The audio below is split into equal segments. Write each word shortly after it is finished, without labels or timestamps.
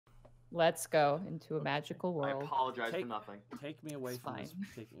Let's go into a magical world. I apologize for nothing. Take me away from this.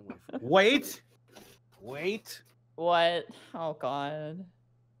 Take me away from this. Wait. Wait. What? Oh god.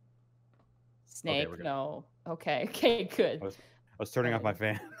 Snake? Okay, no. Okay. Okay. Good. I was turning off my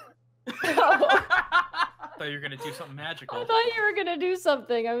fan. I thought you were gonna do something magical. I thought you were gonna do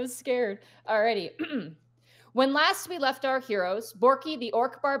something. I was scared. Alrighty. When last we left our heroes, Borky the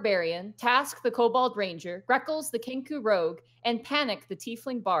Orc Barbarian, Task the Kobold Ranger, Greckles the Kinku Rogue, and Panic the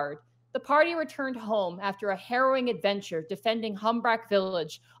Tiefling Bard, the party returned home after a harrowing adventure defending Humbrak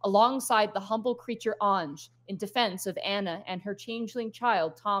Village alongside the humble creature Ange in defense of Anna and her changeling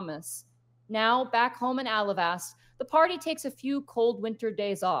child Thomas. Now, back home in Alavast, the party takes a few cold winter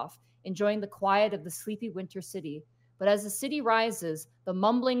days off, enjoying the quiet of the sleepy winter city. But as the city rises, the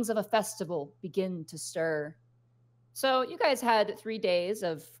mumblings of a festival begin to stir. So you guys had 3 days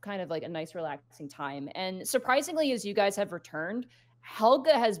of kind of like a nice relaxing time. And surprisingly, as you guys have returned,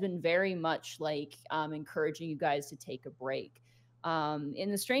 Helga has been very much like encouraging you guys to take a break.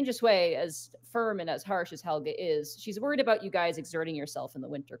 In the strangest way, as firm and as harsh as Helga is, she's worried about you guys exerting yourself in the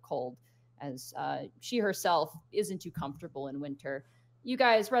winter cold, as she herself isn't too comfortable in winter. You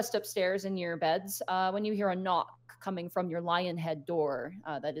guys rest upstairs in your beds when you hear a knock coming from your lion head door.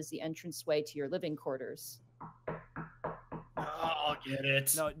 That is the entranceway to your living quarters. I'll get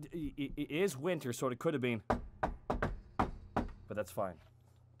it. No, it is winter, so it could have been. But that's fine.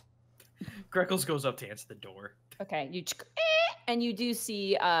 Greckles goes up to answer the door. Okay, and you do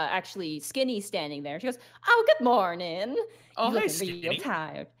see actually Skinny standing there. She goes, "Oh, good morning. Oh, you hey, looking real Skinny.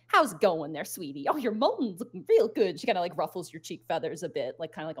 tired. How's it going there, sweetie? Oh, your molten's looking real good." She kind of like ruffles your cheek feathers a bit,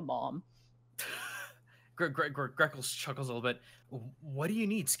 like kind of like a mom. Greckles chuckles a little bit. What do you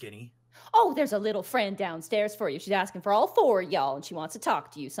need, Skinny? "Oh, there's a little friend downstairs for you. She's asking for all 4 of y'all, and she wants to talk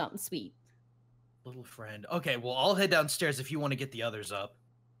to you. Something sweet." Little friend. Okay, well, I'll head downstairs if you want to get the others up.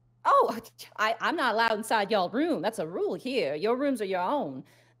 "Oh, I'm not allowed inside y'all room. That's a rule here. Your rooms are your own.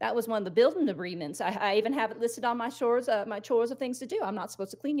 That was one of the building agreements. I even have it listed on my chores of things to do. I'm not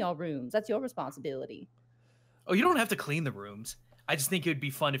supposed to clean y'all rooms. That's your responsibility." Oh, you don't have to clean the rooms. I just think it would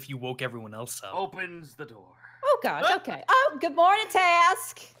be fun if you woke everyone else up. Opens the door. Oh, gosh, okay. Oh, good morning,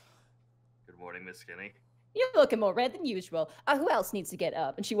 Task. Good morning, Miss Skinny. You're looking more red than usual. Who else needs to get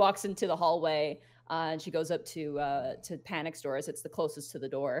up? And she walks into the hallway, and she goes up to Panic's door as it's the closest to the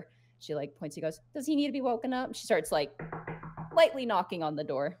door. She like points. He goes, "Does he need to be woken up?" And she starts like lightly knocking on the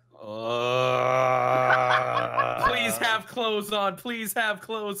door. Please have clothes on. Please have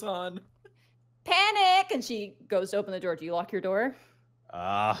clothes on. "Panic!" And she goes to open the door. Do you lock your door?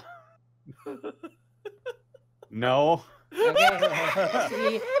 No.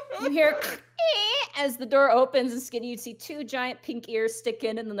 Okay. So you hear as the door opens, and Skinny, you see 2 giant pink ears stick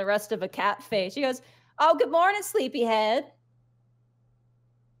in, and then the rest of a cat face. She goes, "Oh, good morning, sleepyhead."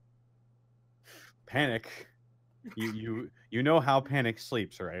 Panic. You know how Panic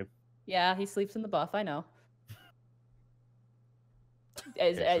sleeps, right? Yeah, he sleeps in the buff. I know.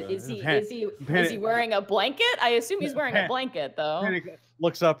 Is he wearing a blanket? I assume he's wearing a blanket, though. Panic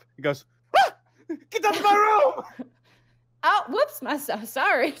looks up. He goes, "Ah! Get out of my room!" Oh, whoops!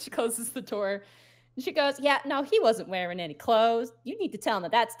 Sorry. She closes the door. And she goes, "Yeah, no, he wasn't wearing any clothes. You need to tell him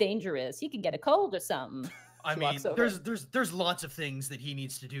that that's dangerous. He can get a cold or something." I She mean, walks over. there's lots of things that he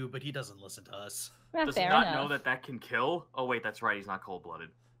needs to do, but he doesn't listen to us. Does he Fair not enough. know that that can kill? Oh, wait, that's right. He's not cold-blooded.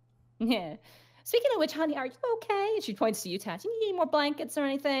 Yeah. Speaking of which, honey, are you okay? She points to you, Tat. You need any more blankets or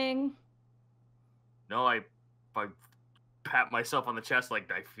anything? No, I pat myself on the chest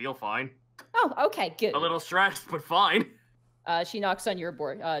like I feel fine. Oh, okay, good. A little stressed, but fine. She knocks on your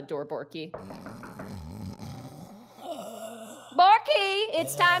door, Borky. Borky,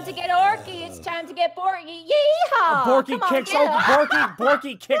 it's time to get orky. It's time to get Borky. Yeehaw!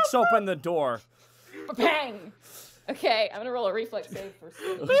 Borky kicks open the door. Bang! Okay, I'm gonna roll a reflex save for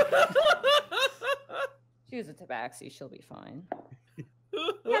Skinny. She was a tabaxi. She'll be fine.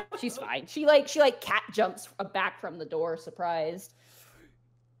 Yeah, she's fine. She cat jumps back from the door, surprised.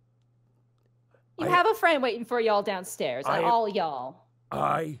 You have a friend waiting for y'all downstairs. All y'all.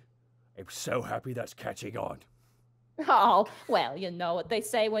 I am so happy that's catching on. Oh, well, you know what they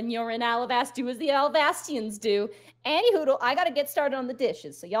say when you're in Alavast, do as the Alavastians do. Anyhoodle, I gotta get started on the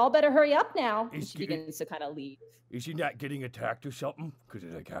dishes, so y'all better hurry up now. And she begins to kind of leave. Is he not getting attacked or something? Because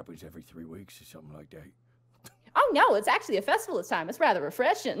it like happens every 3 weeks or something like that. Oh no, it's actually a festival this time. It's rather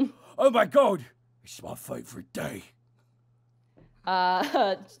refreshing. Oh my god! It's my favorite day.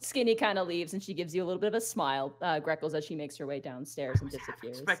 Skinny kind of leaves, and she gives you a little bit of a smile, Greckles, as she makes her way downstairs and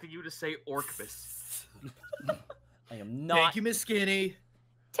disappears. I expected you to say Orcbus. I am not. Thank you, Miss Skinny.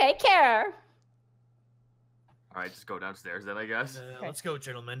 Take care. All right, just go downstairs then, I guess. Let's go,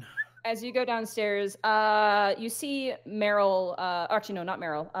 gentlemen. As you go downstairs, you see Meryl. Actually, no, not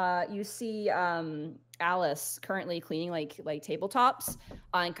Meryl. You see Alice currently cleaning like tabletops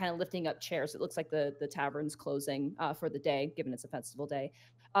and kind of lifting up chairs. It looks like the tavern's closing for the day, given it's a festival day.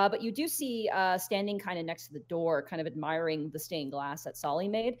 But you do see standing kind of next to the door, kind of admiring the stained glass that Solly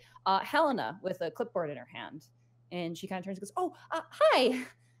made, Helena with a clipboard in her hand, and she kind of turns and goes, "Oh, hi.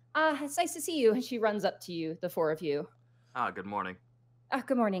 It's nice to see you." And she runs up to you, the four of you. Good morning.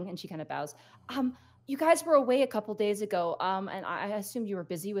 Good morning. And she kind of bows. You guys were away a couple days ago, and I assumed you were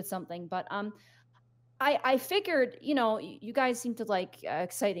busy with something, but I figured, you guys seem to like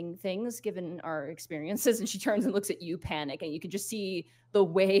exciting things given our experiences. And she turns and looks at you, Panic, and you can just see the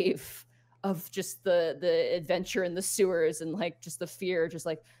wave of just the adventure in the sewers and like just the fear, just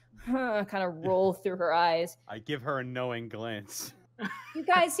like kind of roll through her eyes. I give her a knowing glance. You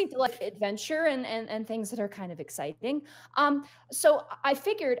guys seem to like adventure and things that are kind of exciting. So I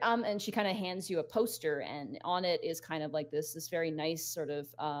figured, and she kind of hands you a poster, and on it is kind of like this very nice sort of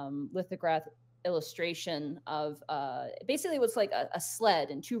lithograph illustration of basically what's like a sled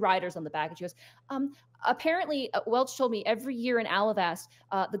and two riders on the back. And she goes, apparently, Welch told me every year in Alavast,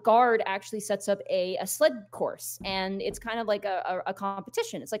 the guard actually sets up a sled course, and it's kind of like a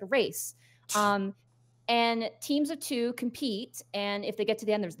competition. It's like a race. And teams of two compete, and if they get to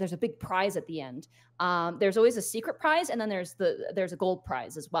the end, there's a big prize at the end. There's always a secret prize, and then there's a gold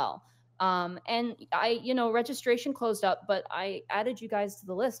prize as well. And registration closed up, but I added you guys to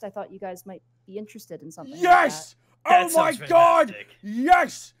the list. I thought you guys might be interested in something. Yes! That Oh my sounds God! fantastic.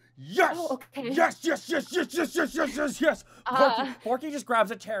 Yes! Yes! Oh, okay. Yes! Yes! Porky just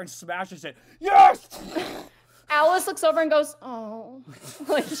grabs a chair and smashes it. Yes! Alice looks over and goes, "Oh,"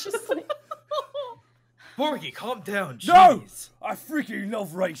 like just like. Porky, calm down. No! Jeez. I freaking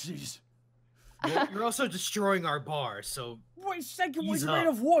love races. Well, you're also destroying our bar, so Wait, second was Ease made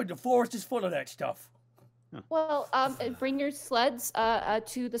up. of wood. The forest is full of that stuff. Well, bring your sleds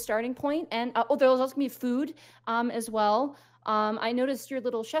to the starting point, and there's also gonna be food as well. I noticed your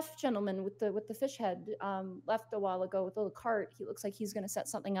little chef gentleman with the fish head left a while ago with a little cart. He looks like he's gonna set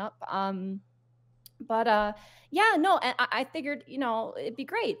something up. But yeah, no, and I figured, it'd be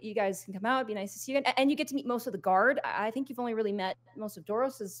great. You guys can come out. It'd be nice to see you. And you get to meet most of the guard. I think you've only really met most of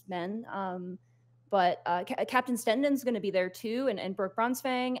Doros's men. But Captain Stendon's going to be there too, and Brooke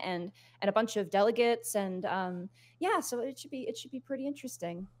Bronsfang, and a bunch of delegates. And yeah, so it should be pretty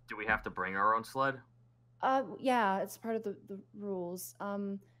interesting. Do we have to bring our own sled? Yeah, it's part of the rules.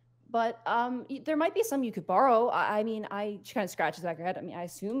 But there might be some you could borrow. She kind of scratches the back of her head. I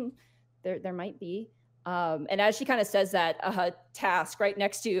assume there might be. And as she kind of says that, Task right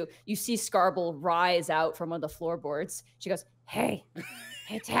next to you, you see Scarble rise out from one of the floorboards. She goes, hey,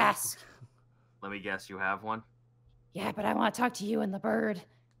 Task. Let me guess, you have one? Yeah, but I want to talk to you and the bird.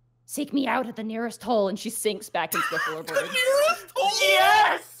 Seek me out at the nearest hole. And she sinks back into the floorboard.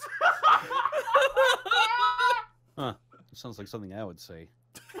 Yes! Huh. Sounds like something I would say.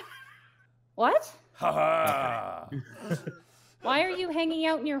 What? Ha ha! Why are you hanging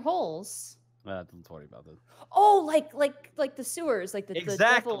out near holes? Don't worry about that. Oh, like the sewers, like the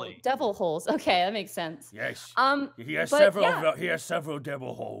Exactly. devil holes. Okay, that makes sense. Yes. He has but several. yeah. He has several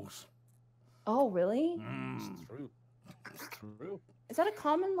devil holes. Oh, really? It's true. It's true. Is that a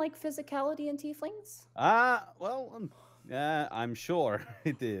common physicality in tieflings? Well, I'm sure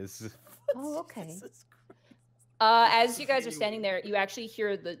it is. Oh, okay. As you guys are standing there, you actually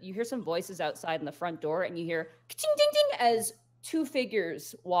hear some voices outside in the front door, and you hear ka-ching, ding, ding, as two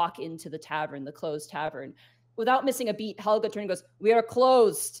figures walk into the tavern, the closed tavern. Without missing a beat, Helga turns and goes, "We are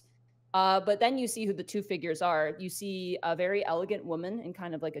closed." But then you see who the two figures are. You see a very elegant woman in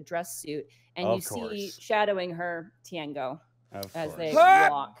kind of like a dress suit, and Of you see course. shadowing her Tiengo Of as course. they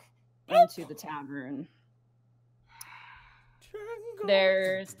walk into the tavern.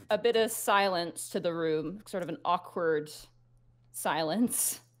 There's a bit of silence to the room, sort of an awkward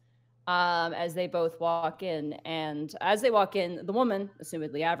silence, as they both walk in. And as they walk in, the woman,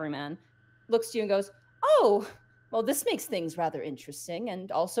 assumedly Averyman, looks to you and goes, "Oh, well, this makes things rather interesting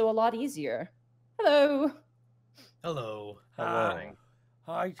and also a lot easier. Hello." hello. Hi.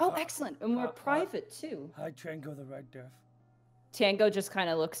 Hi. Oh, excellent. And we're hi. private, too. Hi, Trango the Red Death. Tango just kind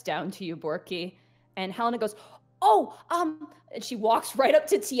of looks down to you, Borky. And Helena goes, "Oh, and she walks right up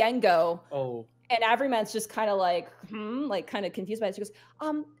to Tiengo. Oh, And Averyman's just kind of like kind of confused by it. She goes,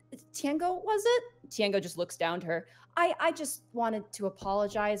 Tiango, was it? Tiango just looks down to her. I just wanted to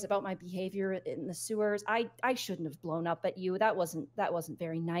apologize about my behavior in the sewers. I shouldn't have blown up at you. That wasn't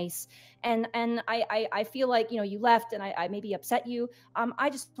very nice. And I feel like, you left and I maybe upset you. I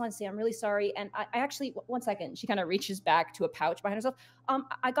just want to say I'm really sorry. And I actually, one second, she kind of reaches back to a pouch behind herself.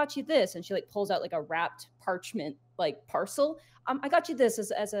 I got you this. And she like pulls out like a wrapped parchment like parcel. I got you this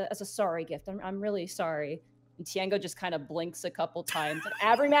as a sorry gift. I'm really sorry. And Tiango just kind of blinks a couple times. And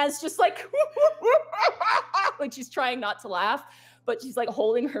Averyman's just like, like she's trying not to laugh, but she's like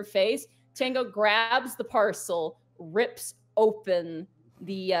holding her face. Tiango grabs the parcel, rips open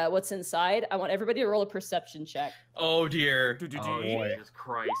the what's inside. I want everybody to roll a perception check. Oh dear. Oh, Jesus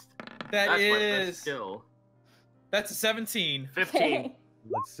Christ. That's my best is. skill. That's a 17. 15. Okay.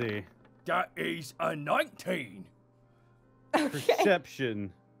 Let's see. That is a 19. Okay.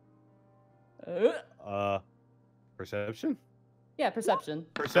 Perception. Perception? Yeah, perception.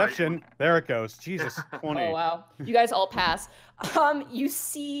 Perception. There it goes. Jesus. 20. Oh wow. You guys all pass. You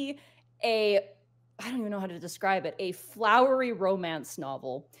see I don't even know how to describe it, a flowery romance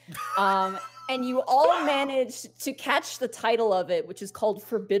novel. And you all managed to catch the title of it, which is called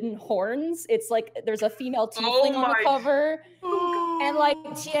Forbidden Horns. It's like there's a female tiefling on the cover. And like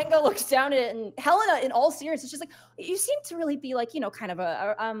Tiango looks down at it, and Helena, in all seriousness, she's like, "You seem to really be like, kind of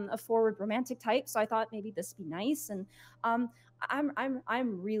a forward romantic type. So I thought maybe this would be nice." And I'm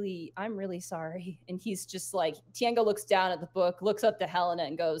really sorry. And he's just like, Tiango looks down at the book, looks up to Helena,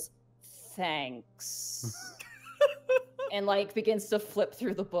 and goes, "Thanks," and like begins to flip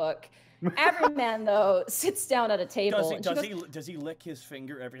through the book. Everyman though sits down at a table. Does he lick his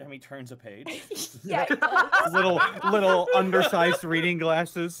finger every time he turns a page? Yeah, he does. little undersized reading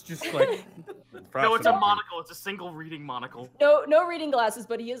glasses, just like. No, it's a monocle. It's a single reading monocle. No reading glasses,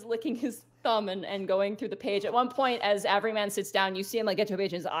 but he is licking his thumb and going through the page. At one point, as Averyman sits down, you see him like get to a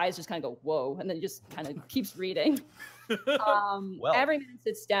page, and his eyes just kind of go whoa, and then he just kind of keeps reading. Well. Averyman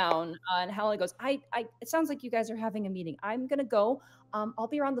sits down, and Helena goes, It sounds like you guys are having a meeting. I'm gonna go. I'll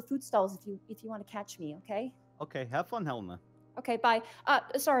be around the food stalls if you want to catch me, okay? Okay, have fun, Helena. Okay, bye.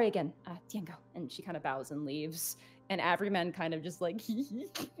 Sorry again, Tiango. And she kind of bows and leaves. And Averyman kind of just like,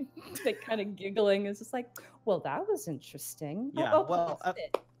 like kind of giggling. It's just like, well, that was interesting. Yeah,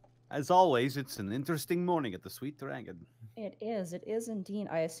 as always, it's an interesting morning at the Sweet Dragon. It is indeed.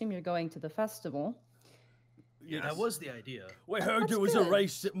 I assume you're going to the festival. Yeah, that was the idea. We heard there was a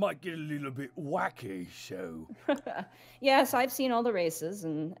race that might get a little bit wacky, so. Yes, I've seen all the races,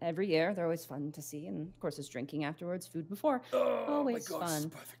 and every year they're always fun to see. And of course, there's drinking afterwards, food before. Always my God, fun. it's a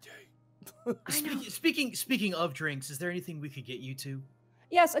perfect day. Speaking of drinks, is there anything we could get you to?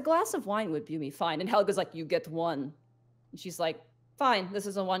 Yes, a glass of wine would do me fine. And Helga's like, you get one. And she's like, fine, this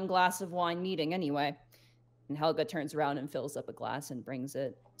is a 1 glass of wine meeting anyway. And Helga turns around and fills up a glass and brings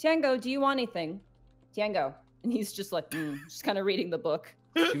it. Tiango, do you want anything? Tiango. And he's just like, just kind of reading the book.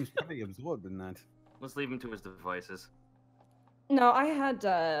 Seems pretty absorbed in that. Let's leave him to his devices. No, I had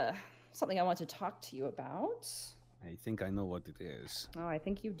something I want to talk to you about. I think I know what it is. Oh, I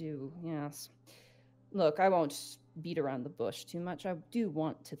think you do, yes. Look, I won't beat around the bush too much. I do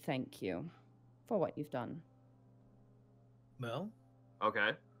want to thank you for what you've done. Well,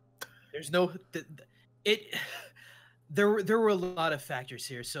 Okay. there's no there were a lot of factors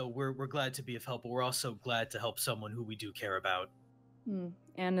here, so we're glad to be of help, but we're also glad to help someone who we do care about.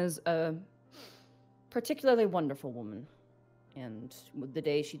 Anna's a particularly wonderful woman. And the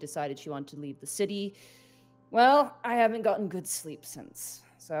day she decided she wanted to leave the city, well, I haven't gotten good sleep since.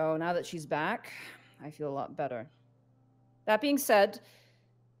 So now that she's back, I feel a lot better. That being said,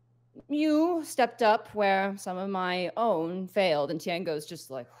 you stepped up where some of my own failed, and Tiango's just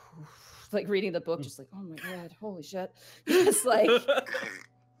like reading the book, just like, oh my God, holy shit. Just like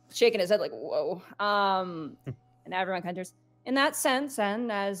shaking his head like, whoa. And everyone kind of just, in that sense,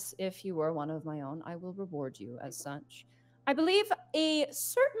 and as if you were one of my own, I will reward you as such. I believe a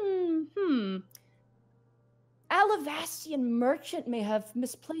certain, Alavastian merchant may have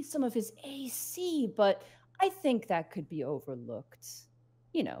misplaced some of his AC, but I think that could be overlooked,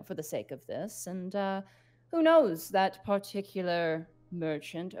 for the sake of this. And who knows, that particular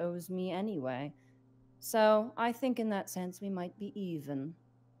merchant owes me anyway. So I think in that sense we might be even.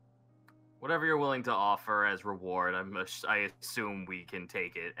 Whatever you're willing to offer as reward, I assume we can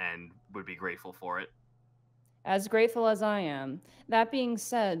take it and would be grateful for it. As grateful as I am. That being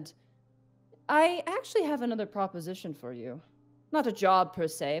said, I actually have another proposition for you. Not a job per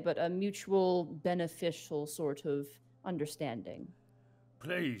se, but a mutual beneficial sort of understanding.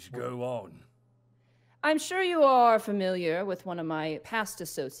 Please go on. I'm sure you are familiar with one of my past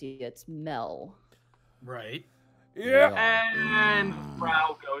associates, Mel. Right. Yeah. And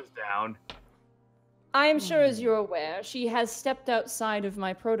brow goes down. I'm sure, as you're aware, she has stepped outside of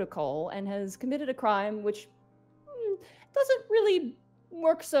my protocol and has committed a crime which doesn't really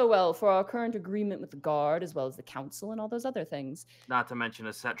work so well for our current agreement with the guard, as well as the council and all those other things. Not to mention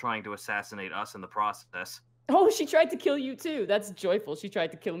trying to assassinate us in the process. Oh, she tried to kill you too. That's joyful. She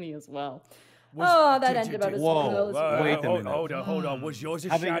tried to kill me as well. That ended about as well as Wait a minute. Hold on. Was yours a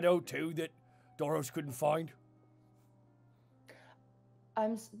shadow too that Doros couldn't find?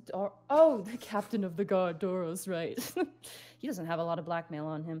 The captain of the guard, Doros, right. He doesn't have a lot of blackmail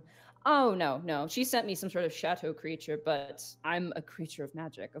on him. Oh, no. She sent me some sort of chateau creature, but I'm a creature of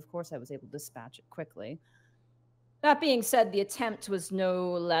magic. Of course I was able to dispatch it quickly. That being said, the attempt was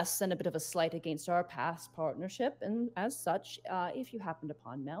no less than a bit of a slight against our past partnership, and as such, if you happened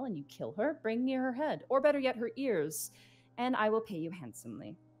upon Mel and you kill her, bring me her head, or better yet, her ears, and I will pay you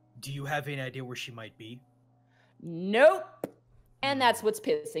handsomely. Do you have any idea where she might be? Nope. And that's what's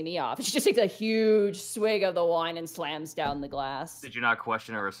pissing me off. She just takes a huge swig of the wine and slams down the glass. Did you not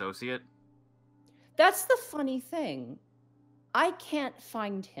question her associate? That's the funny thing. I can't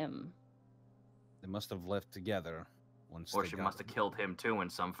find him. They must have left together once. Or she must have killed him too in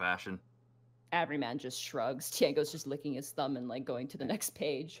some fashion. Everyman just shrugs. Tiango's just licking his thumb and like going to the next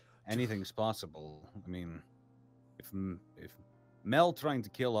page. Anything's possible. I mean, if Mel trying to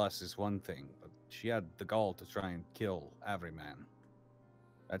kill us is one thing, but she had the gall to try and kill Everyman.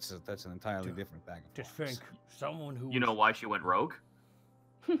 That's an entirely different bag of Just worms. think, someone who. You know why she went rogue?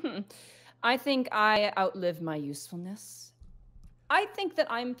 I think I outlived my usefulness. I think that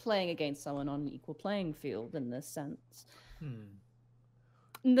I'm playing against someone on an equal playing field in this sense.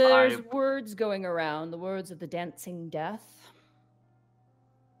 There's words going around, the words of the dancing death.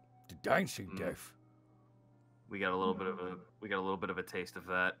 The dancing death. We got a little bit of a taste of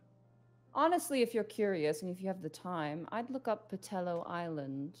that. Honestly, if you're curious and if you have the time, I'd look up Patello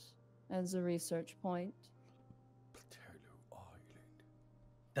Island as a research point. Patello Island.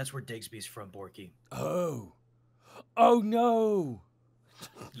 That's where Digsby's from, Borky. Oh no!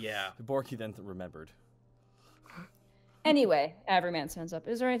 Yeah. Borky then remembered. Anyway, Everyman stands up.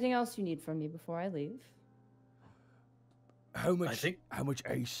 Is there anything else you need from me before I leave? How much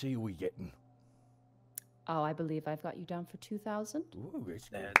AC are we getting? Oh, I believe I've got you down for 2,000. Ooh, that's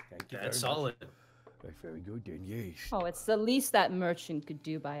good. Thank you very That's much. solid. That's very good then, yes. Oh, it's the least that merchant could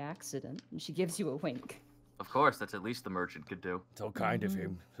do by accident. And she gives you a wink. Of course, that's at least the merchant could do. So kind of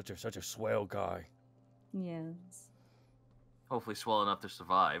him. Such a swell guy. Yes. Hopefully swell enough to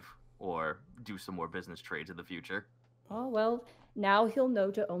survive, or do some more business trades in the future. Oh, well, now he'll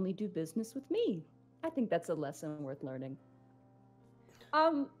know to only do business with me. I think that's a lesson worth learning.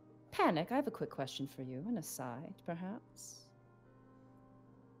 Panic, I have a quick question for you. An aside, perhaps?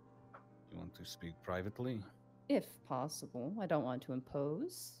 You want to speak privately? If possible. I don't want to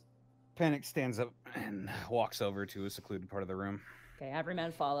impose. Panic stands up and walks over to a secluded part of the room. Okay,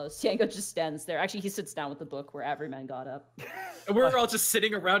 Everyman follows. Tiango just stands there. Actually, he sits down with the book where Everyman got up. And we're all just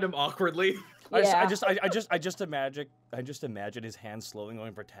sitting around him awkwardly. Yeah. I just imagine his hands slowly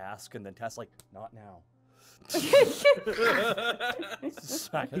going for Task, and then Task like, not now. He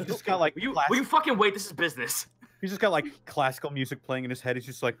just got like Will you fucking wait? This is business. He's just got like classical music playing in his head. He's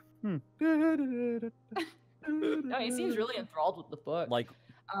just like, No, he seems really enthralled with the book. Like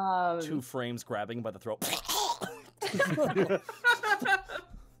 2 frames grabbing by the throat.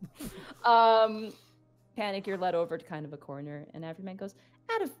 Panic, you're led over to kind of a corner, and Everyman goes,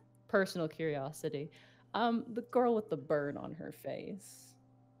 out of personal curiosity, the girl with the burn on her face.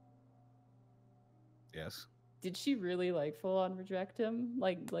 yes. Did she really like full on reject him?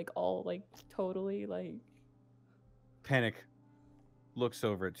 Like totally like. Panic looks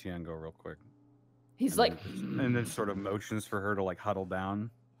over at Tiango real quick. He's and like, and then sort of motions for her to like huddle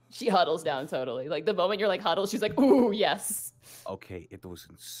down. she huddles down totally. Like the moment you're like huddle, she's like, ooh, yes. Okay, it was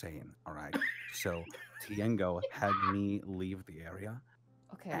insane. All right. So Tiango had me leave the area,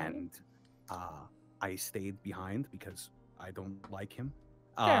 Okay. and I stayed behind because I don't like him.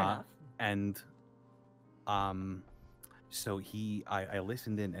 Fair enough. And so I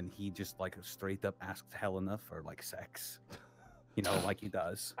listened in, and he just like straight up asked Helena for like sex, you know, like he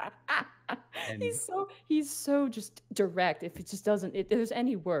does. And he's so just direct. If it just doesn't, if there's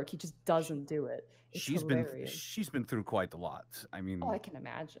any work, he just doesn't do it. It's hilarious. she's been through quite a lot. I mean, Oh, I can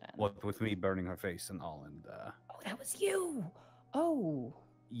imagine. what with me burning her face and all, and Oh, that was you. Oh,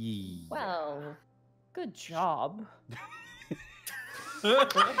 yeah. well, good job.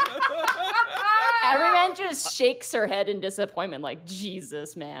 Everyone just shakes her head in disappointment, like,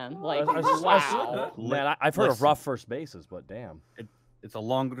 Jesus, man. Like, wow. Man, I've heard of rough first bases, but damn. it's a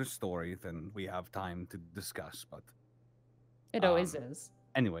longer story than we have time to discuss, but It always is.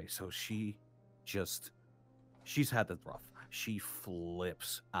 anyway, so she's had it rough. She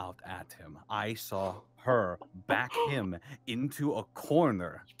flips out at him. I saw her back him into a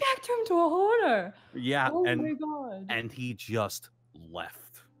corner. You backed him to a corner. Yeah, Oh my god. and he just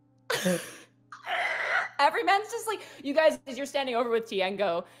left. Everyman's just like, you guys, as you're standing over with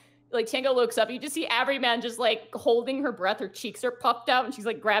Tiengo, like Tiengo looks up, you just see Everyman just like holding her breath, her cheeks are puffed out, and she's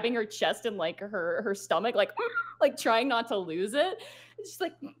like grabbing her chest and like her stomach, like trying not to lose it. And she's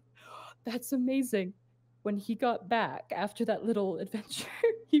like, that's amazing. When he got back after that little adventure,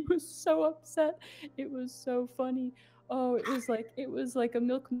 he was so upset. It was so funny. Oh, it was like a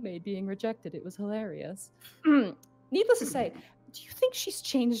milkmaid being rejected. It was hilarious. Needless to say, do you think she's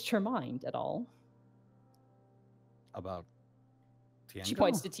changed her mind at all? About Tiengo? She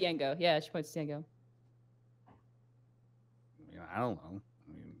points to Tiengo. Yeah, she points to Tiengo. I don't know.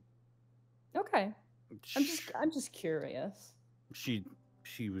 I mean, Okay. I'm just curious.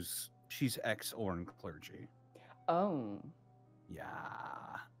 She's ex-Orin clergy. Oh. Yeah.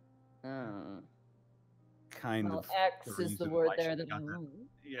 Oh. Kind Well, of. X is the reason word why there she that. got that.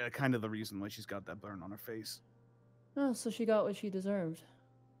 Yeah, kind of the reason why she's got that burn on her face. Oh, so she got what she deserved.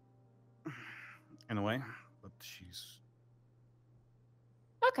 In a way, but she's.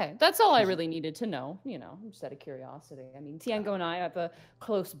 Okay, that's all I really needed to know. You know, just out of curiosity. I mean, Tiengo and I have a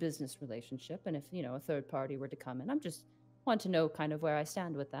close business relationship, and if a third party were to come in, I'm just want to know kind of where I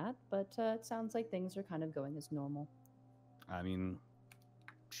stand with that. But it sounds like things are kind of going as normal. I mean,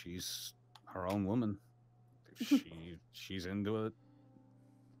 she's her own woman. If she's into it.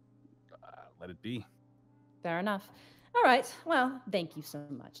 Let it be. Fair enough. All right. Well, thank you so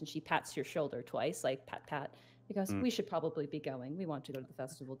much. And she pats your shoulder twice, like pat, because we should probably be going. We want to go to the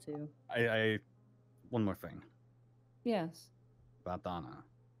festival too. I one more thing Yes. about Donna.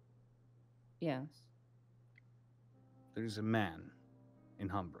 Yes. There's a man in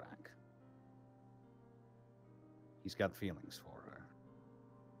Humbrak. He's got feelings for her.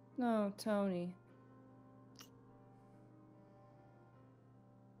 No, Tony.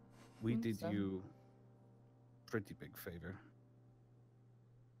 We did So? you a pretty big favor.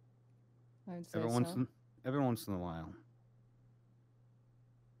 I'd say Every once in a while,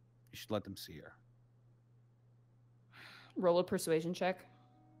 you should let them see her. Roll a persuasion check.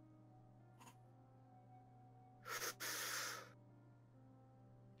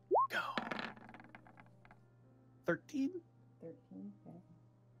 Go. 13? 13.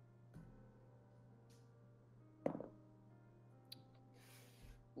 Okay.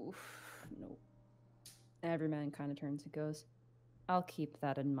 Oof. Nope. Everyman kind of turns and goes, I'll keep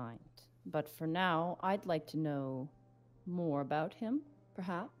that in mind. But for now, I'd like to know more about him,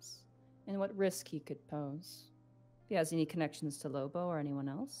 perhaps, and what risk he could pose. If he has any connections to Lobo or anyone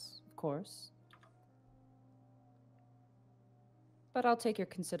else, of course. But I'll take your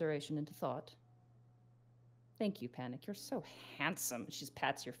consideration into thought. Thank you, Panic. You're so handsome. She just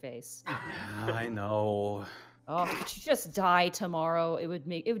pats your face. I know. Oh, could you just die tomorrow? It would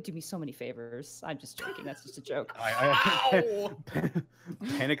do me so many favors. I'm just joking. That's just a joke.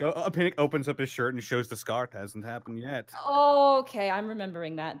 Panic opens up his shirt and shows the scar. It hasn't happened yet. Okay, I'm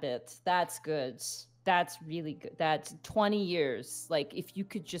remembering that bit. That's good. That's really good. That's 20 years. Like, if you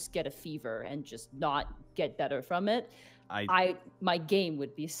could just get a fever and just not get better from it, my game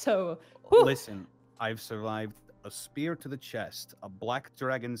would be so. Whew. Listen, I've survived a spear to the chest, a black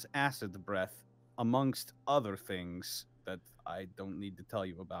dragon's acid breath, amongst other things that I don't need to tell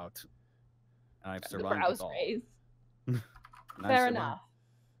you about. And I've survived it all. Raised. And Fair enough.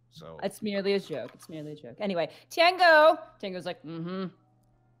 So It's merely a joke. It's merely a joke. Anyway, Tiengo. Tiengo's like,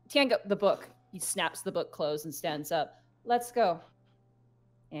 Tiengo, the book. He snaps the book closed and stands up. Let's go.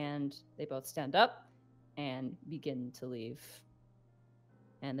 And they both stand up and begin to leave.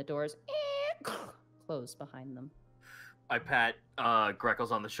 And the doors close behind them. I pat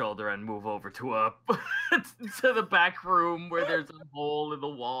Greckles on the shoulder and move over to to the back room where there's a hole in the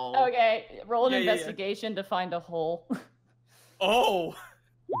wall. Okay, roll an investigation to find a hole. Oh.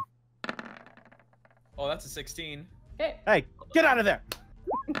 Oh, that's a 16. Okay. hey, get out of there!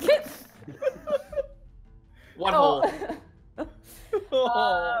 What hole?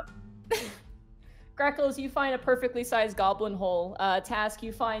 Greckles, you find a perfectly sized goblin hole. Task,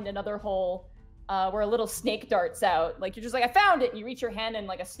 you find another hole where a little snake darts out. Like, you're just like, I found it! And you reach your hand and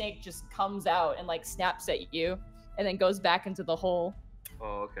like a snake just comes out and like snaps at you and then goes back into the hole.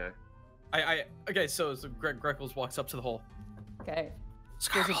 Oh, okay. Okay, so Greckles walks up to the hole. Okay.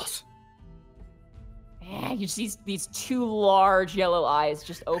 Squirrels. You see these two large yellow eyes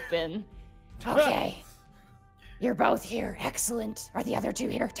just open. Okay. You're both here. Excellent. Are the other two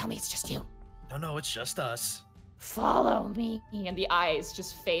here? Tell me it's just you. No, it's just us. Follow me. And the eyes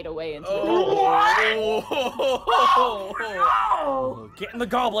just fade away into the Oh, get in the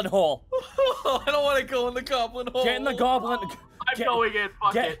goblin hole. I don't want to go in the goblin hole. Get in the goblin. I'm going in.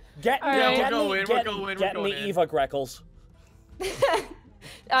 Fuck it. Get in the Eva Greckles.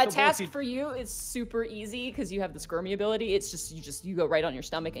 Task for you is super easy because you have the squirmy ability. It's just you go right on your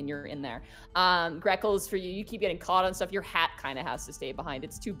stomach and you're in there. Greckles for you keep getting caught on stuff. Your hat kind of has to stay behind.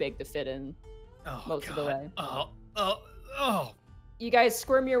 It's too big to fit in most of the way. Oh. You guys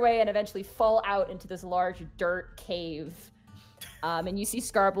squirm your way and eventually fall out into this large dirt cave. And you see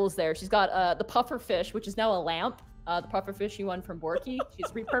Scarbles there. She's got the puffer fish, which is now a lamp. The puffer fish you won from Borky.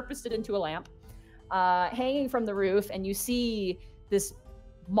 She's repurposed it into a lamp. Hanging from the roof, and you see this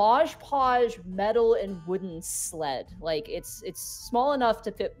Mod Podge metal and wooden sled. Like it's small enough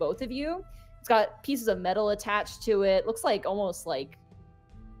to fit both of you. It's got pieces of metal attached to it. Looks like almost like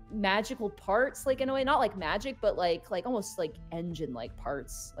magical parts, like in a way, not like magic, but like almost like engine-like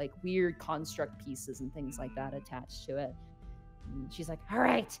parts, like weird construct pieces and things like that attached to it. And she's like, "All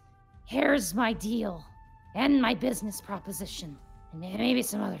right, here's my deal and my business proposition, and maybe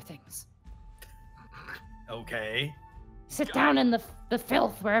some other things. Okay. Sit down in the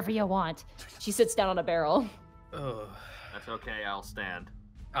filth wherever you want." She sits down on a barrel. Ugh. That's okay. I'll stand.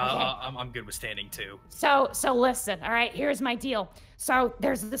 I'm good with standing too. So listen, all right, here's my deal. So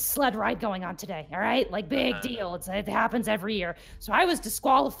there's this sled ride going on today, all right? Like big deal. It happens every year. So I was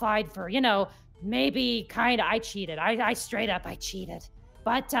disqualified for, maybe kind of, I cheated. I straight up, I cheated.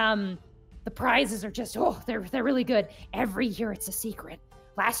 But the prizes are just, they're really good. Every year it's a secret.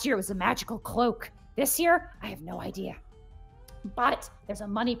 Last year it was a magical cloak. This year, I have no idea. But there's a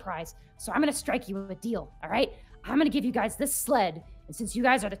money prize. So I'm going to strike you a deal, all right? I'm going to give you guys this sled. And since you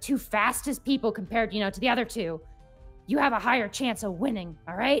guys are the two fastest people compared, to the other two, you have a higher chance of winning,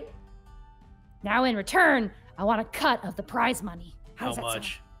 all right? Now in return, I want a cut of the prize money. How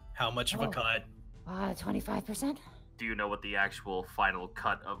much? How much of a cut? 25%. Do you know what the actual final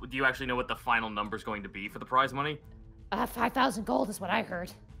cut of? Do you actually know what the final number's going to be for the prize money? 5,000 gold is what I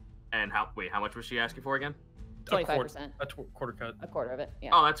heard. And how much was she asking for again? 25%. A quarter cut. A quarter of it, yeah.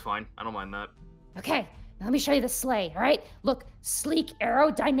 Oh, that's fine. I don't mind that. Okay, now let me show you the sleigh, all right? Look, sleek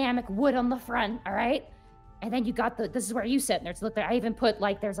aerodynamic wood on the front, all right? And then you got this is where you sit, and look there, I even put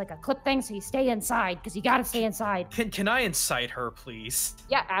there's a clip thing so you stay inside, because you gotta stay inside. Can I incite her, please?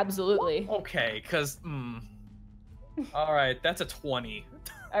 Yeah, absolutely. Okay, because, all right, that's a 20.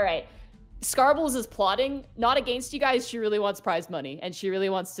 All right. Scarbles is plotting, not against you guys. She really wants prize money, and she really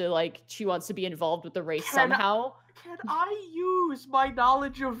wants to be involved with the race somehow. Can I use my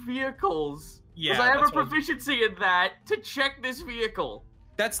knowledge of vehicles? Yeah, because I have a proficiency in that to check this vehicle.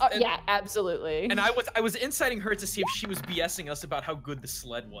 Yeah, absolutely. And I was inciting her to see if she was BSing us about how good the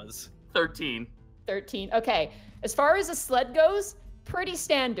sled was. 13. 13. Okay. As far as a sled goes, pretty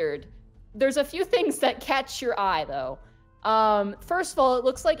standard. There's a few things that catch your eye, though. First of all, it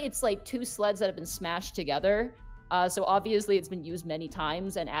looks like it's like two sleds that have been smashed together. So obviously it's been used many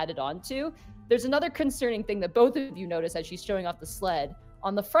times and added onto. There's another concerning thing that both of you notice as she's showing off the sled.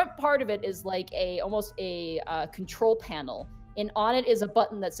 On the front part of it is like almost a control panel. And on it is a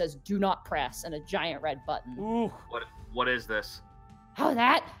button that says "Do not press" and a giant red button. Ooh. What is this? Oh,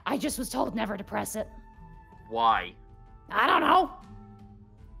 that? I just was told never to press it. Why? I don't know.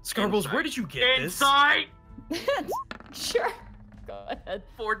 Scarbles, where did you get this? Inside! Sure. Go ahead.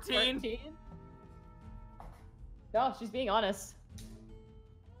 14? No, she's being honest.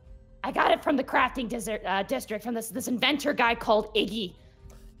 I got it from the crafting district, from this inventor guy called Iggy.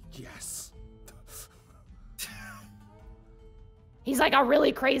 Yes. He's like a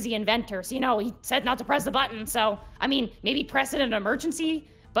really crazy inventor. So, he said not to press the button. So, I mean, maybe press it in an emergency,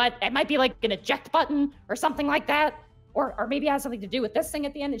 but it might be like an eject button or something like that. Or maybe it has something to do with this thing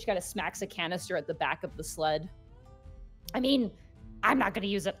at the end, and she kind of smacks a canister at the back of the sled. I mean, I'm not going to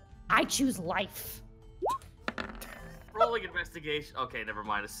use it. I choose life. Rolling investigation. Okay, never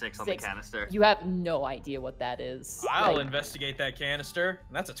mind. A 6 on the canister. You have no idea what that is. I'll investigate that canister.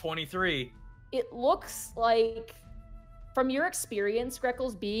 And that's a 23. It looks like, from your experience,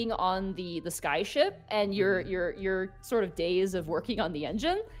 Greckles, being on the skyship and your sort of days of working on the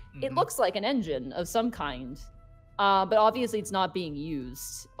engine, it looks like an engine of some kind. But obviously it's not being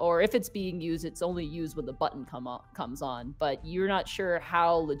used. Or if it's being used, it's only used when the button comes on. But you're not sure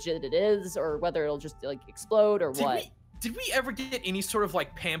how legit it is or whether it'll just explode or what. Did we ever get any sort of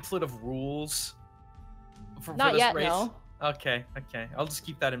pamphlet of rules for not this yet, race? no. Okay. I'll just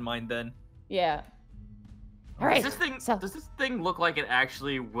keep that in mind then. Yeah. All right. Does this thing look like it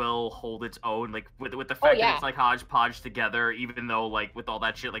actually will hold its own? Like with the fact that it's like hodgepodge together, even though like with all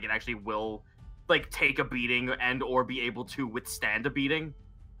that shit, like it actually will like take a beating and or be able to withstand a beating.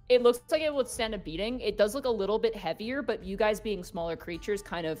 It looks like it would stand a beating. It does look a little bit heavier, but you guys being smaller creatures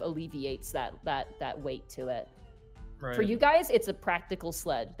kind of alleviates that weight to it. Right. For you guys, it's a practical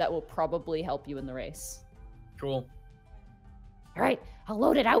sled that will probably help you in the race. Cool. All right, I'll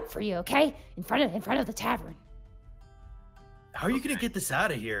load it out for you, okay? In front of the tavern. How are you gonna get this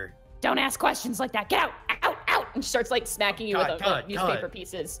out of here? Don't ask questions like that. Get out! And she starts like smacking you with newspaper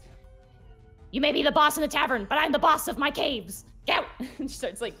pieces. You may be the boss in the tavern, but I'm the boss of my caves. Get out! And she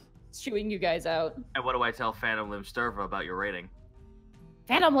starts like shooing you guys out. And what do I tell Phantom Limb Sturva about your rating?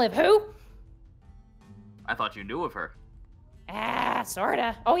 Phantom Liv, who? I thought you knew of her.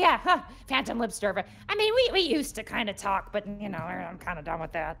 Sorta. Oh yeah, huh. Phantom Lip Sturva. I mean, we used to kind of talk, but you know, I'm kind of done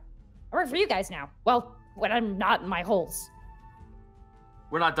with that. I work for you guys now. Well, when I'm not in my holes.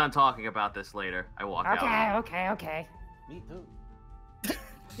 We're not done talking about this later. I walk out. Okay. Me too.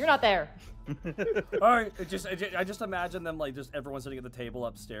 You're not there. All right, I just imagine them like just everyone sitting at the table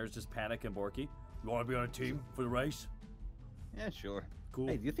upstairs, just Panic and Borky. You want to be on a team for the race? Yeah, sure. Cool.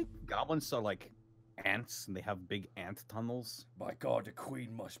 Hey, do you think goblins are like ants and they have big ant tunnels? My God, the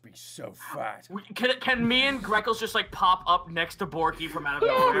queen must be so fat. Can me and Greckles just like pop up next to Borky from out of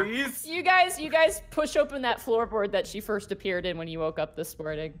nowhere? Please. You guys push open that floorboard that she first appeared in when you woke up this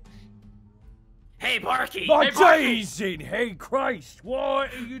morning. Hey, Barky! My Barky! Jason! Hey, Christ!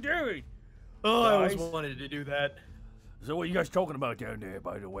 What are you doing? Oh, I always Guys? wanted to do that. So what are you guys talking about down there,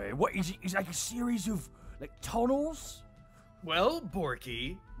 by the way? What is it? Is it like a series of like tunnels? Well,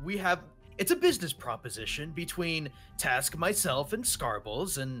 Borky, it's a business proposition between Task, myself, and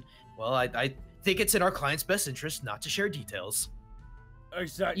Scarbles, and, well, I think it's in our client's best interest not to share details.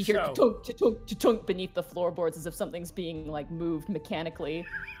 Is that You hear so? tunk beneath the floorboards as if something's being like moved mechanically.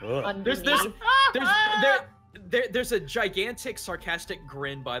 There's underneath. there's a gigantic sarcastic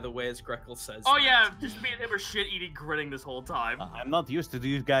grin, by the way, as Greckle says. Oh that. yeah, just me and him are shit-eating, grinning this whole time. I'm not used to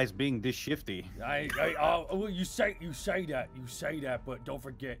these guys being this shifty. Well, you say that, but don't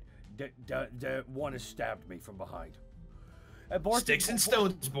forget that one has stabbed me from behind. Sticks and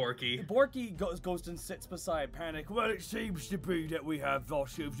stones, Borky. Borky goes and sits beside Panic. Well, it seems to be that we have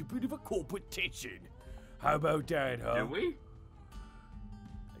ourselves a bit of a competition. How about that, huh? Do we?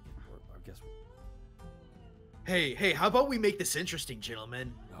 I guess. Hey, how about we make this interesting,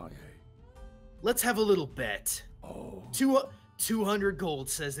 gentlemen? Oh, yeah. Let's have a little bet. Oh. 200 gold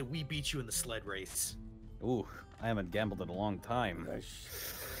says that we beat you in the sled race. Ooh, I haven't gambled in a long time.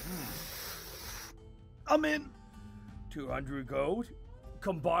 I'm in. 200 gold,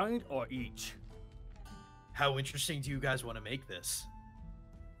 combined or each? How interesting do you guys want to make this?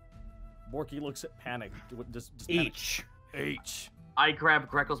 Borky looks at Panic. Does Each. Panic... Each. I grab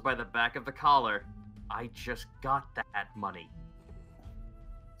Greckles by the back of the collar. I just got that money.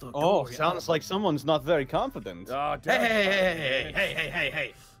 Oh, sounds like someone's not very confident.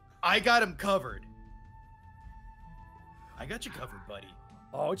 Hey. I got him covered. I got you covered, buddy.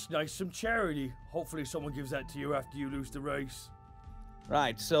 Oh, it's nice. Some charity. Hopefully someone gives that to you after you lose the race.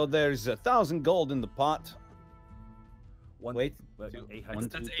 Right, so there's 1,000 gold in the pot. Wait, 800. 1,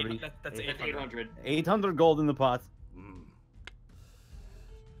 2, 3. That's 800. 800 gold in the pot.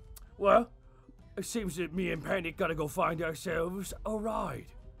 Well, it seems that me and Panic gotta go find ourselves a ride.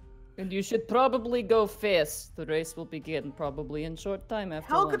 And you should probably go fast. The race will begin probably in short time after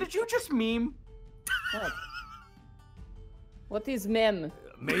Helga, lunch. did you just meme? What is mem?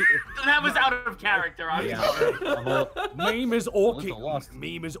 That was out of character, I'm sorry. Meme is Orky. orky.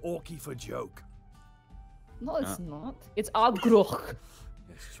 Meme is orky for joke. No, it's not. It's agroch.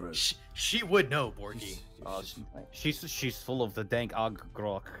 It's true. She would know, Borky. She's full of the dank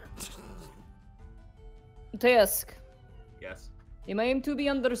grok. Task. Yes. Am I to be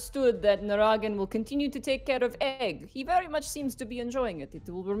understood that Naragan will continue to take care of Egg? He very much seems to be enjoying it. It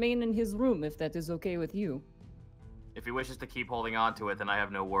will remain in his room if that is okay with you. If he wishes to keep holding on to it, then I have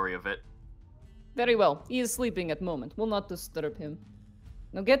no worry of it. Very well. He is sleeping at the moment. We'll not disturb him.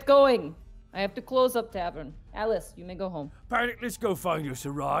 Now get going. I have to close up tavern. Alice, you may go home. Panic, let's go find us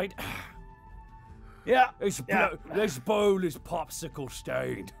a ride. Yeah. Let's bowl this popsicle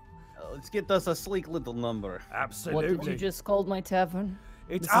stand. Let's get us a sleek little number. Absolutely. What did you just call my tavern?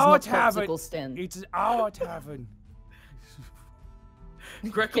 It's This our is not tavern. popsicle stand. It's our tavern.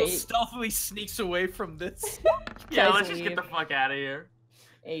 Greckle Okay. stealthily sneaks away from this. Yeah, Guys let's just get leave. the fuck out of here.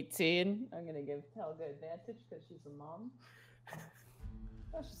 18. I'm gonna give Helga advantage because she's a mom.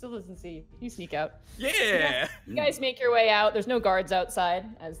 Oh, she still doesn't see you. You sneak out. Yeah. You guys make your way out. There's no guards outside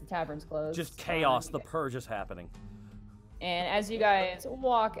as the tavern's closed. Just chaos. The purge is happening. And as you guys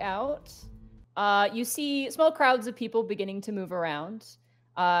walk out, you see small crowds of people beginning to move around.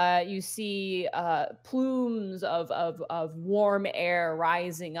 You see plumes of warm air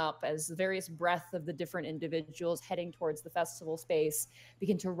rising up as the various breath of the different individuals heading towards the festival space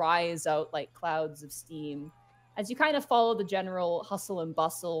begin to rise out like clouds of steam. As you kind of follow the general hustle and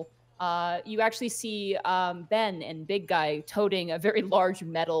bustle, you actually see Ben and Big Guy toting a very large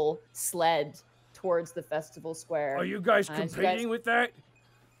metal sled towards the festival square. Are you guys competing with that?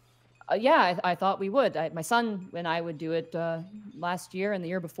 Yeah, I thought we would. My son and I would do it last year and the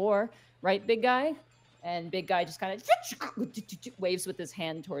year before, right, Big Guy? And Big Guy just kind of waves with his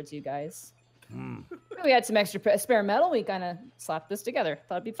hand towards you guys. We had some extra spare metal. We kind of slapped this together.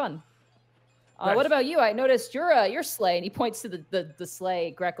 Thought it'd be fun. What about you? I noticed your sleigh, and he points to the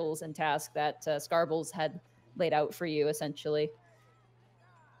sleigh, Greckles and Task, that Scarbles had laid out for you, essentially.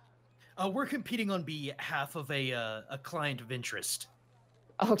 We're competing on behalf of a client of interest.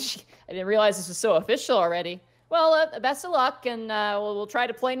 Oh, I didn't realize this was so official already. Well, best of luck, and we'll try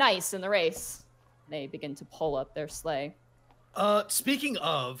to play nice in the race. They begin to pull up their sleigh. Speaking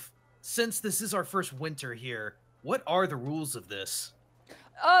of, since this is our first winter here, what are the rules of this?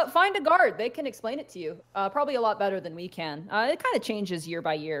 Find a guard. They can explain it to you. Probably a lot better than we can. It kind of changes year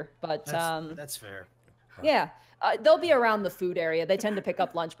by year, but that's fair. Yeah. They'll be around the food area. They tend to pick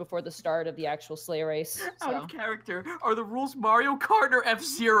up lunch before the start of the actual sleigh race. So. Out of character. Are the rules Mario Kart or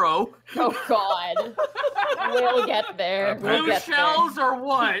F-Zero? Oh, God. We'll get there. Blue shells or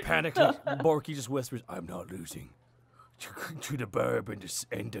what? Panic. Borky just whispers, I'm not losing. To the burb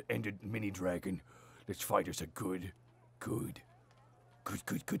and the mini dragon. Let's fight us a good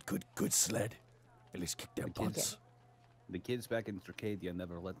sled. And let's kick them butts. The kids back in Tricadia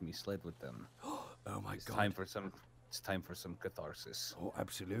never let me sled with them. Oh my God! It's time for some catharsis. Oh,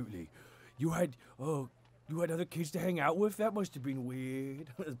 absolutely. You had other kids to hang out with. That must have been weird.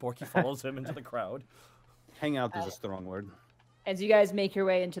 As Borky follows him into the crowd. Hang out is a strong word. As you guys make your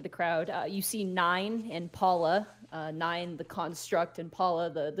way into the crowd, you see Nine and Paula. Nine, the construct, and Paula,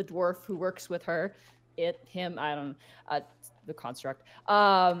 the dwarf who works with her. The construct.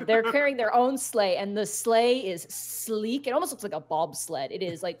 They're carrying their own sleigh, and the sleigh is sleek. It almost looks like a bobsled. It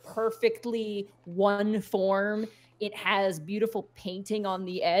is like perfectly one form. It has beautiful painting on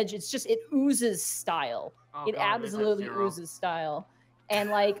the edge. It oozes style. It absolutely oozes style. And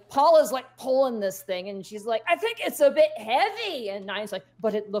like Paula's like pulling this thing, and she's like, I think it's a bit heavy. And Nine's like,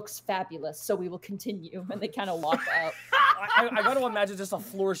 but it looks fabulous, so we will continue. And they kind of walk out. I got to imagine just a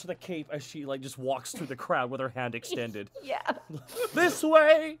flourish of the cape as she like just walks through the crowd with her hand extended. Yeah. This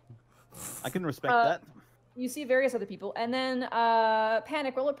way. I can respect that. You see various other people, and then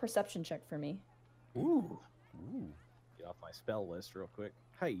Panic, roll a perception check for me. Ooh. Get off my spell list real quick.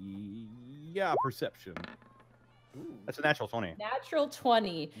 Hey, yeah, perception. Ooh. That's a natural 20. Natural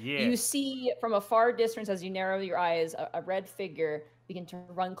 20. Yeah. You see from a far distance as you narrow your eyes, a red figure begin to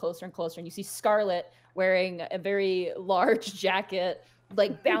run closer and closer, and you see Scarlet wearing a very large jacket,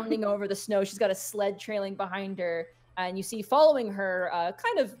 like bounding over the snow. She's got a sled trailing behind her, and you see following her,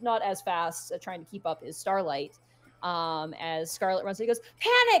 kind of not as fast, trying to keep up, is Starlight. As Scarlet runs, he goes,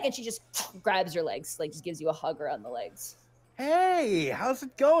 Panic! And she just grabs your legs, like just gives you a hug around the legs. Hey, how's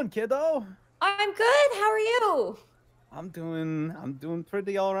it going, kiddo? I'm good. How are you? I'm doing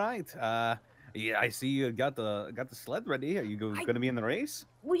pretty all right. Yeah, I see you got the sled ready. Are you going to be in the race?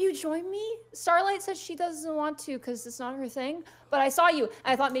 Will you join me? Starlight says she doesn't want to because it's not her thing. But I saw you.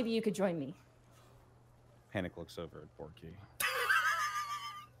 I thought maybe you could join me. Panic looks over at Borky.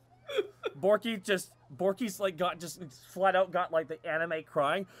 Borky's like just flat out got like the anime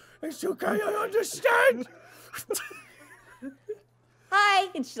crying. It's okay, I understand. Hi,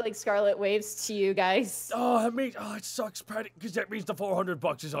 and she like Scarlet waves to you guys. It sucks, Panic, because that means the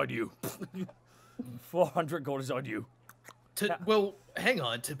 $400 is on you. 400 gold is on you. Well, hang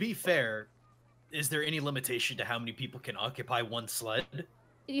on. To be fair, is there any limitation to how many people can occupy one sled?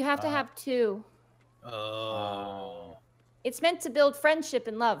 You have to have two. Oh. It's meant to build friendship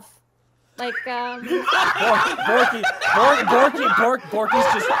and love. Like, Borky's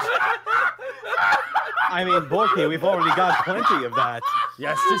just. I mean, Borky, we've already got plenty of that.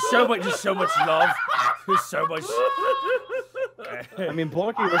 Yes, there's so much love. There's so much. I mean,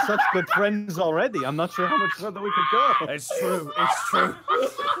 Borky, we're such good friends already. I'm not sure how much further we could go. It's true.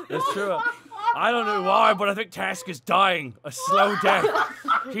 It's true. I don't know why, but I think Task is dying a slow death.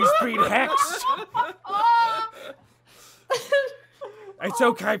 He's been hexed. It's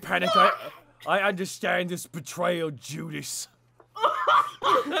okay, Panic. I understand this betrayal, Judas.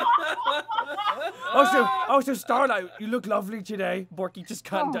 Also, Starlight, you look lovely today. Borky just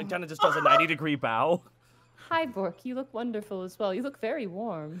kind of just does a 90-degree bow. Hi, Bork. You look wonderful as well. You look very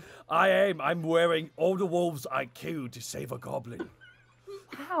warm. I am. I'm wearing all the wolves I killed to save a goblin.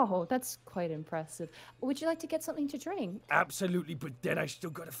 Wow, that's quite impressive. Would you like to get something to drink? Absolutely, but then I still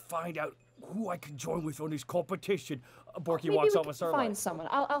gotta find out who I can join with on this competition. Borky Maybe walks we out can with Starlight. find someone.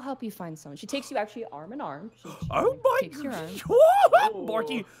 I'll help you find someone. She takes you actually arm in arm. She Oh my takes your arm.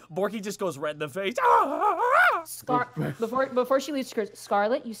 god! Borky just goes red in the face. Before she leaves, she goes,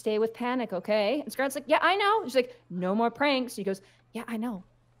 Scarlet, you stay with Panic, okay? And Scarlet's like, yeah, I know. She's like, no more pranks. He goes, yeah, I know.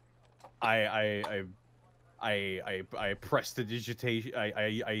 I pressed the digitation.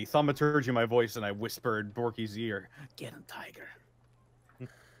 I thaumaturgy my voice and I whispered Borky's ear. Get him, Tiger.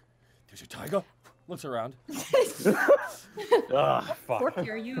 There's a tiger. Looks around. Fuck. Borky,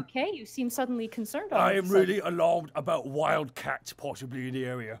 are you okay? You seem suddenly concerned. I am really alarmed about wild cats possibly in the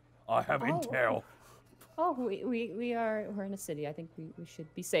area. I have intel. Oh, we're in a city. I think we should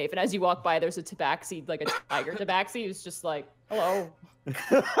be safe. And as you walk by, there's a tabaxi, like a tiger tabaxi, who's just like, hello.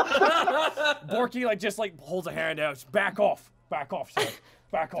 Borky just holds a hand out. Back off, sir.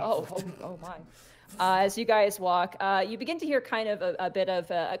 Back off. Oh my. As you guys walk, you begin to hear kind of a bit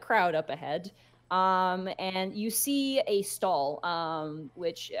of a crowd up ahead. And you see a stall,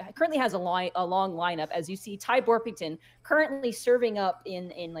 which currently has a long lineup, as you see Ty Borpington currently serving up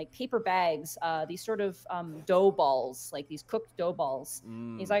in like paper bags, these sort of dough balls, like these cooked dough balls.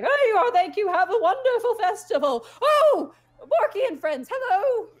 He's like, "Oh, thank you. Have a wonderful festival. Oh, Borky and friends,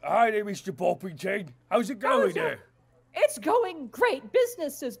 hello. Hi there, Mr. Borpington. How's it going there? It's going great.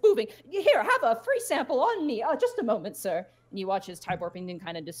 Business is booming. Here, have a free sample on me. Just a moment, sir." And you watch as Ty Borpington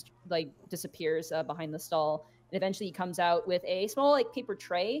kind of just disappears behind the stall, and eventually he comes out with a small paper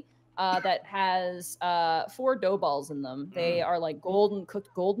tray that has 4 dough balls in them. They are cooked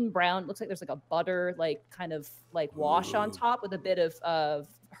golden brown. Looks like there's a butter kind of wash on top with a bit of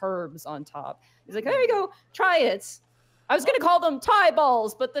herbs on top. He's like, there you go, try it. I was gonna call them Thai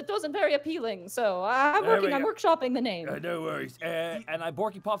balls, but that wasn't very appealing. So I'm workshopping the name. No worries. And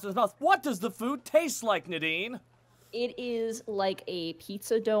Borky pops in his mouth. What does the food taste like, Nadine? It is like a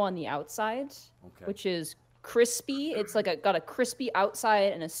pizza dough on the outside, which is crispy. It's got a crispy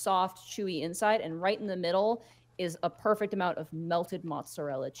outside and a soft, chewy inside, and right in the middle is a perfect amount of melted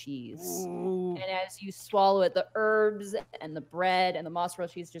mozzarella cheese. Ooh. And as you swallow it, the herbs and the bread and the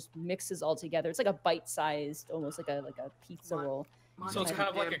mozzarella cheese just mixes all together. It's like a bite-sized, almost like a pizza roll. So it's kind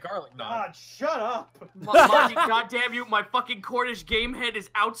of like a garlic knot. God, shut up! Monty, goddamn you! My fucking Cornish game head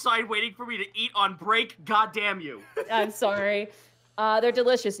is outside waiting for me to eat on break. Goddamn you! I'm sorry. They're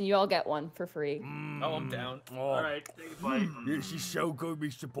delicious, and you all get one for free. Oh, I'm down. All right, take a bite. This is so good,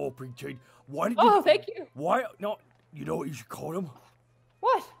 Mr. Borpington. Why did Oh, thank you. Why? No, you know what you should call them?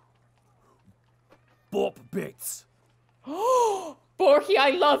 What? Bop Bits. Borky,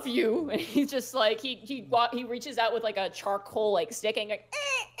 I love you. And he's just he reaches out with a charcoal stick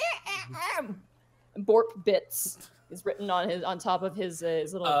and Bork Bits is written on top of his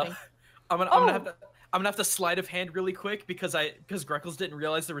little thing. I'm gonna have to sleight of hand really quick because Greckles didn't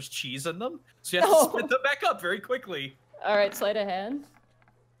realize there was cheese in them, so you have to split them back up very quickly. All right, sleight of hand.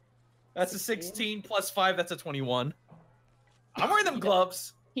 That's a 16 plus 5. That's a 21. I'm wearing them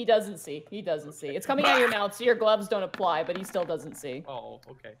gloves. He doesn't see. It's coming out of your mouth, so your gloves don't apply, but he still doesn't see. Oh,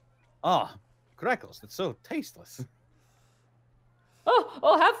 okay. Greckles, it's so tasteless.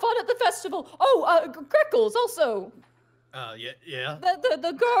 Oh, have fun at the festival. Greckles also. Yeah.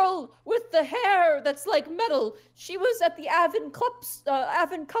 The girl with the hair that's like metal. She was at the Avon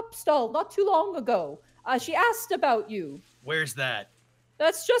Cup stall not too long ago. She asked about you. Where's that?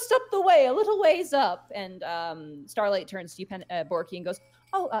 That's just up the way, a little ways up. And Starlight turns to you, Borky, and goes,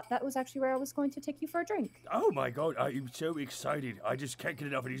 that was actually where I was going to take you for a drink. Oh my god, I'm so excited. I just can't get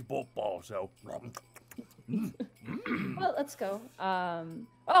enough of these bop balls, so... Well, let's go.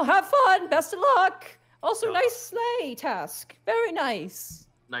 Have fun. Best of luck. Also, nice sleigh task. Very nice.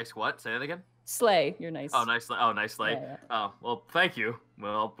 Nice what? Say that again? Sleigh. You're nice. Oh, nice. Nice sleigh. Yeah. Oh, well, thank you.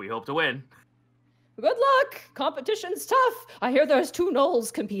 Well, we hope to win. Good luck. Competition's tough. I hear there's 2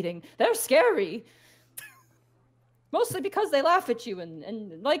 gnolls competing. They're scary. Mostly because they laugh at you,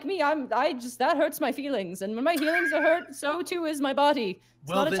 and like me, that hurts my feelings. And when my feelings are hurt, so too is my body.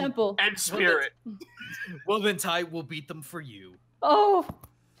 It's not a temple. And spirit. Well then, Ty, we'll beat them for you. Oh,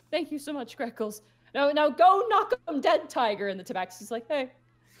 thank you so much, Greckles. Now go knock them dead, Tiger. And the Tabaxi's like, hey.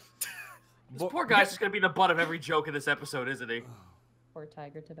 This poor guy's just gonna be the butt of every joke in this episode, isn't he? Poor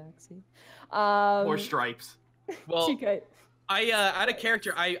Tiger Tabaxi. Poor Stripes. Well, Out of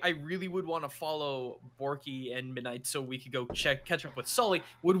character, I really would want to follow Borky and Midnight so we could go catch up with Sully.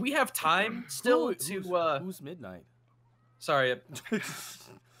 Would we have time still Who's Midnight? Sorry,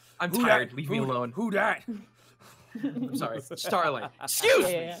 I'm tired. Leave me alone. Who that? I'm sorry, Starlight. Excuse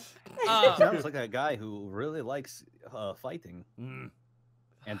me. Sounds like a guy who really likes fighting.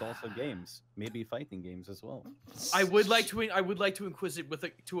 And also games, maybe fighting games as well. I would like to inquisite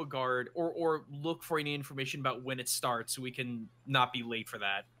to a guard or look for any information about when it starts so we can not be late for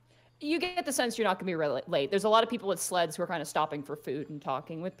that. You get the sense you're not going to be really late. There's a lot of people with sleds who are kind of stopping for food and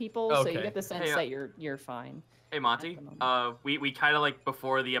talking with people, so you get the sense that you're fine. Hey Monty, we kind of like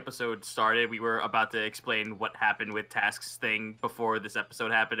before the episode started, we were about to explain what happened with Task's thing before this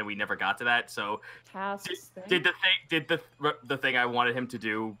episode happened, and we never got to that. So, did the thing I wanted him to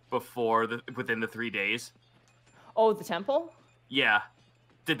do within the 3 days? Oh, the temple? Yeah.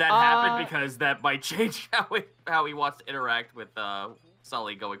 Did that happen? Because that might change how he wants to interact with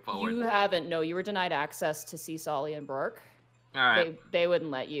Sully going forward. You haven't. No, you were denied access to see Sully and Burke. All right. They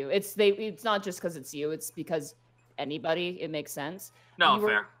wouldn't let you. It's not just because it's you. It's because anybody. It makes sense. No,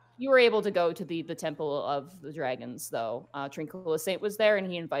 fair. You were able to go to the Temple of the Dragons, though. Trincola Saint was there, and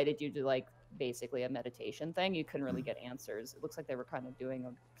he invited you to like basically a meditation thing. You couldn't really get answers. It looks like they were kind of doing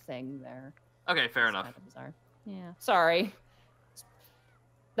a thing there. Okay, fair enough. Kind of bizarre. Yeah. Sorry.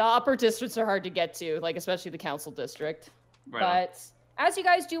 The upper districts are hard to get to, like especially the council district. Right but as you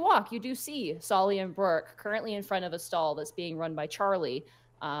guys do walk, you do see Solly and Burke currently in front of a stall that's being run by Charlie.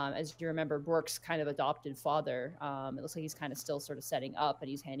 As you remember, Burke's kind of adopted father. It looks like he's kind of still sort of setting up and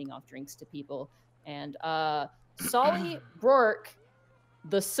he's handing off drinks to people. And Solly, Burke,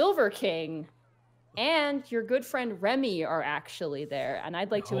 the Silver King, and your good friend Remy are actually there. And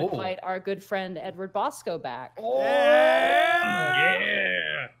I'd like to invite our good friend Edward Bosco back. Oh,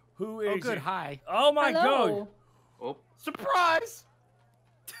 yeah! Who is Oh, good. it? Hi. Oh, my Hello. God. Oh, surprise!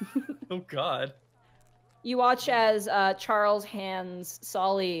 Oh, God. You watch as Charles hands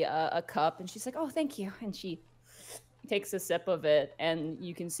Solly a cup, and she's like, "Oh, thank you." And she takes a sip of it, and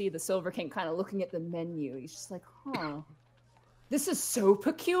you can see the Silver King kind of looking at the menu. He's just like, "Huh, this is so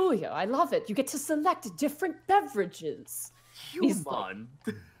peculiar. I love it. You get to select different beverages." Human.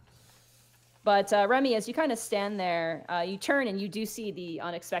 But Remy, as you kind of stand there, you turn and you do see the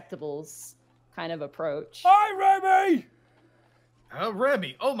Unexpectables kind of approach. Hi, Remy!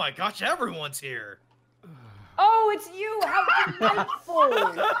 Remy. Oh my gosh, everyone's here. Oh, it's you! How delightful!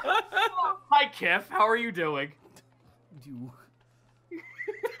 Hi, Kiff. How are you doing? You.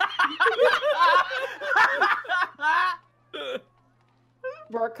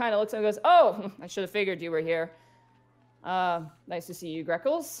 Rourke kind of looks and goes, "Oh, I should have figured you were here. Nice to see you,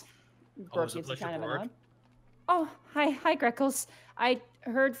 Greckles." Always a pleasure, kind of a Rourke. nod. Oh, hi, Greckles. I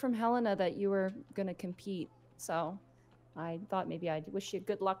heard from Helena that you were gonna compete, so I thought maybe I'd wish you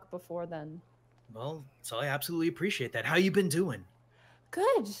good luck before then. Well, so I absolutely appreciate that. How you been doing?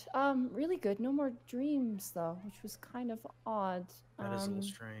 Good. Really good. No more dreams though, which was kind of odd. That is a little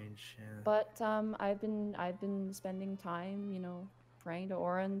strange. Yeah. But I've been spending time, praying to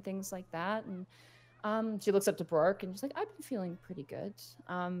Aura and things like that. And she looks up to Brooke and she's like, "I've been feeling pretty good."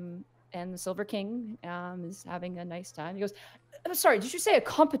 And the Silver King is having a nice time. He goes, "I'm sorry, did you say a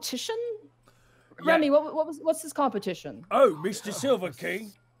competition?" Yeah. Remy, what's this competition? Oh, Mr. Silver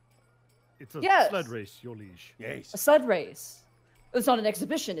King. It's a Yes. sled race, your liege. Yes. A sled race. It's not an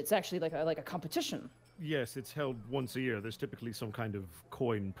exhibition. It's actually like a competition. Yes, it's held once a year. There's typically some kind of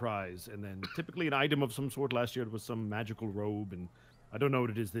coin prize, and then typically an item of some sort. Last year it was some magical robe, and I don't know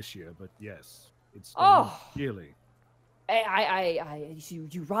what it is this year, but yes, it's done yearly.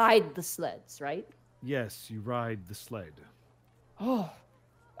 You ride the sleds, right? Yes, you ride the sled. Oh,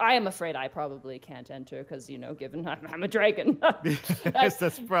 I am afraid I probably can't enter because, given I'm a dragon. Yes,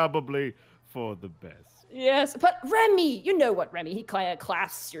 that's probably for the best. Yes, but Remy, you know what, Remy? He kind of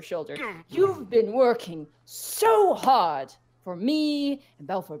clasps your shoulder. You've been working so hard for me and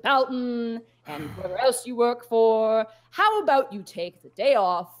Belfort Belton and whoever else you work for. How about you take the day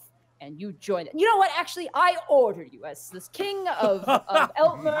off and you join it? You know what? Actually, I order you as this king of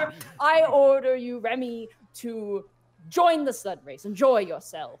Eltmer. I order you, Remy, to join the sled race. Enjoy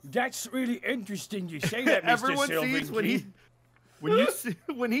yourself. That's really interesting you say that, Mr. Everyone Silver sees King.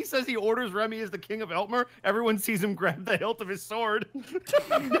 when he says he orders Remy as the king of Eltmer, everyone sees him grab the hilt of his sword.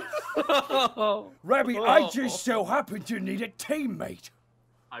 Remy, I just so happen to need a teammate.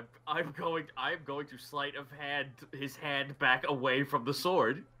 I'm going to sleight of hand his hand back away from the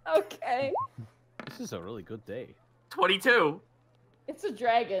sword. Okay. This is a really good day. 22. It's a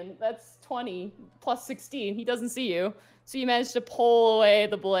dragon. That's 20 plus 16. He doesn't see you. So you managed to pull away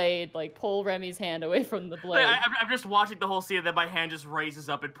the blade, like pull Remy's hand away from the blade. I'm just watching the whole scene, and then my hand just raises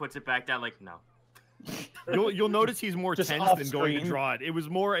up and puts it back down. Like, no. You'll notice he's more Just tense off than going to screen. draw it. It was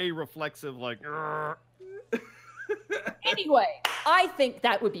more a reflexive, like. "Grr." Anyway, I think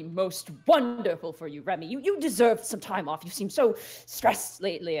that would be most wonderful for you, Remy. You deserve some time off. You seem so stressed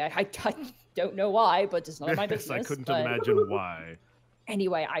lately. I don't know why, but it's none of my Yes, business. I couldn't but... imagine why.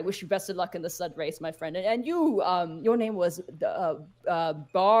 Anyway, I wish you best of luck in the sled race, my friend. And you, your name was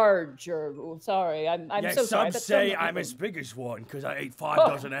Barge, or sorry, I'm Yeah, so sorry. some That's say so I'm much. as big as one because I ate 5 Oh.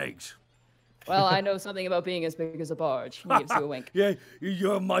 dozen eggs. Well, I know something about being as big as a barge. He gives you a wink. Yeah,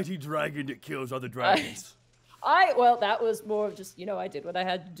 you're a mighty dragon that kills other dragons. Well, that was more of just, I did what I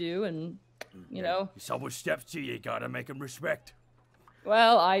had to do, and, If someone steps to you, you gotta make them respect.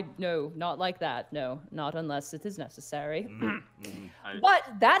 Well, no, not like that. No, not unless it is necessary. But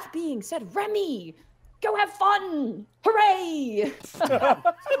that being said, Remy, go have fun! Hooray!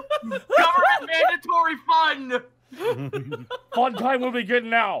 Government mandatory fun! Fun time will begin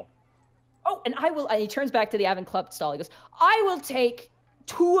now. Oh, and and he turns back to the Avon Club stall. He goes, I will take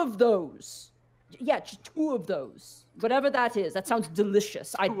 2 of those. Yeah, just 2 of those. Whatever that is. That sounds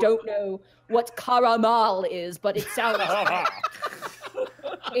delicious. I don't know what caramel is, but it sounds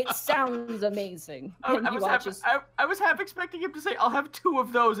it sounds amazing. I And he was watches. I was half expecting him to say, I'll have 2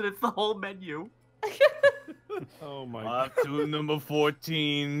 of those, and it's the whole menu. Oh my god. Two number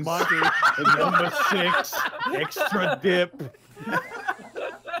 14s. Monty. And number 6. Extra dip.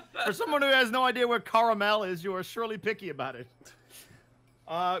 For someone who has no idea what caramel is, you are surely picky about it.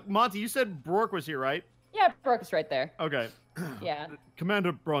 Monty, you said Brork was here, right? Yeah, Brooke is right there. Okay. Yeah.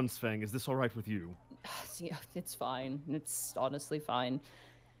 Commander Bronzefang, is this all right with you? See, it's fine. It's honestly fine.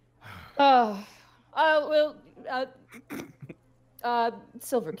 Well,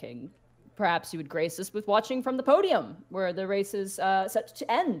 Silver King, perhaps you would grace us with watching from the podium where the race is set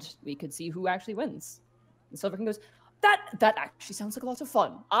to end. We could see who actually wins. And Silver King goes, that actually sounds like a lot of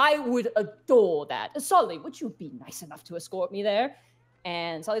fun. I would adore that. Sully, would you be nice enough to escort me there?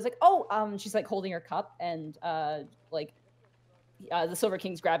 And Sully's like, she's like holding her cup, and the Silver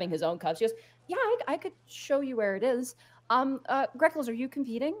King's grabbing his own cup. She goes, yeah, I could show you where it is. Greckles, are you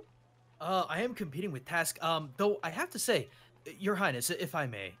competing? I am competing with Task. Though I have to say, Your Highness, if I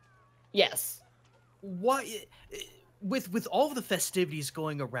may. Yes. Why, with all of the festivities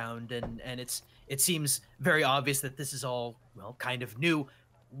going around, and it seems very obvious that this is all, well, kind of new.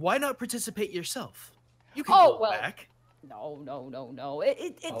 Why not participate yourself? You can go back. No.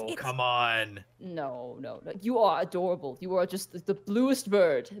 Come on. No. You are adorable. You are just the bluest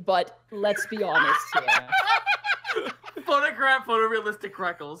bird. But let's be honest here. Photorealistic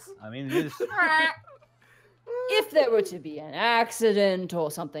Greckles. I mean, it is. If there were to be an accident or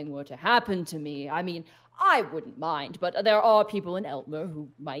something were to happen to me, I mean, I wouldn't mind, but there are people in Eltmer who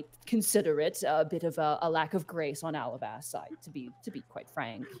might consider it a bit of a lack of grace on Alabast's side, to be quite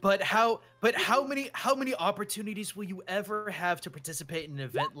frank. But how many opportunities will you ever have to participate in an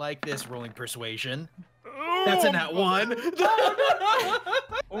event like this? Rolling persuasion. That's a nat 1.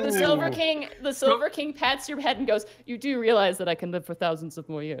 The Silver King pats your head and goes, "You do realize that I can live for thousands of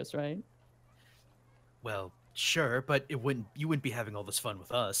more years, right?" Well, sure, but you wouldn't be having all this fun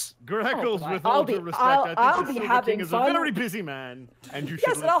with us. Greckles, boy. with all due respect, I think the Silver King is a fun. very busy man, and you should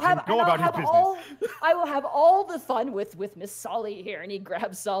Yes, and let I'll him have, go and I'll about his have business. I will have all the fun with Miss Solly here, and he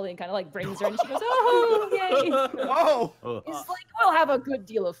grabs Solly and kind of like brings her, and she goes, "Oh, yay!" Oh! He's like, "We'll have a good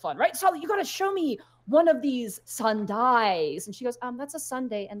deal of fun, right, Solly? You gotta show me one of these sundaes." And she goes, "That's a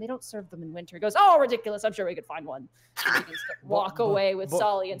Sunday, and they don't serve them in winter." He goes, "Oh, ridiculous! I'm sure we could find one." And he begins to walk away with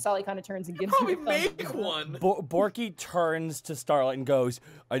Solly, and Solly kind of turns and gives him a thumbs up. one. Borky turns to Starlight and goes,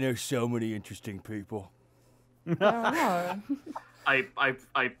 I know so many interesting people. Oh. I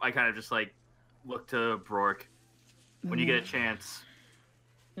kind of just like look to Brork. When you get a chance,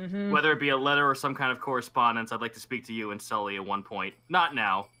 whether it be a letter or some kind of correspondence, I'd like to speak to you and Sully at one point. Not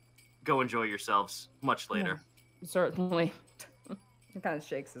now. Go enjoy yourselves. Much later. Yeah, certainly. He kind of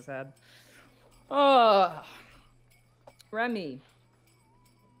shakes his head. Oh, Remy,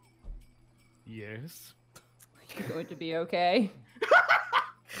 Yes? you going to be okay?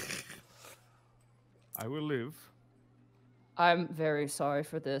 I will live. I'm very sorry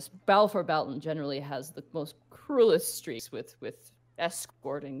for this. Balfour Belton generally has the most cruelest streaks with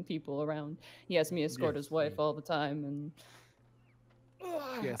escorting people around. He has me escort his wife all the time, and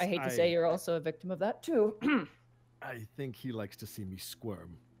Yes, I hate to say you're also a victim of that too. I think he likes to see me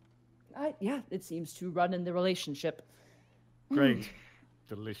squirm. Yeah, it seems to run in the relationship. Great.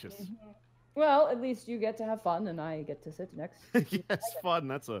 Delicious. Well, at least you get to have fun, and I get to sit next. Yes, fun.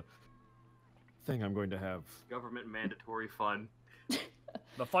 That's a thing I'm going to have. Government mandatory fun.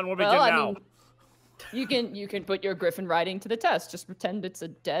 The fun will begin Well, I now. mean, you can put your griffin riding to the test. Just pretend it's a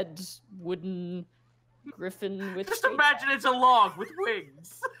dead wooden griffin with. Just imagine it's a log with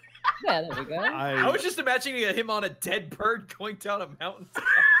wings. Yeah, there we go. I was just imagining him on a dead bird going down a mountain.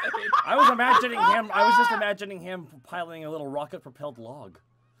 I was imagining him. I was just imagining him piloting a little rocket-propelled log.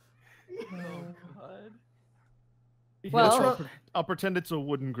 Oh God. Well, I'll pretend it's a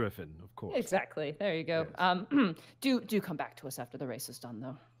wooden griffin, of course. exactly. There you go. Yes. Do come back to us after the race is done,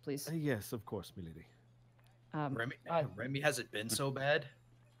 though, please. Yes, of course, milady. Remy, hasn't been so bad.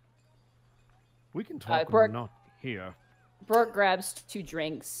 We can talk when Brooke- we're not here. Brooke grabs 2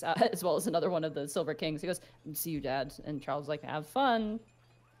 drinks, as well as another one of the Silver Kings. He goes, "See you, Dad." And Charles is like, "Have fun."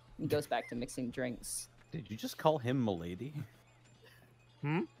 And goes back to mixing drinks. Did you just call him milady?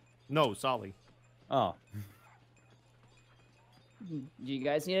 No, Solly. Oh. Do you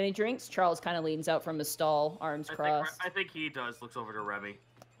guys need any drinks? Charles kind of leans out from his stall, arms crossed. I think he does. Looks over to Remy.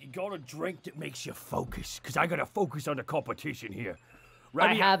 You got a drink that makes you focus, because I got to focus on the competition here. I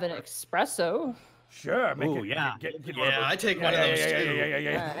Remy, have an espresso. Sure, make Ooh, it. yeah. Get Yeah, I take one of those too.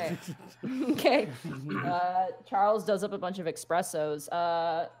 yeah. Okay. Charles does up a bunch of espressos.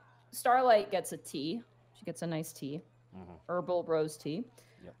 Starlight gets a tea. She gets a nice tea. Herbal rose tea.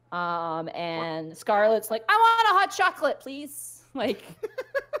 Yep. And Scarlett's like, "I want a hot chocolate, please." Like,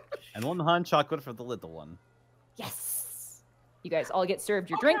 And one hot chocolate for the little one. yes. You guys all get served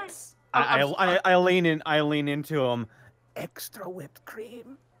your Okay. drinks. I lean in. I lean into him. Extra whipped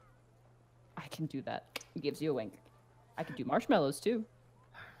cream. I can do that. He gives you a wink. I can do marshmallows too.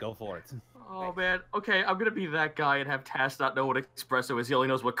 Go for it. Oh man. Okay, I'm gonna be that guy and have Tass not know what espresso is. He only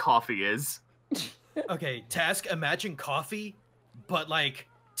knows what coffee is. Okay, Task, imagine coffee, but like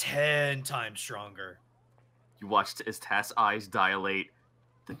 10 times stronger. You watched as Tass' eyes dilate.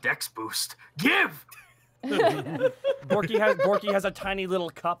 The dex boost. Give! Borky has a tiny little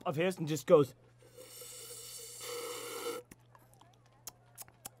cup of his and just goes.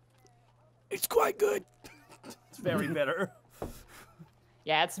 It's quite good. It's very bitter.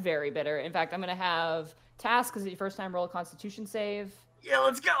 Yeah, it's very bitter. In fact, I'm gonna have Task, because it's your first time, roll a Constitution save, Yeah,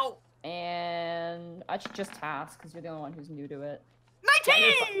 let's go! and actually just Task, because you're the only one who's new to it.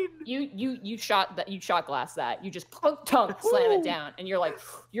 19! You shot glass that. You just tunk slam it down, and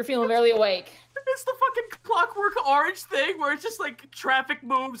you're feeling barely awake. It's the fucking Clockwork Orange thing where it's just like traffic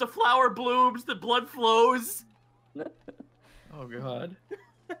moves, a flower blooms, the blood flows, Oh God.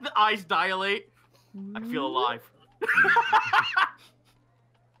 the eyes dilate. I feel alive.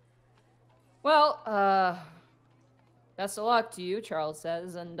 Well, best of luck to you, Charles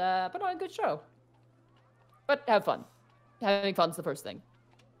says, and put on a good show. But have fun. Having fun's the first thing.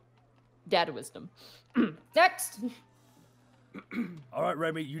 Dad wisdom. Next. All right,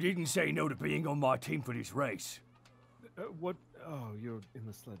 Remy, you didn't say no to being on my team for this race. What? Oh, you're in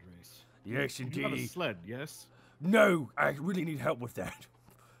the sled race. Yes, You have a indeed. sled, yes? No, I really need help with that.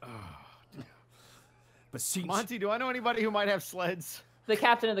 But since Monty, do I know anybody who might have sleds? The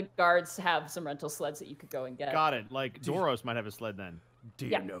captain of the guards have some rental sleds that you could go and get. Got it. Like, Doros might have a sled then. do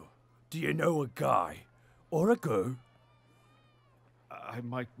Yeah. you know a guy or a girl? I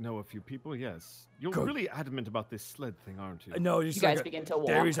might know a few people, yes. You're Good. really adamant about this sled thing, aren't you? No, it's You like guys begin to walk.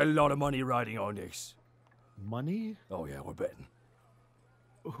 there is a lot of money riding on this. Money? Oh yeah, we're betting.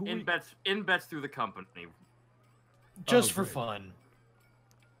 Who In bets through the company. Just for great. fun.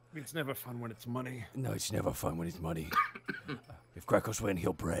 It's never fun when it's money. No, it's never fun when it's money. If Greco's win,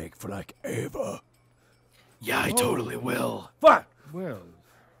 he'll brag for like ever. Yeah, I totally will. Fuck! Well,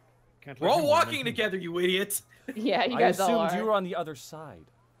 can't We're let all him win, walking let him- together, you idiots. Yeah, you I guys all assumed are. you were on the other side.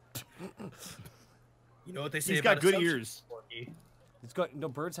 You know what they say He's about got good assumptions, ears. Porky? It's got no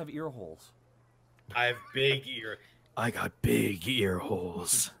birds have ear holes. I have big ear. I got big ear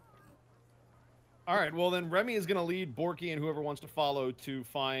holes. All right, well then Remy is going to lead Borky and whoever wants to follow to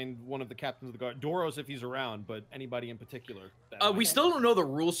find one of the captains of the guard. Doros if he's around, but anybody in particular. that We might- still don't know the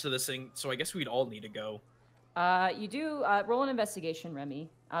rules to this thing, so I guess we'd all need to go. You do roll an investigation, Remy,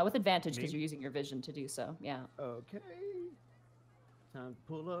 with advantage because Me? you're using your vision to do so. Yeah. Okay. Time to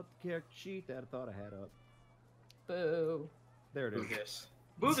pull up the character sheet that I thought I had up. Boo. There it is. Yes.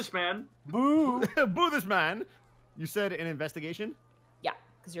 Boo this man. Boo! Boo this man! You said an investigation? Yeah,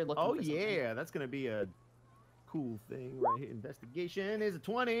 because you're looking. Oh for something. yeah, that's gonna be a cool thing right here. Investigation is a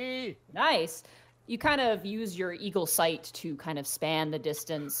 20. Nice. You kind of use your eagle sight to kind of span the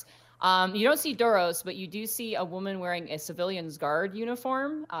distance. You don't see Doros, but you do see a woman wearing a civilian's guard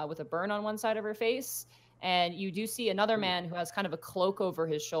uniform with a burn on one side of her face. And you do see another man who has kind of a cloak over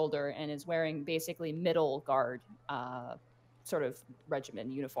his shoulder and is wearing basically middle guard sort of regiment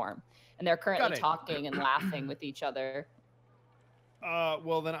uniform, and they're currently talking and laughing with each other.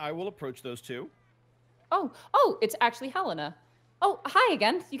 Well, then I will approach those two. Oh, it's actually Helena. Oh, hi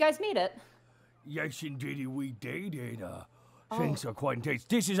again. You guys made it. Yes, indeed, we did. And things are quite intense.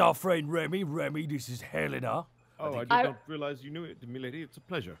 This is our friend Remy. Remy, this is Helena. Oh, I did not realize you knew it, milady. It's a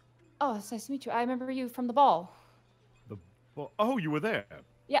pleasure. Oh, it's nice to meet you. I remember you from the ball. The ball? Oh, you were there.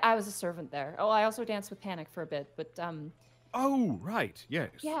 Yeah, I was a servant there. Oh, I also danced with Panic for a bit, but Oh, right. Yes.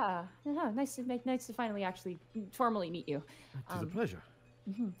 Yeah, nice to finally actually formally meet you. It's a pleasure.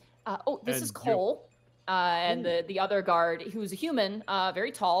 This is Cole. And the other guard, who's a human,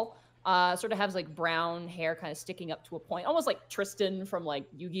 very tall, sort of has like brown hair kind of sticking up to a point, almost like Tristan from like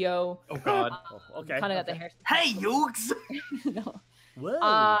Yu-Gi-Oh. Oh God. Okay. Kind of got the hair. Hey, Yugs! No.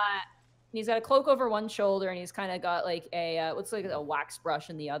 Whoa. He's got a cloak over one shoulder, and he's kind of got like a looks like a wax brush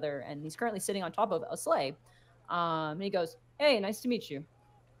in the other, and he's currently sitting on top of a sleigh. And he goes, "Hey, nice to meet you."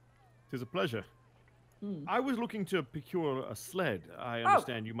 Tis a pleasure. I was looking to procure a sled. I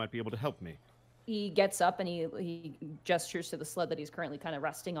understand you might be able to help me. He gets up and he gestures to the sled that he's currently kind of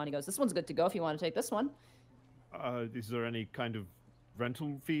resting on. He goes, "This one's good to go if you want to take this one." Is there any kind of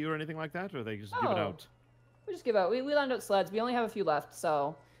rental fee or anything like that, or they just give it out? We just give out. We lend out sleds. We only have a few left,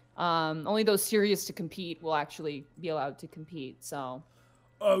 so only those serious to compete will actually be allowed to compete. So.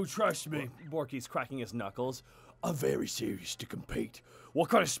 Oh, trust me. Borky's cracking his knuckles. I'm very serious to compete. What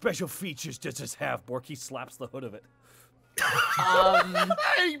kind of special features does this have? Borky slaps the hood of it.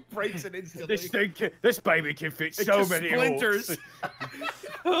 He breaks it instantly. This baby can fit so many splinters.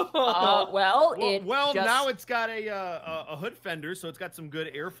 Now it's got a hood fender, so it's got some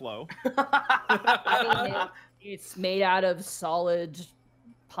good airflow. It's made out of solid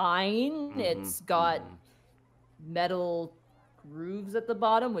pine. It's got metal grooves at the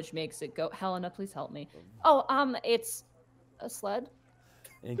bottom, which makes it go. Helena, please help me. It's a sled.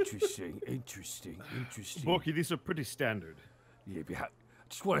 Interesting. Borky, these are pretty standard. Yeah, I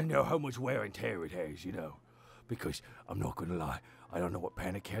just want to know how much wear and tear it has, you know. Because I'm not going to lie, I don't know what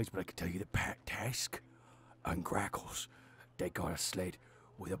Panic has, but I can tell you that Task and Grackles, they got a sled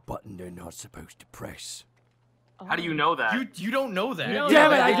with a button they're not supposed to press. How do you know that? You don't know that.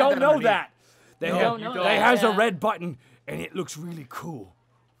 Damn it, I don't know that. They has a red button, and it looks really cool.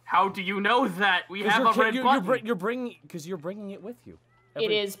 How do you know that? We have a red button. You're bringing it with you. It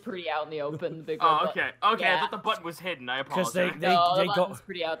is pretty out in the open. The big. Okay. Yeah. I thought the button was hidden. I apologize. Because the button's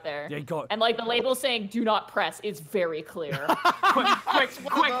pretty out there. And like the label saying "Do not press" is very clear.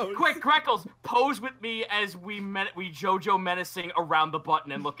 quick, Greckles, pose with me as we JoJo menacing around the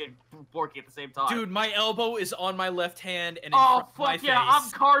button and look at Borky at the same time. Dude, my elbow is on my left hand and in front of my face. I'm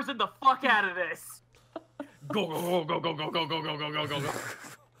carsing the fuck out of this. Go.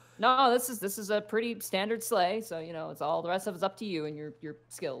 No, this is a pretty standard sleigh, so it's all the rest of it's up to you and your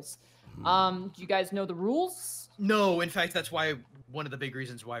skills. Do you guys know the rules? No, in fact, that's why one of the big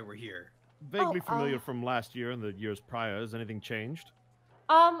reasons why we're here. Vaguely familiar from last year and the years prior. Has anything changed?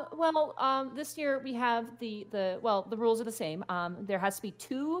 This year we have the rules are the same. There has to be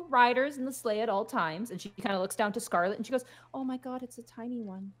 2 riders in the sleigh at all times, and she kind of looks down to Scarlet and she goes, "Oh my God, it's a tiny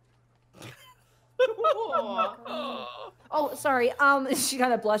one." Oh, sorry. She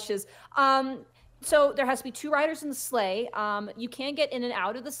kind of blushes. So there has to be 2 riders in the sleigh. You can get in and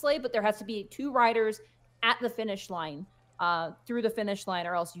out of the sleigh, but there has to be 2 riders at the finish line, through the finish line,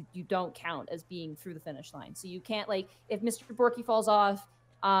 or else you don't count as being through the finish line. So you can't, like, if Mr. Borky falls off,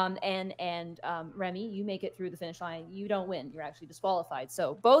 and Remy, you make it through the finish line, you don't win. You're actually disqualified.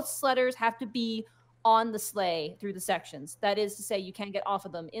 So both sledders have to be on the sleigh through the sections. That is to say, you can get off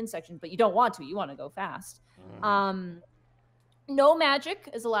of them in sections, but you don't want to. You want to go fast. No magic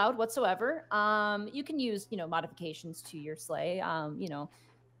is allowed whatsoever. You can use, modifications to your sleigh,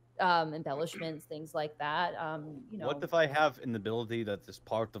 embellishments, things like that. What if I have an ability that is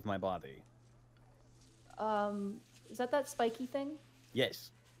part of my body? Is that spiky thing?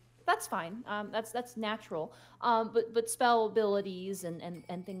 Yes. That's fine. That's natural. But spell abilities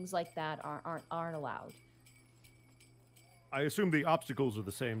and things like that aren't allowed. I assume the obstacles are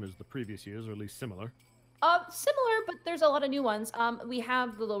the same as the previous years, or at least similar. Similar, but there's a lot of new ones. We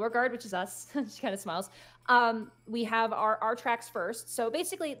have the lower guard, which is us. She kind of smiles. We have our tracks first. So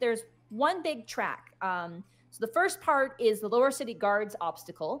basically, there's one big track. So the first part is the lower city guard's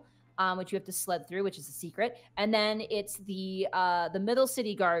obstacle, which you have to sled through, which is a secret. And then it's the middle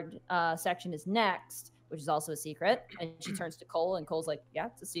city guard section is next, which is also a secret. And she turns to Cole, and Cole's like, "Yeah,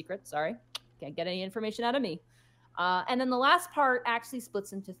 it's a secret. Sorry, can't get any information out of me." And then the last part actually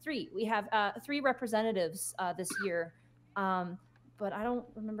splits into 3. We have 3 representatives this year, but I don't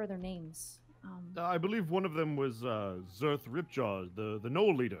remember their names. I believe one of them was Zerth Ripjaw, the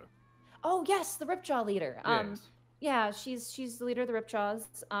Knoll leader. Oh yes, the Ripjaw leader. Yes. Yeah, she's the leader of the Ripjaws.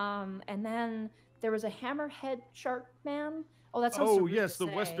 And then there was a Hammerhead Shark Man. Oh, that sounds so Oh weird yes, to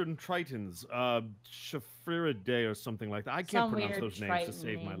the say. Western Tritons, Shafiridae or something like that. I can't Some pronounce weird those names to Triton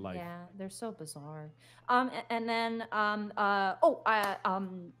save my name. life. Yeah, they're so bizarre. And then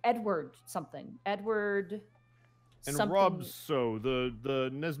Edward something. Edward. And something. Rob So, the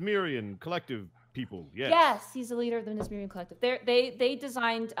Nesmerian collective people. Yes. Yes, he's the leader of the Nesmerian Collective. They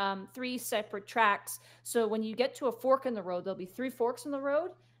designed 3 separate tracks. So when you get to a fork in the road, there'll be 3 forks in the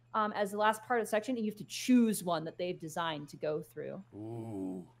road as the last part of the section, and you have to choose one that they've designed to go through.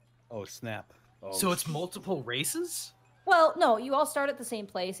 Ooh. Oh, snap. Oh, So it's multiple races? Well, no, you all start at the same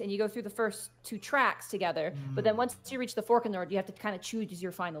place, and you go through the first 2 tracks together. But then once you reach the fork in the road, you have to kind of choose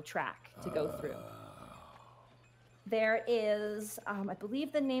your final track to go through. There is, I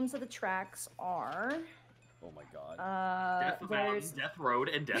believe the names of the tracks are... Oh my god. Death Mountain, there's Death Road,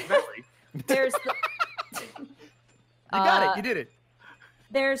 and Death Valley. there's the, You got it. You did it.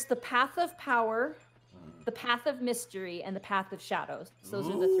 there's the Path of Power, the Path of Mystery, and the Path of Shadows. So those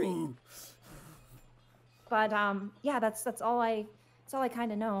are the 3. Ooh. But yeah, that's all I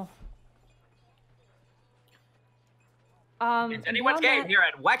kind of know. It's anyone's beyond game that, here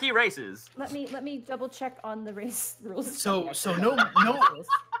at Wacky Races. Let me double check on the race rules. So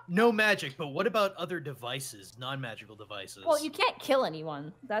no magic, but what about other devices, non-magical devices? Well, you can't kill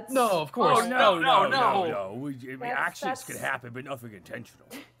anyone. That's No, of course. Oh, no. no. I mean, That's- accidents can that's- happen, but nothing intentional.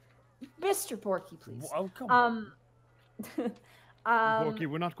 Mr. Borky, please. Oh, come on. Borky,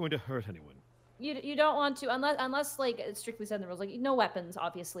 we're not going to hurt anyone. You don't want to unless like it's strictly said in the rules, like no weapons,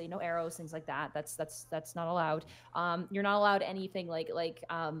 obviously, no arrows, things like that. That's not allowed. You're not allowed anything like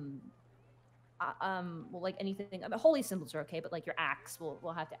anything. I mean, holy symbols are okay, but like your axe,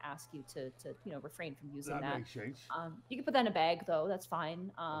 we'll have to ask you to refrain from using that. Makes sense. You can put that in a bag though. That's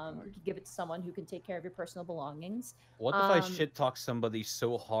fine. You can give it to someone who can take care of your personal belongings. What if I shit talk somebody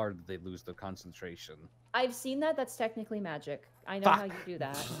so hard that they lose their concentration? I've seen that. That's technically magic. I know Fuck. how you do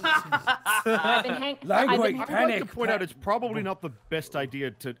that. I've been Language, I'd panic. like to point out it's probably not the best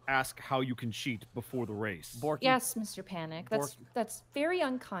idea to ask how you can cheat before the race. Borky. Yes, Mr. Panic. That's very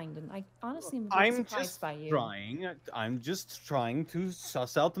unkind, and I honestly am I'm surprised just by you. trying. I'm just trying to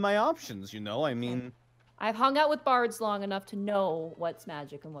suss out my options. I mean, I've hung out with bards long enough to know what's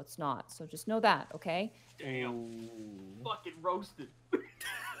magic and what's not. So just know that, okay? Damn. Fucking roasted.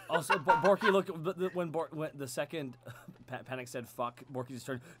 Also, Borky, look, when the second Panic said fuck, Borky just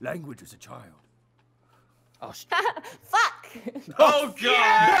turned, Language as a child. oh, sh- Fuck! Oh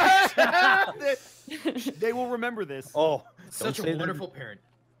god! They will remember this. oh, Such don't a say that- wonderful parent.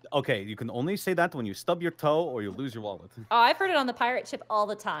 Okay, you can only say that when you stub your toe or you lose your wallet. Oh, I've heard it on the pirate ship all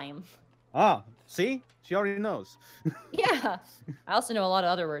the time. Ah, see? She already knows. Yeah. I also know a lot of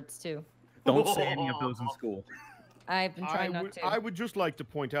other words too. Don't say any of those in school. I've been trying not to. I would just like to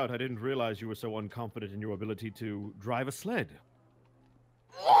point out I didn't realize you were so unconfident in your ability to drive a sled.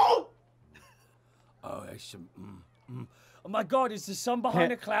 Oh, that's some. oh my god, is the sun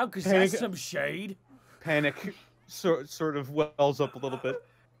behind a cloud? Because that's some shade. Panic sort of wells up a little bit.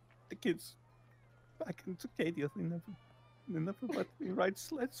 The kids back in Tucadia, they never let me ride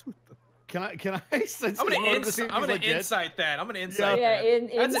sleds with them. Can I sense I'm gonna this seems I'm gonna legit? insight that. I'm gonna insight Yeah,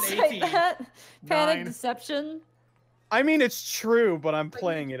 that. That's an insight 18. that. Panic, 9. deception. I mean, it's true, but I'm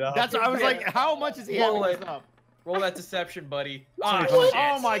playing it up. That's I was like, how much is he Roll having it. this up? Roll that deception, buddy.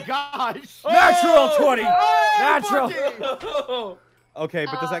 Oh my gosh! Natural 20! Oh, Natural! Borky! Okay,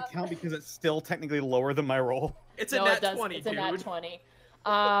 but does that count because it's still technically lower than my roll? It's a No, nat it does. 20, It's dude. a nat 20.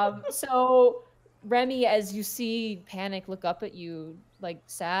 So Remy, as you see Panic look up at you, like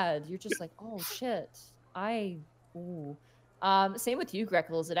sad, you're just like, oh shit. Ooh. Same with you,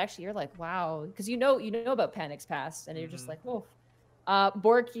 Greckles. It actually, you're like, wow, because you know about Panic's past, and you're just like, oh.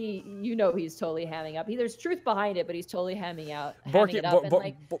 Borky, he's totally hamming up. There's truth behind it, but he's totally hamming it up.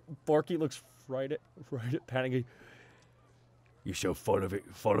 Borky looks right at Panic. You're so full of it,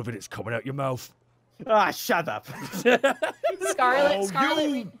 it's coming out your mouth. Ah, shut up.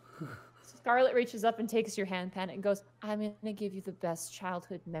 Scarlet reaches up and takes your hand, Panic, and goes, I'm gonna give you the best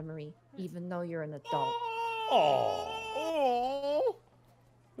childhood memory, even though you're an adult. Oh.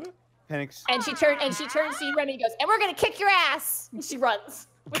 Panic's. And she turns to you, Remy, and goes, and we're gonna kick your ass! And she runs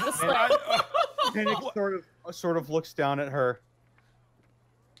with the sled. Panic sort of looks down at her,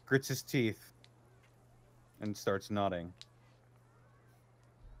 grits his teeth, and starts nodding.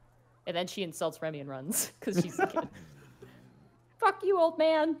 And then she insults Remy and runs, because she's a kid. Fuck you, old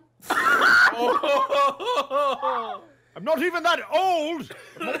man. I'm not even that old!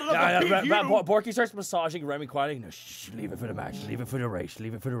 Borky starts massaging Remy quietly. No, leave it for the match. Leave it for the race.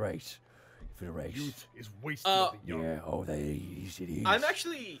 Leave it for the race. For the race. Youth is wasted of the young. Yeah, it is.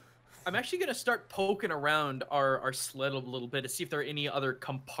 I'm actually gonna start poking around our sled a little bit to see if there are any other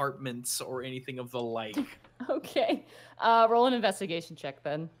compartments or anything of the like. Okay. Roll an investigation check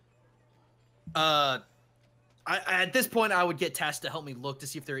then. At this point, I would get tasked to help me look to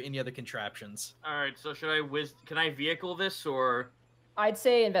see if there are any other contraptions. All right, so should I can I vehicle this or? I'd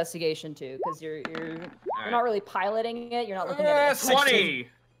say investigation too, because you're not really piloting it. You're not looking at it. 20.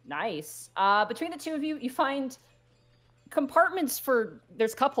 Nice. Between the two of you, you find compartments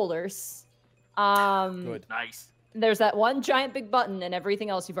there's cup holders. Good. Nice. There's that one giant big button, and everything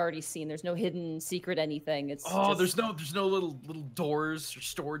else you've already seen. There's no hidden secret anything. It's just... there's no little doors or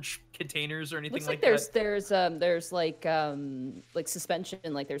storage containers or anything Looks like that. There's like suspension,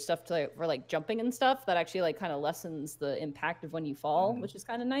 like there's stuff for like jumping and stuff that actually like kind of lessens the impact of when you fall, which is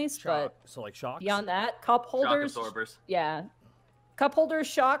kind of nice. But so like shocks. Beyond that, cup holders, shock absorbers. Yeah, cup holders,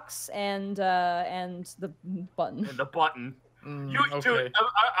 shocks, and the button. And the button. Okay. Dude,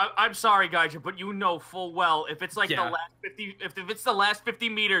 I'm sorry, guys, but you know full well if it's like the last 50, if it's the last 50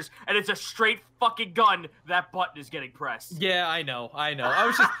 meters and it's a straight fucking gun, that button is getting pressed. Yeah, I know. I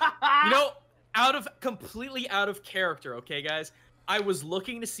was just, completely out of character. Okay, guys. I was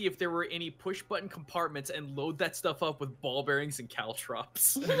looking to see if there were any push button compartments and load that stuff up with ball bearings and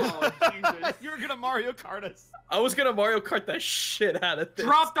caltrops. Oh, Jesus. You're gonna Mario Kart us. I was gonna Mario Kart the shit out of this.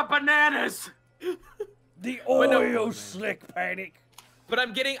 Drop the bananas. The oil slick panic. But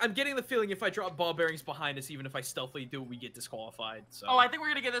I'm getting the feeling if I drop ball bearings behind us, even if I stealthily do, we get disqualified. So. Oh, I think we're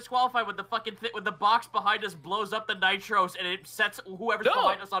gonna get disqualified when the fucking when the box behind us blows up the nitros and it sets whoever's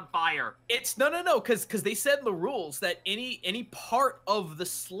behind us on fire. It's no, because they said in the rules that any part of the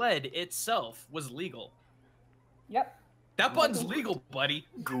sled itself was legal. Yep. That button's legal, buddy.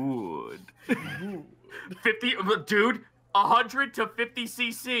 Good. 50, dude. 100 to 50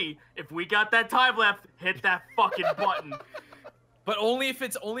 cc. If we got that time left, hit that fucking button. But only if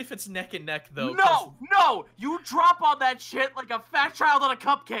it's neck and neck though. No, you drop on that shit like a fat child on a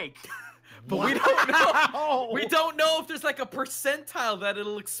cupcake. But we don't know. We don't know if there's like a percentile that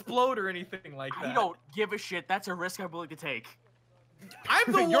it'll explode or anything like that. I don't give a shit. That's a risk I'm willing to take.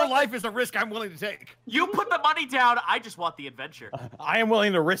 Your life is a risk I'm willing to take. You put the money down. I just want the adventure. I am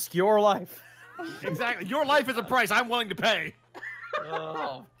willing to risk your life. Exactly. Your life is a price I'm willing to pay.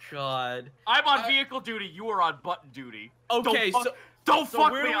 Oh, God. I'm on vehicle duty. You are on button duty. Okay, don't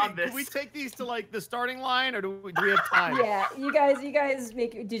fuck me on this. Can we take these to like the starting line, or do we have time? Yeah, you guys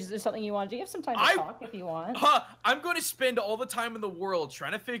make. Is there something you want to do? You have some time to talk if you want. I'm going to spend all the time in the world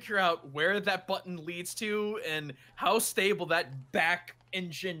trying to figure out where that button leads to and how stable that back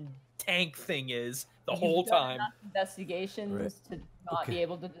engine tank thing is the whole time. Enough investigations to not be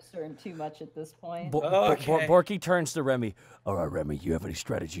able to discern too much at this point. Borky turns to Remy. All right, Remy, you have any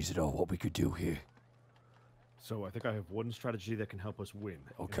strategies at all? What we could do here? So I think I have one strategy that can help us win.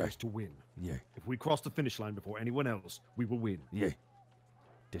 Okay. It's to win. Yeah. If we cross the finish line before anyone else, we will win. Yeah.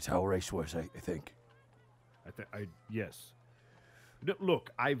 That's how a race works, I think. Yes.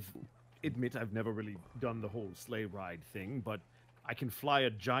 Look, admit I've never really done the whole sleigh ride thing, but I can fly a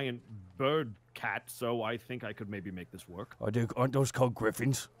giant bird cat, so I think I could maybe make this work. Aren't those called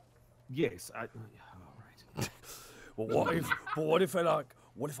griffins? Yes. All right. Well, what if I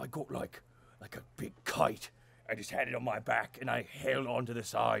got like a big kite? I just had it on my back and I held onto the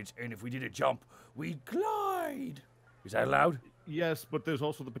sides, and if we did a jump, we'd glide. Is that allowed? Yes, but there's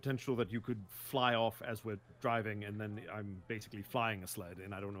also the potential that you could fly off as we're driving, and then I'm basically flying a sled,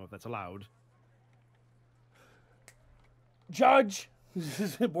 and I don't know if that's allowed. Judge!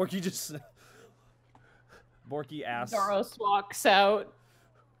 Borky asks. Doros walks out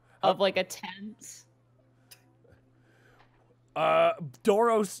of like a tent.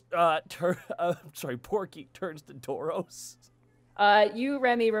 Porky turns to Doros. You,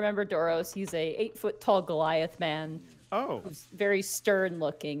 Remy, remember Doros. He's a 8-foot-tall Goliath man. Oh. Who's very stern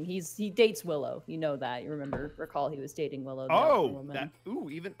looking. He dates Willow. You know that. You recall he was dating Willow.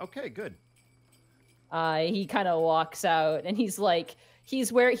 Okay, good. He kind of walks out and he's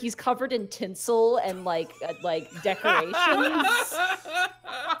covered in tinsel and like decorations.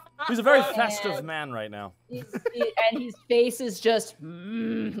 He's a very festive man right now. And his face is just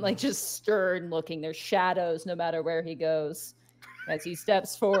just stern looking. There's shadows no matter where he goes. As he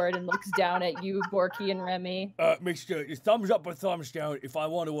steps forward and looks down at you, Borky and Remy. Mister, thumbs up or thumbs down if I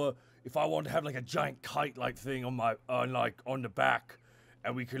want to have like a giant kite-like thing on the back,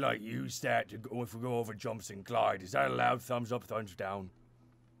 and we could like use that to go if we go over jumps and glide. Is that allowed? Thumbs up, thumbs down.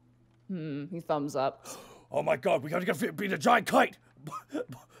 He thumbs up. Oh my god, we gotta get beat a giant kite!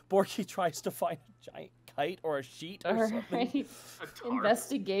 Borky tries to find a giant kite or a sheet or something. Right.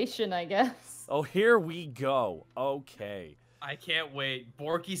 Investigation, I guess. Oh, here we go. Okay. I can't wait.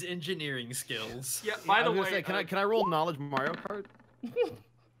 Borky's engineering skills. Yeah. By the way, say, can I roll knowledge Mario Kart?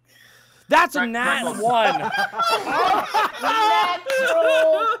 That's a nat 1.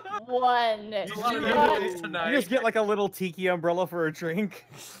 Natural 1. You just get like a little tiki umbrella for a drink.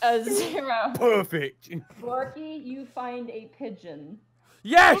 A 0. Perfect. Borky, you find a pigeon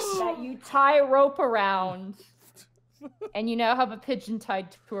Yes! that you tie a rope around. And you now have a pigeon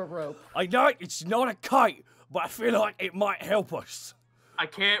tied to a rope. I know it's not a kite, but I feel like it might help us. I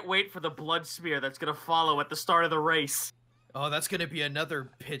can't wait for the blood smear that's gonna follow at the start of the race. Oh, that's gonna be another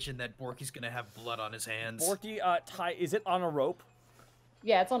pigeon that Borky's gonna have blood on his hands. Borky, is it on a rope?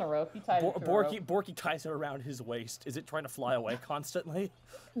 Yeah, it's on a rope. You tied it to a rope. Borky ties it around his waist. Is it trying to fly away constantly?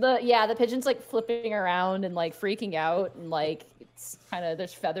 The pigeon's like flipping around and like freaking out and like it's kind of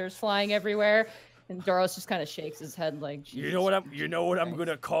there's feathers flying everywhere. And Doros just kind of shakes his head like, You know what I'm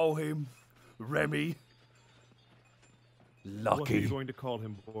gonna call him? Remy. What are Lucky. you going to call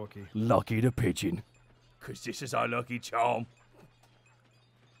him, Borky? Lucky the pigeon. 'Cause this is our lucky charm.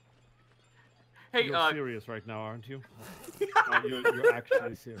 Hey, You're serious right now, aren't you? You're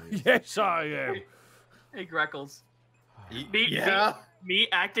actually serious. Yes, I am. hey, Greckles. Yeah. Me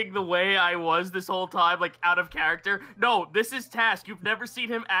acting the way I was this whole time, like out of character. No, this is Task. You've never seen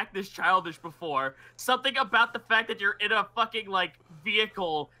him act this childish before. Something about the fact that you're in a fucking like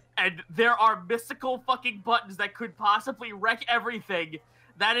vehicle and there are mystical fucking buttons that could possibly wreck everything.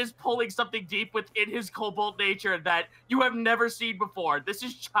 That is pulling something deep within his cobalt nature that you have never seen before. This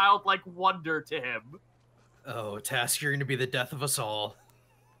is childlike wonder to him. Oh, Task, you're gonna be the death of us all.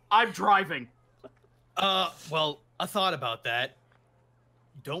 I'm driving. Well, a thought about that.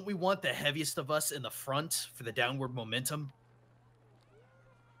 Don't we want the heaviest of us in the front for the downward momentum?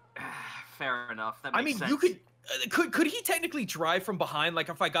 Fair enough. That I makes mean, sense. you could he technically drive from behind? Like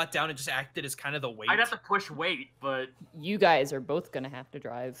if I got down and just acted as kind of the weight? I'd have to push weight, but you guys are both gonna have to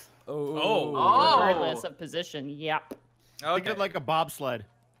drive. Oh. Regardless of position. Yep. Think of it like a bobsled.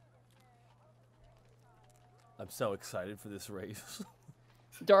 I'm so excited for this race.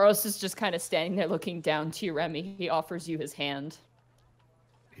 Doros is just kind of standing there looking down to you, Remy. He offers you his hand.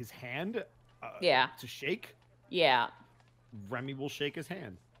 His hand? Yeah. To shake? Yeah. Remy will shake his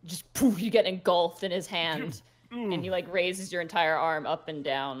hand. Just poof, you get engulfed in his hand. And he like raises your entire arm up and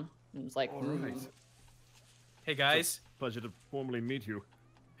down. And it's like, All right. Hey guys, Pleasure to formally meet you.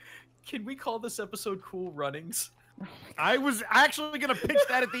 can we call this episode Cool Runnings? I was actually gonna pitch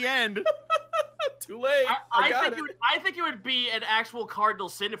that at the end. Too late. I think it would be an actual cardinal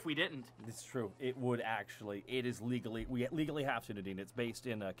sin if we didn't. It's true. It would actually. It is legally. We legally have to, Nadine. It's based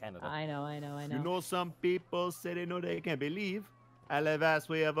in Canada. I know. You know, some people say they know they can't believe. At last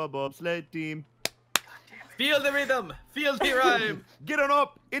we have a bobsled team. Feel the rhythm. Feel the rhyme. Get on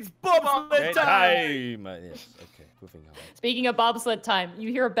up. It's bobsled time. Yes. Okay. Moving on. Speaking of bobsled time,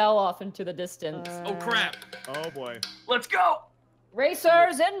 you hear a bell off into the distance. Oh crap. Oh boy. Let's go.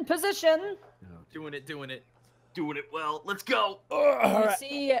 Racers in position. Doing it. Doing it well. Let's go. You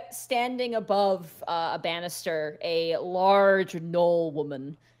see standing above a banister a large gnoll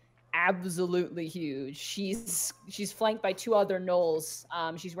woman, absolutely huge. She's flanked by two other gnolls.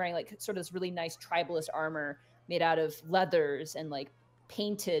 She's wearing like sort of this really nice tribalist armor made out of leathers and like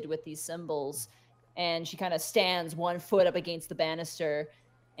painted with these symbols. And she kind of stands one foot up against the banister,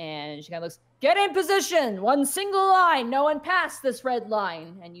 and she kind of looks. Get in position. One single line. No one past this red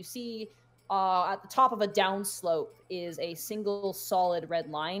line. And you see. At the top of a downslope is a single solid red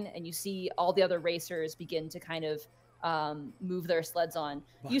line, and you see all the other racers begin to kind of move their sleds on.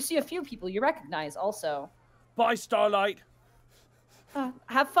 You see a few people you recognize also. Bye, Starlight.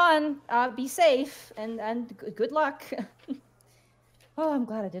 Have fun, be safe, and good luck. Oh, I'm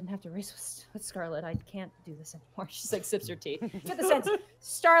glad I didn't have to race with Scarlet. I can't do this anymore. She's like sips her tea. Get the sense,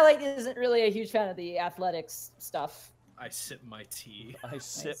 Starlight isn't really a huge fan of the athletics stuff. I sip my tea. I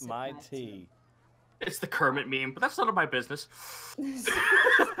sip my tea. It's the Kermit meme, but that's none of my business. You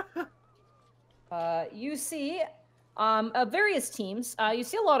see various teams. You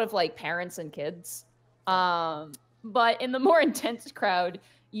see a lot of like parents and kids. But in the more intense crowd,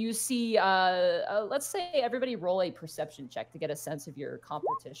 you see, let's say everybody roll a perception check to get a sense of your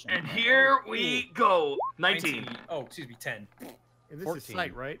competition. And here we go. 19. Oh, excuse me, 10. And this is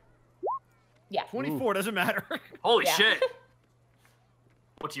sight, right? Yeah. 24 doesn't matter. Holy Yeah. shit.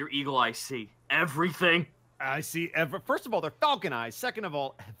 What's your eagle eye see? Everything. I see. First of all, they're falcon eyes. Second of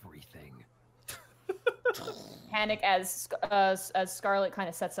all, everything. Panic as Scarlet kind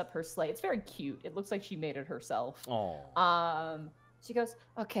of sets up her sleigh. It's very cute. It looks like she made it herself. Oh. She goes,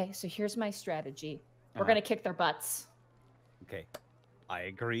 okay, so here's my strategy. We're gonna kick their butts. Okay, I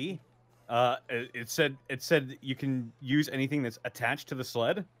agree. It said you can use anything that's attached to the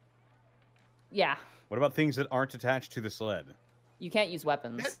sled. Yeah. What about things that aren't attached to the sled? You can't use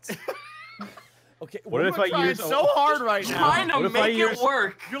weapons. Okay. What if I use so hard right now? Trying to make it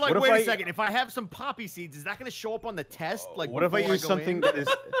work. You're like, what if wait a I- second. If I have some poppy seeds, is that going to show up on the test? Like, what if I before use go something in? that is?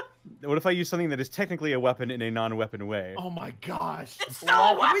 What if I use something that is technically a weapon in a non-weapon way? Oh my gosh! It's still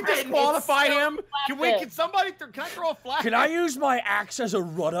a Can we weapon. disqualify It's him? weapon. Can somebody? Can I throw a flag? Can I use my axe as a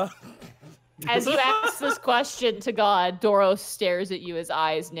rudder? As you ask this question to God, Doro stares at you, his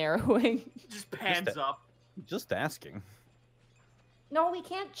eyes narrowing. Just pans up. Just asking. No, we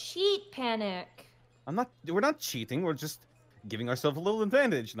can't cheat, Panic. We're not cheating. We're just giving ourselves a little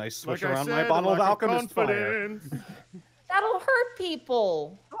advantage. And I swish Like I around my said, bottle of lack alchemist fire. confidence. That'll hurt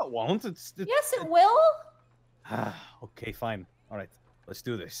people. No, it won't. Yes, it will. Okay, fine. All right, let's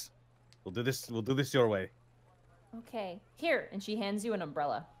do this. We'll do this. We'll do this your way. Okay, here. And she hands you an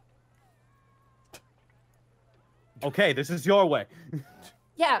umbrella. Okay, this is your way.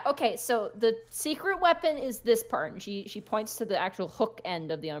 Yeah, okay, so the secret weapon is this part. And she points to the actual hook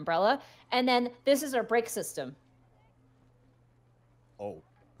end of the umbrella. And then this is our brake system. Oh.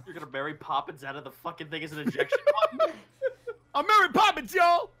 You're gonna Mary Poppins out of the fucking thing as an ejection button? I'm Mary Poppins,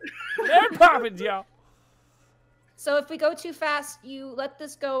 y'all. They're popping, y'all. So if we go too fast, you let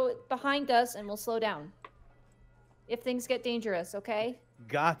this go behind us and we'll slow down. If things get dangerous, okay?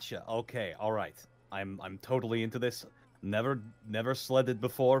 Gotcha. Okay. All right. I'm totally into this. Never sledded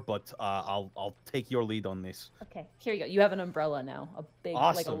before, but I'll take your lead on this. Okay, here you go. You have an umbrella now. A big,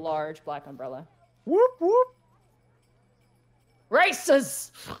 like a Awesome. large black umbrella. Whoop whoop.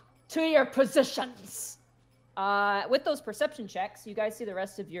 Racers! To your positions! With those perception checks, you guys see the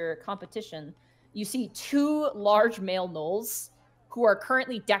rest of your competition. You see two large male gnolls who are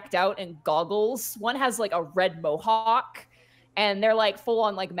currently decked out in goggles. One has like a red mohawk, and they're like full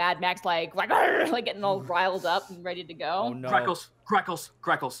on like Mad Max, like getting all riled up and ready to go. Oh no. Crackles.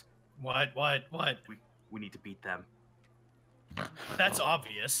 What? We need to beat them. That's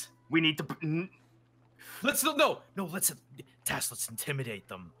obvious. We need to. Let's let's intimidate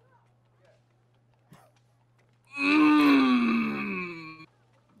them.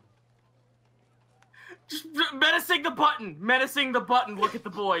 Just menacing the button. Menacing the button. Look at the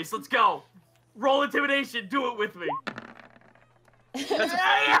boys. Let's go. Roll intimidation. Do it with me. That's a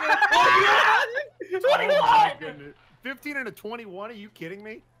 21. 15 and a 21. Are you kidding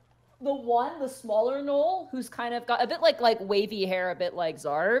me? The smaller gnoll, who's kind of got a bit like wavy hair, a bit like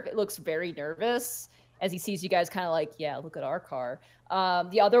Zarb, it looks very nervous as he sees you guys kind of like, yeah, look at our car.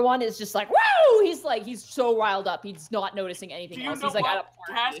 The other one is just like, woo! He's so riled up. He's not noticing anything Do you else. know He's like what? at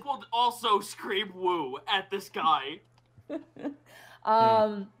a party. Task will also scream woo at this guy.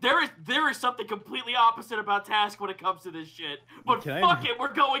 There is something completely opposite about Task when it comes to this shit. But fuck it,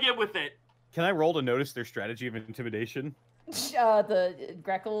 we're going in with it. Can I roll to notice their strategy of intimidation? The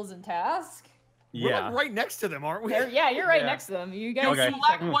Greckles and Task. We're like right next to them, aren't we? You're right next to them. You guys Okay. see each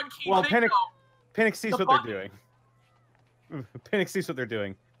Select other. one key Well, thing, Panic sees The what button. they're doing. Panic sees what they're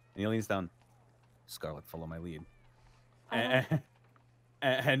doing, and he leans down. Scarlet, follow my lead.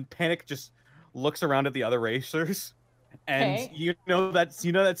 And Panic just looks around at the other racers, and Okay. you know that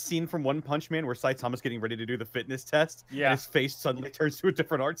scene from One Punch Man where Saitama's getting ready to do the fitness test, Yeah. and his face suddenly turns to a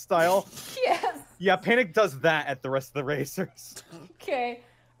different art style. Yes. Yeah, Panic does that at the rest of the racers. Okay.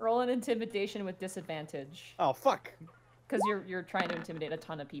 Roll an intimidation with disadvantage, Oh fuck! because you're trying to intimidate a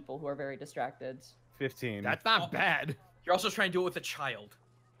ton of people who are very distracted. 15. That's not bad. You're also trying to do it with a child.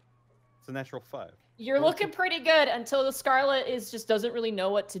 It's a natural 5. You're looking pretty good until the Scarlet just doesn't really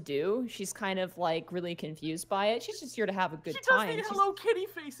know what to do. She's kind of like really confused by it. She's just here to have a good She does time. the She's- Hello Kitty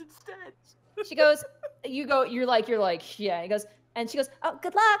face instead. She goes, you're like, yeah. He goes, and she goes, oh,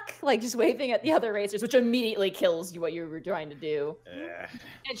 good luck, like just waving at the other racers, which immediately kills you what you were trying to do.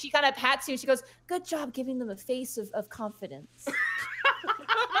 And she kind of pats you. And she goes, good job giving them a face of confidence.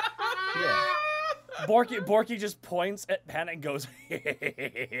 Yeah. Borky just points at Panic and goes,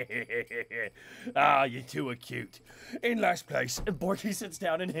 ah, you two are cute. In last place. And Borky sits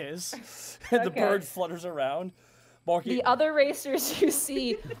down in his. And the Okay. bird flutters around. Borky. The other racers you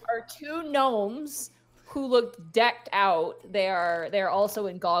see are two gnomes who look decked out. They're also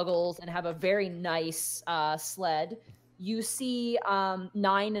in goggles and have a very nice sled. You see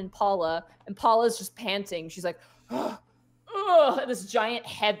Nine and Paula, and Paula's just panting. She's like, ugh, this giant,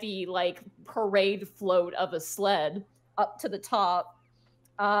 heavy, like parade float of a sled up to the top.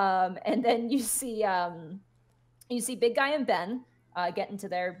 And then you see Big Guy and Ben get into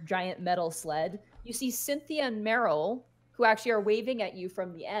their giant metal sled. You see Cynthia and Meryl, who actually are waving at you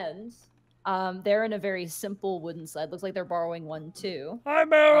from the end. They're in a very simple wooden sled. Looks like they're borrowing one too. Hi,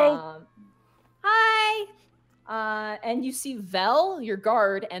 Meryl. Hi. And you see Vel, your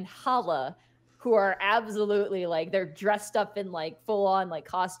guard, and Hala, who are absolutely like they're dressed up in like full on like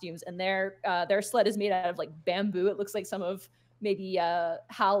costumes, and their sled is made out of like bamboo. It looks like some of maybe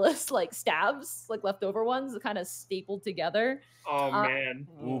Hala's like stabs, like leftover ones, kind of stapled together. Oh man.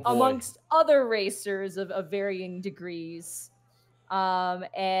 Amongst other racers of varying degrees.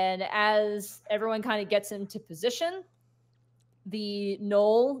 And as everyone kind of gets into position, the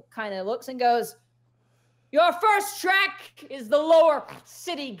Knoll kind of looks and goes, "Your first track is the lower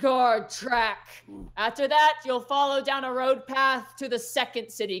city guard track. After that, you'll follow down a road path to the second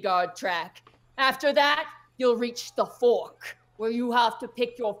city guard track. After that, you'll reach the fork, where you have to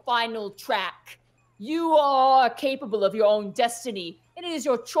pick your final track. You are capable of your own destiny, and it is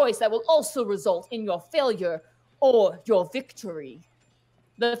your choice that will also result in your failure or your victory.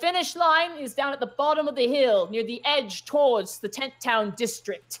 The finish line is down at the bottom of the hill, near the edge towards the Tent Town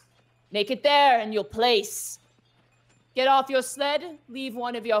district. Make it there and you'll place. Get off your sled, leave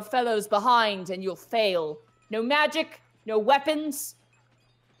one of your fellows behind, and you'll fail. No magic, no weapons.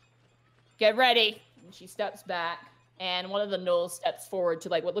 Get ready." And she steps back, and one of the gnolls steps forward to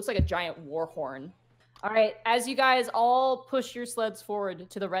like what looks like a giant war horn. All right, as you guys all push your sleds forward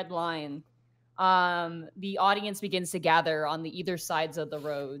to the red line, the audience begins to gather on the either sides of the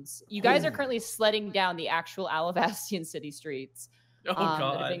roads. You guys are currently sledding down the actual Alavastian city streets. Oh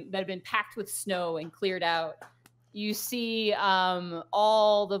God! That have been packed with snow and cleared out. You see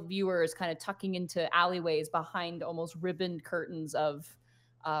all the viewers kind of tucking into alleyways behind almost ribboned curtains of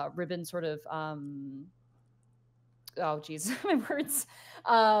ribbon sort of oh geez, my words.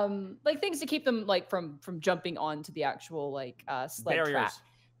 Like things to keep them like from jumping onto the actual like sled track.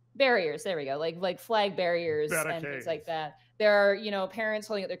 Barriers, there we go. Like flag barriers and things like that. There are, parents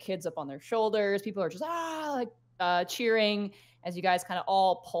holding up their kids up on their shoulders. People are just cheering as you guys kind of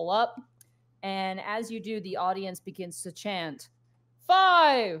all pull up. And as you do, the audience begins to chant,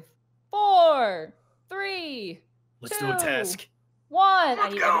 5, 4, 3, Let's 2, do a task. 1. I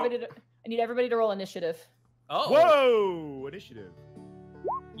need everybody to roll initiative. Oh. Whoa! Initiative.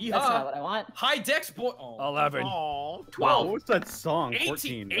 Yeehaw. That's not what I want. High dex boy. Oh. 11. Oh, 12. What's that song?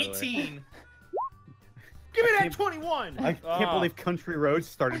 18. 18. give me that 21. I can't believe Country Roads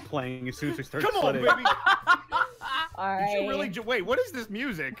started playing as soon as we started Come on, sledding. baby. All right. Did you really wait, what is this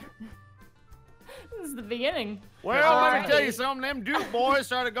music? This is the beginning. Well, let me tell you something. Them Duke boys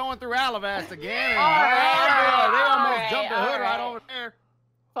started going through Alavast again. And they almost jumped the hood right over there.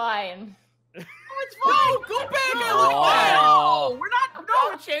 Fine. It's fine. Go back. Oh. We're not.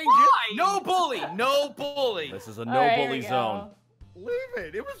 No, change it. No bully. No bully. This is a All no right, here bully we go. zone. Leave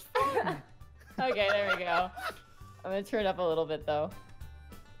it. It was fun. Okay, there we go. I'm gonna turn it up a little bit though.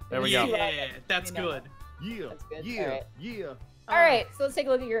 There we go. Yeah, that's good. Yeah. That's good. Yeah. All right. Yeah. All right, so let's take a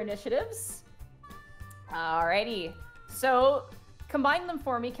look at your initiatives. Alrighty. So combine them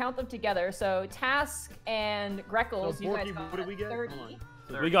for me, count them together. So Task and Greckles, So, you guys Borky, got what do we get? 30.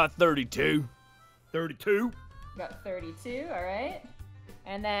 Hold We got 32. 32. Got 32, all right.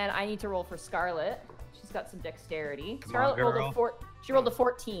 And then I need to roll for Scarlet. She's got some dexterity. Scarlet rolled a she rolled a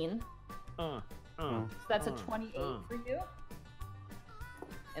 14. So that's a 28 for you.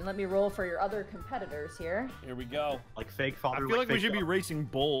 And let me roll for your other competitors here. Here we go. Like fake I father. feel like we fake should be dog. racing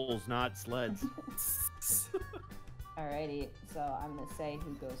bulls, not sleds. Alrighty, so I'm gonna say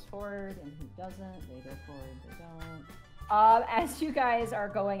who goes forward and who doesn't. They go forward, they don't. As you guys are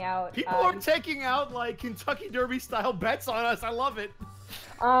going out, People are taking out like Kentucky Derby style bets on us. I love it.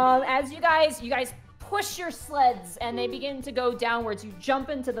 as you guys push your sleds and they begin to go downwards, you jump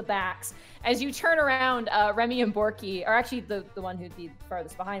into the backs. As you turn around, Remy and Borky, or actually the one who'd be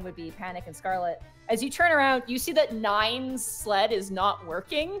farthest behind would be Panic and Scarlet. As you turn around, you see that 9's sled is not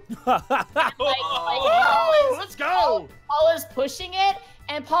working. Let's go! Paula's pushing it,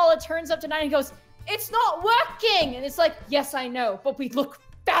 and Paula turns up to 9 and goes, "It's not working!" And it's like, "Yes, I know, but we look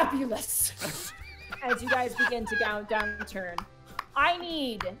fabulous." As you guys begin to downturn. I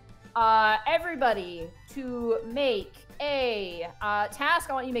need everybody to make a task.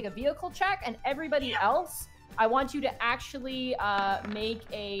 I want you to make a vehicle check, and everybody else, I want you to actually make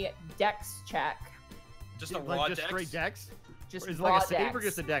a dex check. Just a raw just dex? straight dex? Just Or is it raw like a save dex. or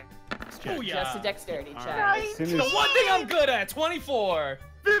just a dex check? Oh, yeah. Just a dexterity check. Right. The one thing I'm good at, 24.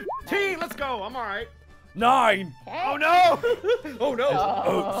 15, let's go. I'm all right. 9. Okay. Oh, no! Oh, no.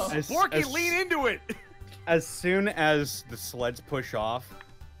 Oh. As- Borky, as- lean into it. As soon as the sleds push off,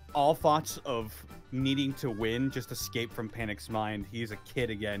 all thoughts of needing to win just escape from Panic's mind. He's a kid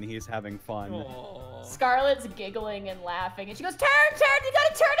again. He's having fun. Aww. Scarlet's giggling and laughing, and she goes, "Turn! You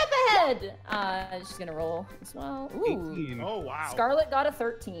gotta turn up ahead!" She's gonna roll as well. Ooh. 18. Oh, wow. Scarlet got a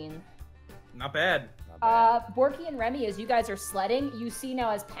 13. Not bad. Borky and Remy, as you guys are sledding, you see now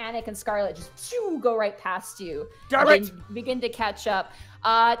as Panic and Scarlet just go right past you. Damn it! Begin to catch up.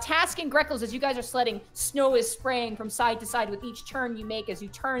 Task and Greckles, as you guys are sledding, snow is spraying from side to side with each turn you make as you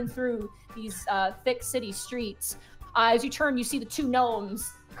turn through these thick city streets. As you turn, you see the two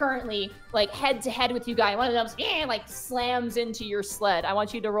gnomes currently like head to head with you guys. One of them like slams into your sled. I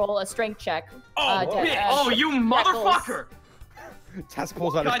want you to roll a strength check. Oh, you motherfucker! Task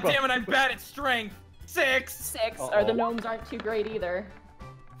pulls out his God damn it, I'm bad at strength. 6. 6. Or the gnomes aren't too great either.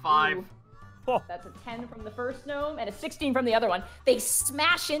 5. Ooh. That's a 10 from the first gnome and a 16 from the other one. They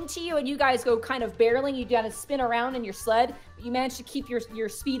smash into you and you guys go kind of barreling. You gotta spin around in your sled. But you manage to keep your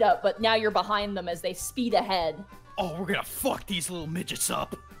speed up, but now you're behind them as they speed ahead. Oh, we're gonna fuck these little midgets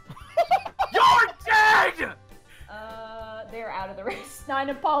up. You're dead! They're out of the race. 9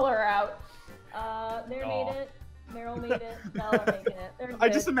 and Paula are out. They made it. Meryl made it. Belle are making it. They're good. I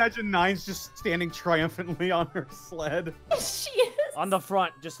just imagine Nine's just standing triumphantly on her sled. She is. On the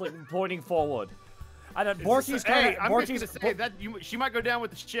front, just like pointing forward. And then Borky's Hey, I'm Borky's just gonna say that she might go down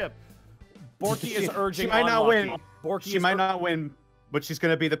with the ship. Borky is urging. She might not win. Borky She might not win, but she's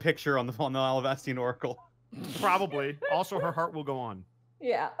gonna be the picture on the Alavastian Oracle. Probably. Also, her heart will go on.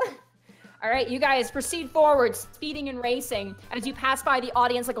 Yeah. All right, you guys proceed forward, speeding and racing. As you pass by the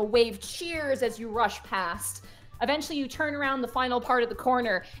audience, like a wave cheers as you rush past. Eventually, you turn around the final part of the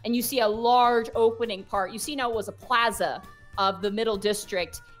corner, and you see a large opening part. You see now it was a plaza of the middle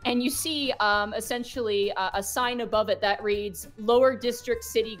district, and you see essentially a sign above it that reads Lower District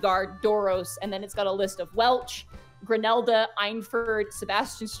City Guard Doros, and then it's got a list of Welch, Grenelda, Einford,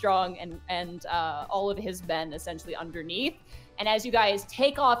 Sebastian Strong, and all of his men essentially underneath. And as you guys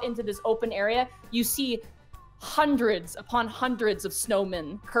take off into this open area, you see hundreds upon hundreds of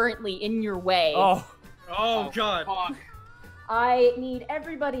snowmen currently in your way. Oh God. Fuck. I need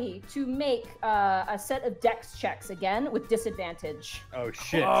everybody to make a set of dex checks again with disadvantage. Oh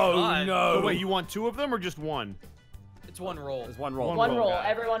shit. Oh God. no! Oh, wait, you want 2 of them or just 1? It's one roll. There's one roll. One roll. guy.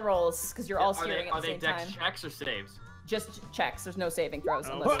 Everyone rolls because you're all steering at Are the they same dex time. checks or saves? Just checks. There's no saving throws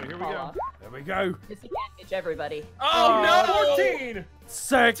Oh, unless here you we fall go. off. There we go. Disadvantage everybody. Oh no! 14!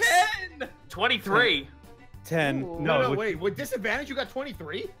 6. 10. 23. 10. Ooh. No, wait. With disadvantage, you got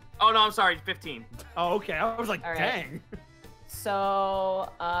 23? Oh no, I'm sorry, 15. Oh, okay. I was like, All right. dang. So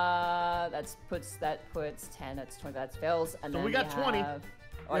that puts 10. That's 20. That fails. And So then we got 20.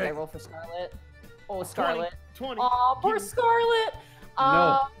 Oh, did I roll for Scarlet? Oh, Scarlet. 20. Oh, poor Give- Scarlet.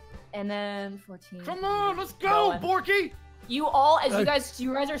 No. And then 14. Come on, let's go, Going. Borky! You all, as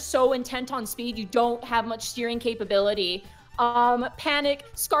you guys are so intent on speed, you don't have much steering capability. Panic.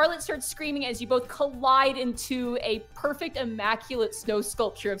 Scarlet starts screaming as you both collide into a perfect, immaculate snow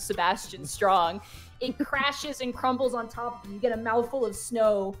sculpture of Sebastian Strong. It crashes and crumbles on top of you. You get a mouthful of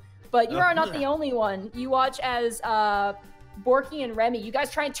snow, but you are not the only one. You watch as Borky and Remy, you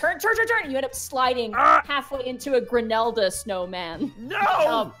guys try and turn, and you end up sliding halfway into a Grenelda snowman.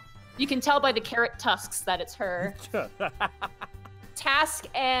 No! You can tell by the carrot tusks that it's her. Task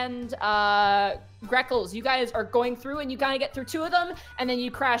and Greckles, you guys are going through and you kind of get through 2 of them, and then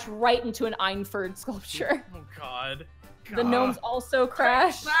you crash right into an Einford sculpture. Oh God. The gnomes also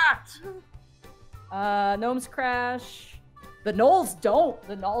crash. That! Gnomes crash. The gnolls don't.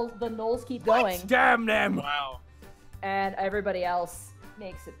 The gnolls keep going. Damn them! Wow. And everybody else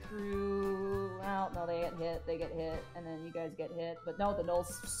makes it through. Well, no, they get hit, and then you guys get hit. But no, the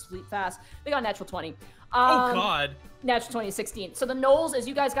gnolls sleep fast. They got a natural 20. Oh God. Natural 20 is 16. So the gnolls, as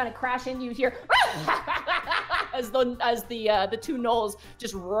you guys kind of crash in, you hear as the 2 gnolls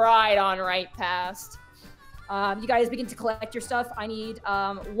just ride on right past. You guys begin to collect your stuff. I need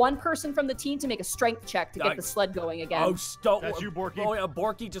 1 person from the team to make a strength check to get the sled going again. Oh, stop! That's you, Borky. Oh yeah,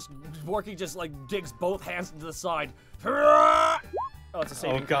 Borky just like digs both hands into the side. Oh, it's a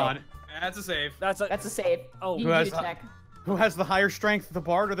saving. Oh God. That's a save. That's a save. Oh, you who has need to check. Who has the higher strength, the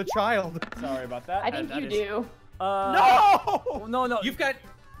bard or the child? Sorry about that. I think That you is- do. No! You've got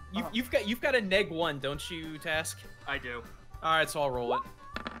a -1, don't you, Task? I do. All right, so I'll roll it.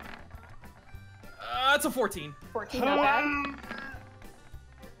 It's a 14. 14, not bad.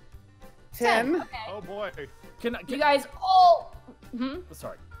 10. Okay. Oh boy. Can You guys all.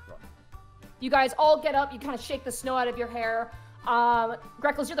 Sorry. Go on. You guys all get up. You kind of shake the snow out of your hair.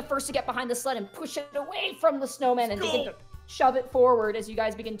 Greckles, you're the first to get behind the sled and push it away from the snowman and begin to shove it forward as you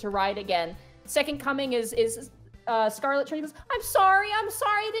guys begin to ride again. Second coming is Scarlet turns and goes, I'm sorry,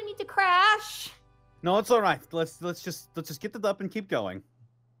 I didn't mean to crash. No, it's all right. Let's just get the up and keep going.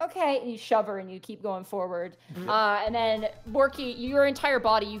 Okay, and you shove her and you keep going forward. And then Borky, your entire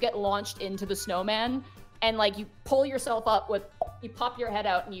body, you get launched into the snowman, and like you pull yourself up you pop your head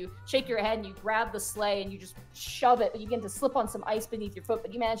out and you shake your head and you grab the sleigh and you just shove it, but you begin to slip on some ice beneath your foot,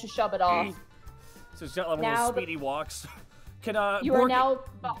 but you manage to shove it off. So it's got like one of those speedy walks. Can you are now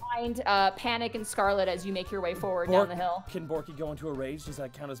behind Panic and Scarlet as you make your way forward down the hill. Can Borky go into a rage? Does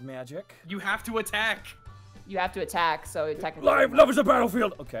that count as magic? You have to attack. You have to attack, so technically... Love is a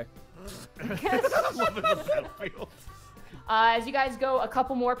battlefield! Okay. Love is a battlefield. As you guys go, a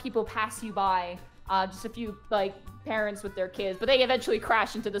couple more people pass you by. Just a few, like, parents with their kids. But they eventually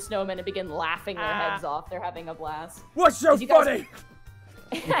crash into the snowman and begin laughing their heads off. They're having a blast. What's so funny?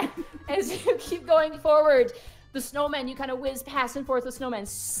 As you keep going forward, the snowman, you kind of whiz past and forth the snowman,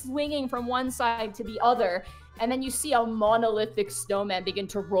 swinging from one side to the other. And then you see a monolithic snowman begin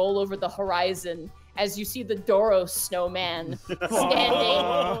to roll over the horizon as you see the Doros snowman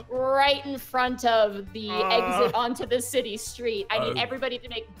standing right in front of the exit onto the city street. I need everybody to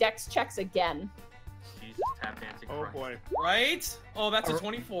make dex checks again. Jesus, tap dancing. Oh boy. Right? Oh, that's a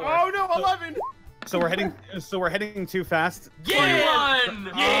 24. Oh no, 11. So we're heading too fast. Yeah!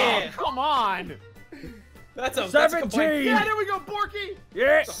 21! Yeah! Oh, come on. That's a 17! Yeah, there we go, Borky.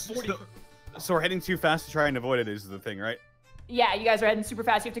 Yes! So we're heading too fast to try and avoid it is the thing, right? Yeah, you guys are heading super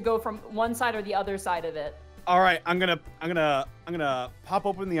fast. You have to go from one side or the other side of it. All right, I'm gonna pop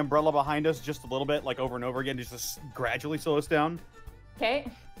open the umbrella behind us just a little bit, like over and over again, just to gradually slow us down. Okay.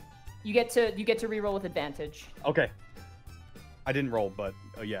 You get to reroll with advantage. Okay. I didn't roll, but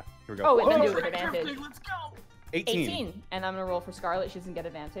yeah, here we go. Oh, wait, then do it with advantage. Let's go. 18. And I'm gonna roll for Scarlet. She doesn't get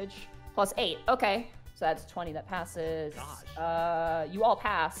advantage. Plus 8. Okay. So that's 20 that passes. Gosh. You all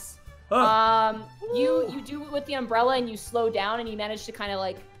pass. Oh. You do it with the umbrella and you slow down and you manage to kind of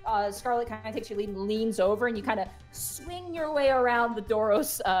like Scarlet kind of takes your lead and leans over and you kind of swing your way around the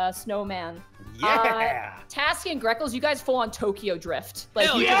Doros snowman. Yeah. Tasky and Greckles, you guys full on Tokyo drift. Like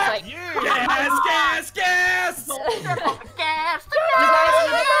Hell you yeah! just like Gas!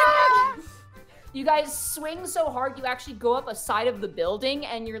 You guys swing so hard you actually go up a side of the building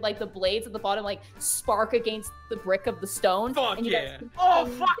and you're like the blades at the bottom like spark against the brick of the stone. Fuck and you yeah. guys Oh,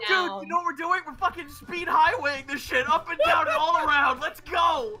 swing fuck, down. dude. You know what we're doing? We're fucking speed highwaying this shit up and down and all around. Let's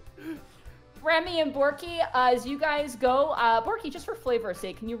go. Remy and Borky, as you guys go, Borky, just for flavor's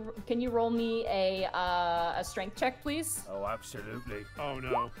sake, can you roll me a strength check, please? Oh, absolutely. Oh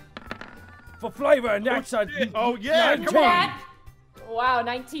no. For flavor, and that's a... Oh yeah, 19. come on. Wow,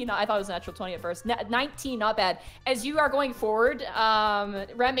 19. I thought it was a natural 20 at first. 19, not bad. As you are going forward,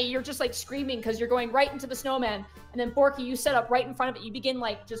 Remy, you're just like screaming because you're going right into the snowman. And then Borky, you set up right in front of it. You begin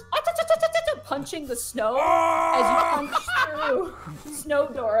like just punching the snow as you punch through Snow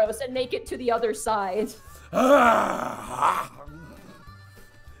Doros and make it to the other side. My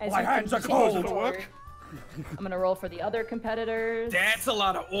hands are cold. I'm going to roll for the other competitors. That's a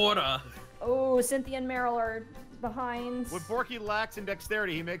lot of order. Oh, Cynthia and Meryl are behind. What Borky lacks in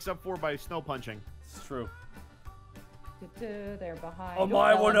dexterity, he makes up for by snow punching. It's true. They're behind. Oh,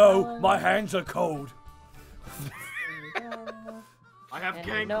 my one, oh, my hands are cold. I have And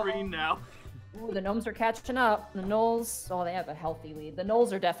gangrene now. Ooh, the gnomes are catching up. The gnolls, oh, they have a healthy lead. The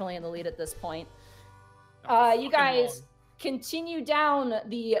gnolls are definitely in the lead at this point. You guys continue down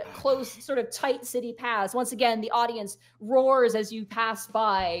the close, sort of tight city paths. Once again, the audience roars as you pass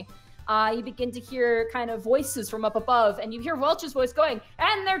by. You begin to hear kind of voices from up above, and you hear Welch's voice going,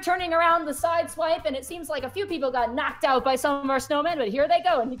 and they're turning around the side swipe, and it seems like a few people got knocked out by some of our snowmen, but here they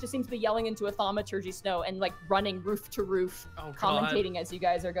go, and he just seems to be yelling into a thaumaturgy snow and like running roof to roof, commentating as you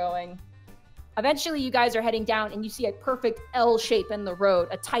guys are going. Eventually, you guys are heading down, and you see a perfect L shape in the road,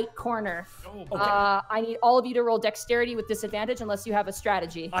 a tight corner. Oh, okay. I need all of you to roll dexterity with disadvantage unless you have a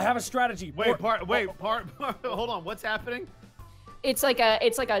strategy. I have a strategy. Hold on, what's happening? It's like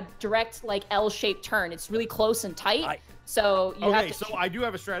a direct like L-shaped turn. It's really close and tight. So you have to. So I do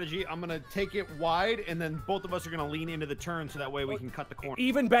have a strategy. I'm gonna take it wide, and then both of us are gonna lean into the turn, so that way we can cut the corner.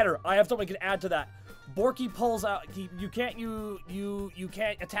 Even better. I have something I can add to that. Borky pulls out. You can't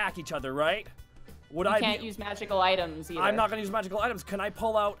attack each other, right? You can't use magical items either. I'm not gonna use magical items. Can I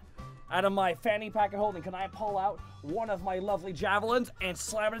pull out of my fanny pack of holding? Can I pull out one of my lovely javelins and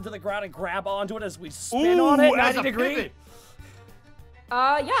slam it into the ground and grab onto it as we spin on it 90 degrees? Pivot.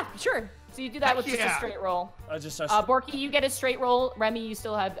 Yeah, sure. So you do that with just a straight roll. Borky, you get a straight roll. Remy, you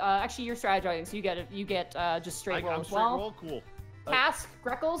still have. Actually, you're strategizing, so you get just straight roll I'm as straight well. roll? Cool. Task,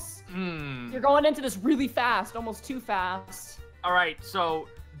 Greckles. You're going into this really fast, almost too fast. All right, so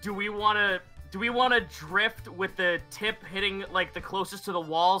do we want to do we want to drift with the tip hitting like the closest to the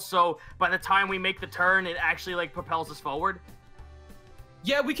wall, so by the time we make the turn, it actually like propels us forward?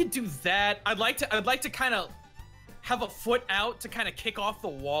 Yeah, we could do that. I'd like to kind of have a foot out to kind of kick off the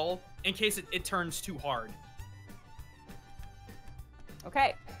wall in case it turns too hard.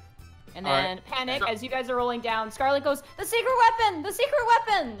 Okay. And then panic as you guys are rolling down. Scarlet goes, "The secret weapon! The secret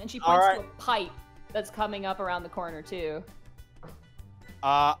weapon!" And she points to a pipe that's coming up around the corner too.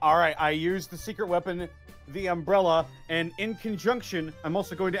 All right, I use the secret weapon, the umbrella, and in conjunction, I'm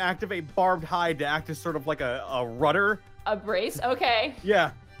also going to activate barbed hide to act as sort of like a rudder. A brace? Okay.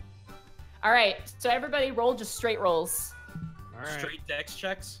 Yeah. All right, so everybody roll just straight rolls. All right. Straight dex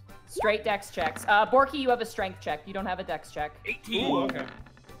checks. Straight dex checks. Borky, you have a strength check. You don't have a dex check. 18. Ooh, okay.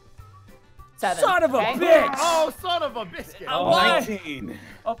 7. Son of a okay? bitch! Oh, son of a biscuit! Oh, 19.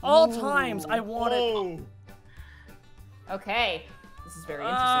 Of all times, I wanted. Oh. Okay. This is very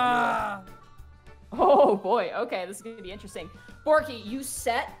interesting. Oh boy. Okay, this is gonna be interesting. Borky, you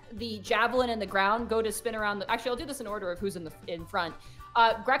set the javelin in the ground. Go to spin around. Actually, I'll do this in order of who's in front.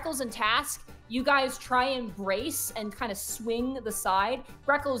 Greckles and Task, you guys try and brace and kind of swing the side.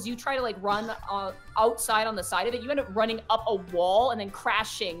 Greckles, you try to like run outside on the side of it. You end up running up a wall and then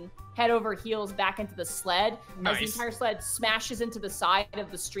crashing head over heels back into the sled. Nice. As the entire sled smashes into the side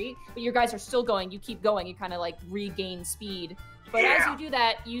of the street. But you guys are still going. You keep going. You kind of like regain speed. But as you do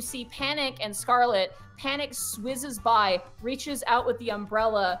that, you see Panic and Scarlet. Panic swizzes by, reaches out with the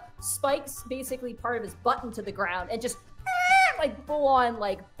umbrella, spikes basically part of his button to the ground, and just like full on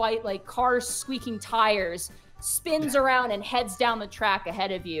like bite like cars squeaking tires, spins around and heads down the track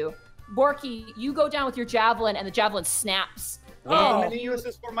ahead of you. Borky, you go down with your javelin and the javelin snaps. Oh, many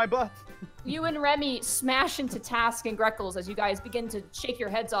uses for my butt. You and Remy smash into Task and Greckles as you guys begin to shake your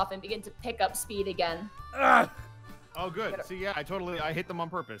heads off and begin to pick up speed again. Oh, good. See, yeah, I hit them on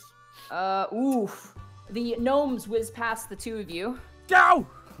purpose. Oof. The gnomes whiz past the two of you. Go!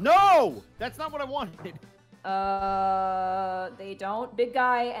 No! That's not what I wanted. They don't. Big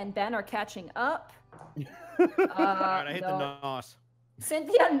Guy and Ben are catching up. Alright, I hit the nos.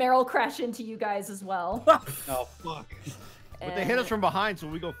 Cynthia and Meryl crash into you guys as well. Oh, fuck. But they hit us from behind, so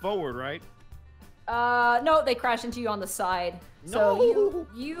we go forward, right? No, they crash into you on the side. No. So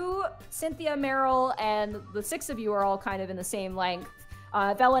you, Cynthia, Meryl, and the 6 of you are all kind of in the same length.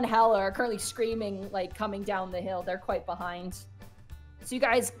 Vel and Hel are currently screaming, like, coming down the hill. They're quite behind. So you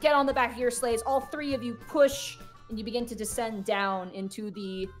guys get on the back of your sleighs. All 3 of you push, and you begin to descend down into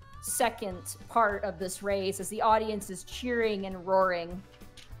the second part of this race as the audience is cheering and roaring.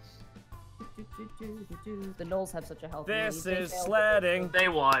 The Knolls have such a healthy lead. This is sledding. They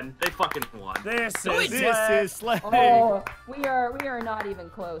won. They fucking won. This is sledding. Oh, we are not even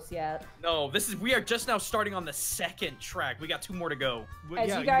close yet. No, we are just now starting on the second track. We got 2 more to go. As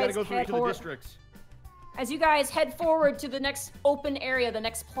Yeah, you you guys gotta go through head each of the forward- districts. As you guys head forward to the next open area, the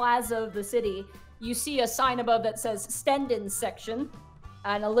next plaza of the city, you see a sign above that says Stendon's section,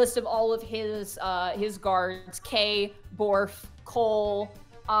 and a list of all of his guards: Kay, Borf, Cole,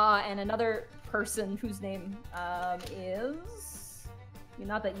 and another person whose name is.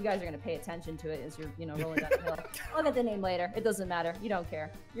 Not that you guys are gonna pay attention to it as you're rolling down the hill. I'll get the name later. It doesn't matter. You don't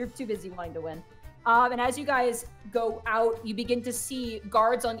care. You're too busy wanting to win. And as you guys go out, you begin to see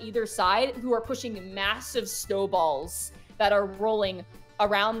guards on either side who are pushing massive snowballs that are rolling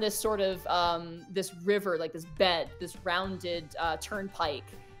around this sort of this river, like this bed, this rounded turnpike,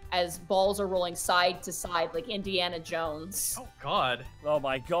 as balls are rolling side to side like Indiana Jones. Oh, God. Oh,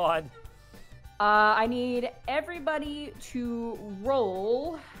 my God. I need everybody to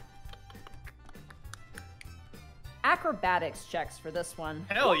roll acrobatics checks for this one.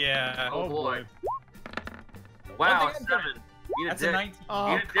 Hell yeah. Oh boy. Wow, 7. That's a 19.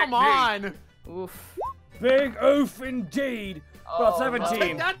 Oh, come on. Oof. Big oof indeed. Well, 17.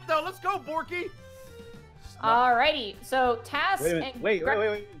 Take that, though. Let's go, Borky. Alrighty, so Task Wait a minute. and Wait.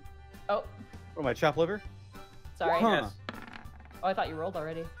 Oh, What, my chopped liver? sorry. Huh. Oh, I thought you rolled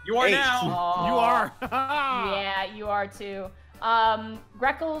already. You are 8. now. Oh. You are. Yeah, you are too.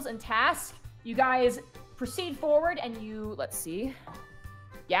 Greckles and Task, you guys proceed forward and you, let's see.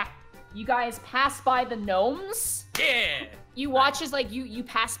 Yeah, you guys pass by the gnomes. Yeah. You watch as like you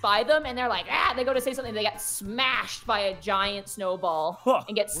pass by them and they're like, they go to say something. They get smashed by a giant snowball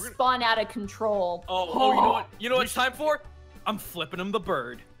and get spun out of control. Oh, you know what it's time for? I'm flipping him the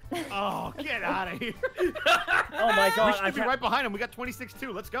bird. Oh, get out of here. Oh, my God. We should be right behind him. We got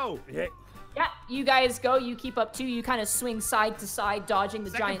 26-2. Let's go. Yeah. Yeah, you guys go. You keep up too. You kind of swing side to side, dodging the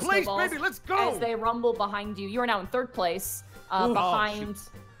Second giant place, snowballs baby. Let's go. as they rumble behind you. You are now in 3rd place,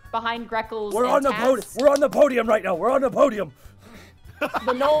 behind Greckles. We're and on the Task. podium. We're on the podium right now. We're on the podium.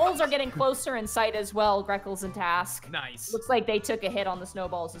 The gnolls are getting closer in sight as well, Greckles and Task. Nice. Looks like they took a hit on the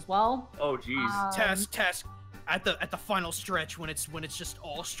snowballs as well. Oh, jeez. Task. At the final stretch when it's just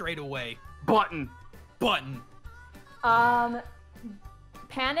all straight away. Button.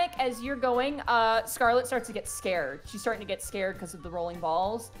 Panic, as you're going, Scarlet starts to get scared. She's starting to get scared because of the rolling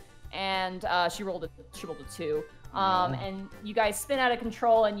balls, and she rolled a 2. And you guys spin out of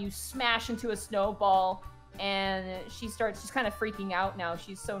control, and you smash into a snowball, and she's kind of freaking out now.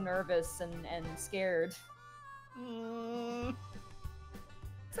 She's so nervous and scared. It's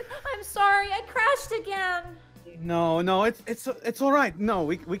like, I'm sorry, I crashed again. No, it's all right. No,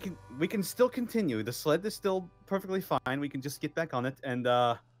 we can still continue. The sled is still perfectly fine. We can just get back on it and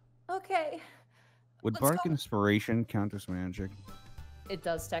Okay. Would Let's bark go. inspiration count as magic? It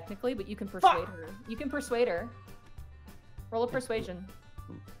does technically, but you can persuade her. You can persuade her. Roll a persuasion.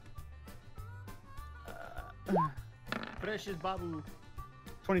 Precious Babu.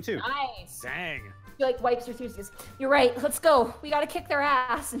 22. Nice. Dang. She like wipes her tears and goes, "You're right. Let's go. We gotta kick their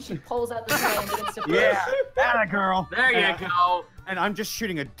ass." And she pulls out the gun and begins to push. Yeah, that girl. There you go. And I'm just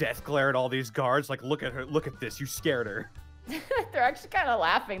shooting a death glare at all these guards. Like, look at her. Look at this. You scared her. They're actually kind of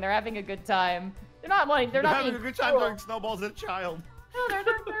laughing. They're having a good time. They're not Having a being good time cruel. throwing snowballs at a child. No,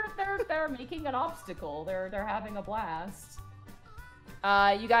 they're making an obstacle. They're having a blast.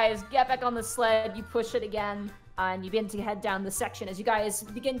 You guys get back on the sled. You push it again, and you begin to head down the section. As you guys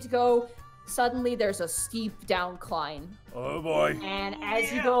begin to go, suddenly there's a steep downcline. Oh boy. And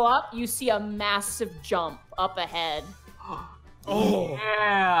as you go up, you see a massive jump up ahead. Oh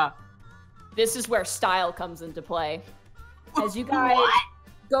yeah. This is where style comes into play. As you guys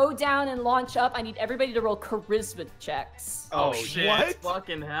go down and launch up, I need everybody to roll charisma checks. Oh shit. What?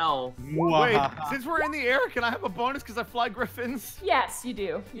 Fucking hell. Wait, since we're in the air, can I have a bonus because I fly griffins? Yes, you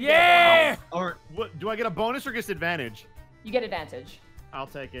do. Yeah! Or what? Do I get a bonus or just advantage? You get advantage. I'll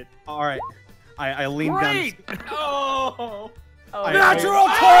take it. All right. I lean Great! down. Oh! Oh, Natural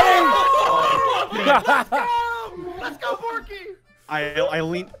 20! Let's go, Porky! I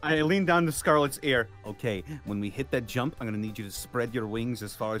lean down to Scarlet's ear. Okay, when we hit that jump, I'm gonna need you to spread your wings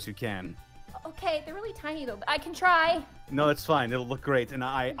as far as you can. Okay, they're really tiny though, but I can try. No, that's fine. It'll look great. And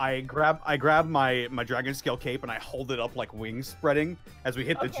I grab my dragon scale cape and I hold it up like wings spreading as we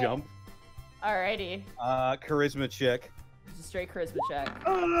hit the Okay. jump. Alrighty. Charisma check. Just a straight charisma check.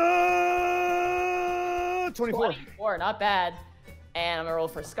 24. 24, not bad. And I'm gonna roll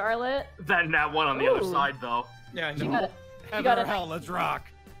for Scarlet. Then that one on the other Ooh. side, though. Yeah, She no. got it. Heaven got or it. hell, let's rock.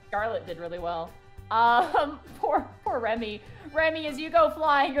 Scarlet did really well. Poor Remy. Remy, as you go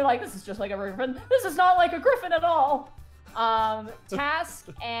flying, you're like, this is just like a griffin. This is not like a griffin at all. Task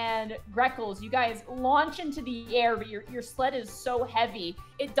and Greckles, you guys launch into the air, but your sled is so heavy,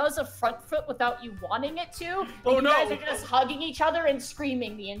 it does a front flip without you wanting it to. And Oh, you no. guys are just hugging each other and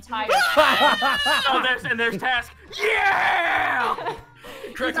screaming the entire time. Oh, there's Task. Yeah!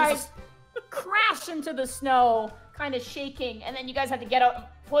 You guys crash into the snow, kind of shaking, and then you guys have to get out and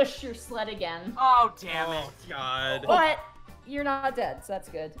push your sled again. Oh, damn it. Oh God. But you're not dead, so that's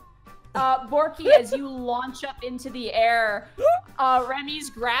good. Borky, as you launch up into the air, Remy's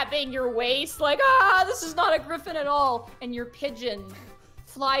grabbing your waist like, this is not a griffin at all. And your pigeon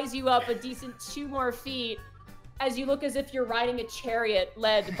flies you up a decent 2 more feet as you look as if you're riding a chariot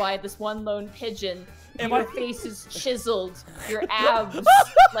led by this one lone pigeon. And your face is chiseled, your abs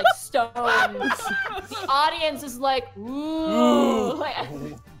like stones. The audience is like, ooh. Like,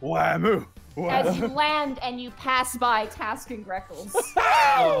 Whammoo. as you land and you pass by Task and Greckles.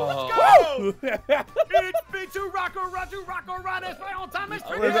 Go! It's B2 Rocco, Run, it's my old-time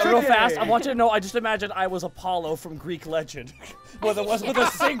Real fast, I want you to know, I just imagined I was Apollo from Greek legend. Where there was with a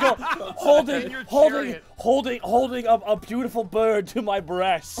single holding a beautiful bird to my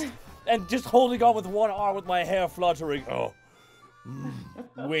breast. And just holding on with one arm with my hair fluttering. Oh.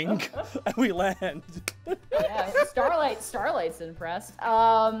 Wink. And we land. Yeah, Starlight's impressed.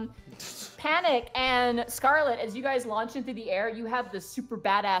 Panic and Scarlet, as you guys launch into the air, you have this super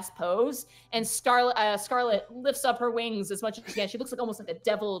badass pose, and Scarlet lifts up her wings as much as she can. She looks like almost like a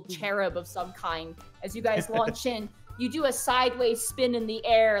devil cherub of some kind. As you guys launch in, you do a sideways spin in the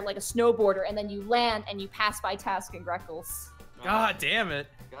air like a snowboarder, and then you land and you pass by Task and Greckles. God damn it.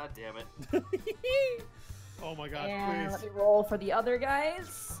 God damn it. Oh my god, And let please. me roll for the other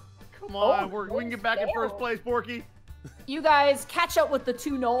guys. Come on, Oh, we can get back in first fail. place, Porky. You guys catch up with the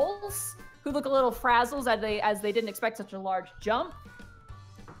 2 gnolls, who look a little frazzled as they didn't expect such a large jump.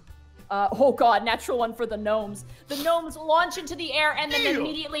 Oh god, natural one for the gnomes. The gnomes launch into the air and then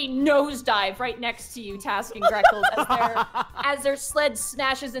immediately nosedive right next to you, Task and Greckles, as their sled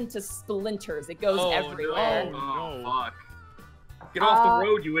smashes into splinters. It goes everywhere. Oh, fuck. Get off the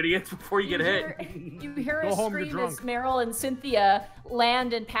road, you idiots, before you get hit. You hear Go a home, you're scream as drunk. Meryl and Cynthia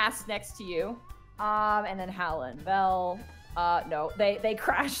land and pass next to you. And then Hal and Vel, no, they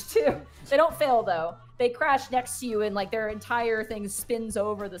crash too. They don't fail though. They crash next to you and like their entire thing spins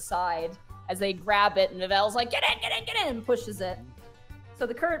over the side as they grab it, and Vel's like, get in, and pushes it. So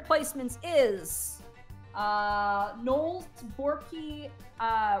the current placements is Knowles, Borky,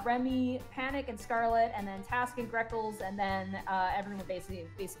 Remy, Panic, and Scarlet, and then Task and Greckles, and then everyone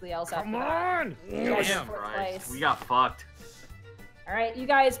basically else after that. Come on! Damn, Christ. We got fucked. All right, you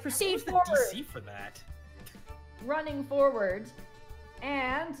guys proceed forward. DC for that. Running forward,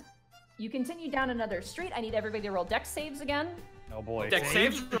 and you continue down another street. I need everybody to roll dex saves again. Oh boy. Dex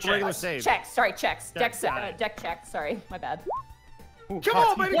saves or regular saves? Checks, sorry, checks. Dex, Deck checks, sorry, my bad. Come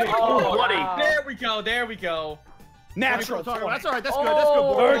on, baby! Oh, bloody. wow. There we go. Natural. Natural 20. That's all right. That's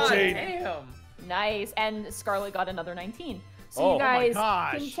Oh. good. That's good. 13. Damn. Nice, and Scarlet got another 19. So Oh you my guys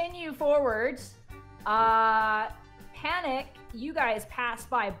gosh. continue forward. Panic, you guys pass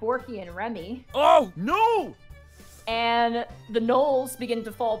by Borky and Remy, Oh! No! and the Knolls begin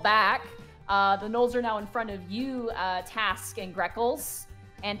to fall back. The Knolls are now in front of you, Task and Greckles.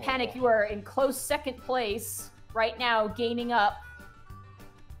 And Panic, you are in close second place right now, gaining up.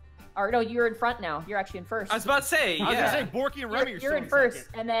 Or no, you're in front now. You're actually in first. I was about to say, I was yeah. gonna say Borky and Remy are You're still in first,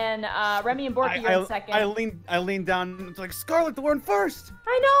 second. and then Remy and Borky are in second. I lean down. It's like Scarlet, we're in first.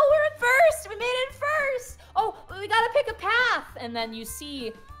 I know, we're in first! We made it in first! Oh, we gotta pick a path! And then you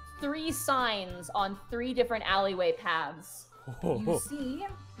see 3 signs on 3 different alleyway paths. You see,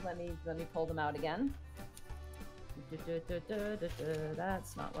 let me pull them out again.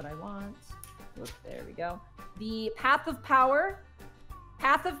 That's not what I want. Whoops, there we go. The Path of Power,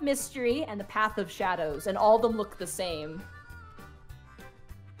 Path of Mystery, and the Path of Shadows, and all of them look the same.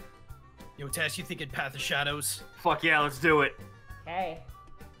 Yo, Tess, you thinking Path of Shadows? Fuck yeah, let's do it. Okay.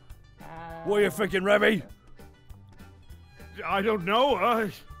 What are you thinking, Remy? I don't know.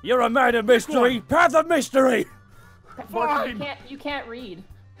 You're a man of mystery. Path of mystery. Unfortunately, you can't read.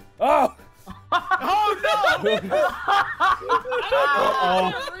 Oh. Oh no!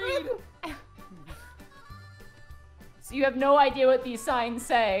 So you have no idea what these signs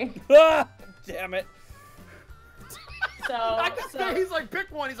say. Damn it. He's like,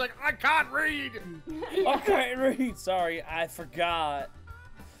 pick one. He's like, I can't read. I can't read. Sorry, I forgot.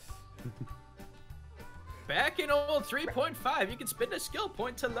 Back in old 3.5, you can spend a skill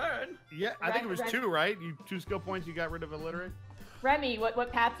point to learn. Yeah, I think it was 2, right? You 2 skill points. You got rid of illiterate. Remy,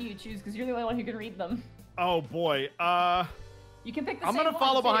 what path do you choose? Because you're the only one who can read them. Oh boy. You can pick the I'm same gonna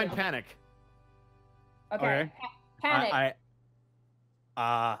follow one, behind too. Panic. Okay. Panic.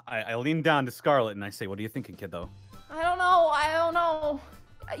 I lean down to Scarlet and I say, "What are you thinking, kiddo?" I don't know.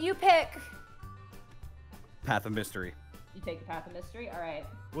 You pick. Path of mystery. You take the path of mystery. All right.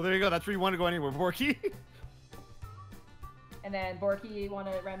 Well, there you go. That's where you want to go anywhere, Borky. And then Borky, you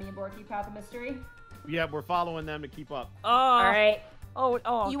want to Remy and Borky path of mystery? Yeah, we're following them to keep up. All right. Oh,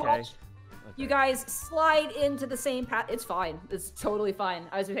 okay. You guys slide into the same path. It's fine. It's totally fine.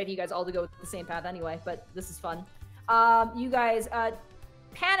 I was expecting you guys all to go the same path anyway, but this is fun. You guys,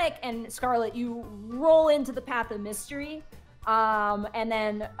 Panic and Scarlet, you roll into the path of mystery. And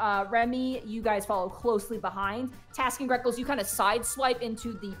then Remy, you guys follow closely behind. Task and Greckles, you kind of sideswipe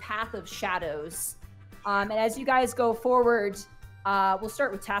into the path of shadows. And as you guys go forward, we'll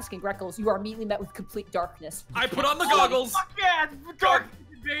start with Task and Greckles. You are immediately met with complete darkness. I put on the goggles. Fuck yeah, it's dark,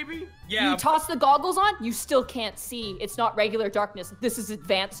 baby. Yeah. You toss the goggles on, you still can't see. It's not regular darkness. This is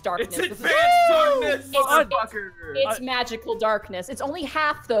advanced darkness. It's This is- advanced darkness. It's magical darkness. It's only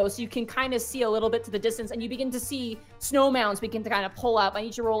half though, so you can kind of see a little bit to the distance, and you begin to see snow mounds begin to kind of pull up. I need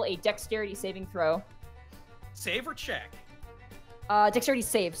you to roll a dexterity saving throw. Save or check? Dexterity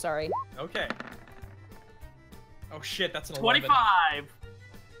save, sorry. Okay. Oh shit, that's an 11. 25.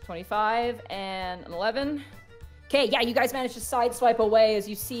 25 and an 11. Okay, yeah, you guys manage to sideswipe away as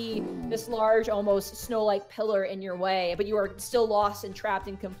you see this large, almost snow-like pillar in your way, but you are still lost and trapped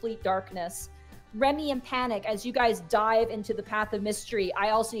in complete darkness. Remy and Panic, as you guys dive into the path of mystery,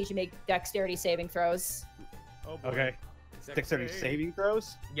 I also need you to make dexterity saving throws. Oh boy. Okay. Dexterity saving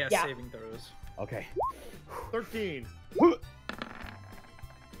throws. Yes, Yeah. saving throws. Okay. 13.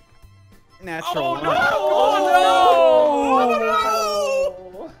 Natural. Oh, one. no!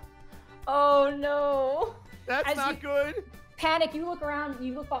 Oh no! Oh no! That's As not you- good. Panic, you look around,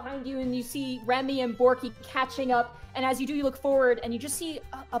 you look behind you, and you see Remy and Borky catching up. And as you do, you look forward, and you just see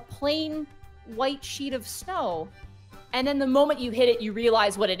a plain white sheet of snow. And then the moment you hit it, you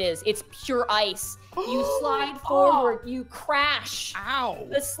realize what it is. It's pure ice. You slide forward, you crash. Ow!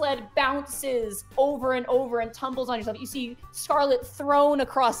 The sled bounces over and over and tumbles on yourself. You see Scarlet thrown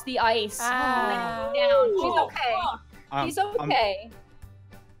across the ice. Down. She's okay. She's okay.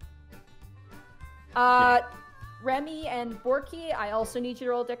 Remy and Borky, I also need you to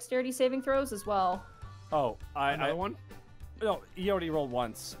roll dexterity saving throws as well. Oh, Another one? No, he already rolled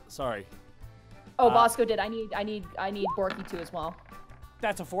once. Sorry. Oh, Bosco did. I need Borky to as well.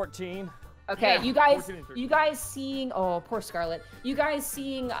 That's a 14. Okay, Yeah, you guys seeing, oh, poor Scarlet. You guys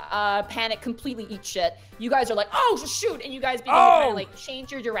seeing Panic completely eat shit. You guys are like, oh, just shoot, and you guys begin to kind of like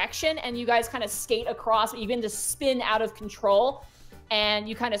change your direction, and you guys kind of skate across, you begin to spin out of control, and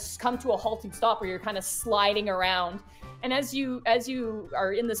you kind of come to a halting stop where you're kind of sliding around. And as you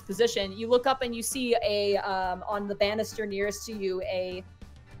are in this position, you look up and you see on the banister nearest to you, a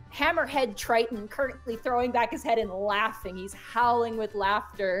hammerhead Triton currently throwing back his head and laughing. He's howling with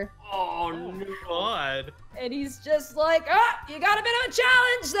laughter. Oh, God. And he's just like, you got a bit of a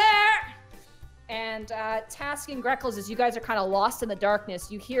challenge there. And Task and Greckles, as you guys are kind of lost in the darkness,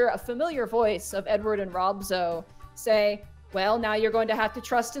 you hear a familiar voice of Edward and Robzo say, well, now you're going to have to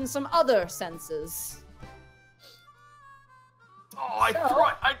trust in some other senses. Oh, I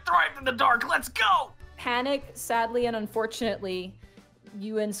thrived in the dark. Let's go. Panic, sadly and unfortunately,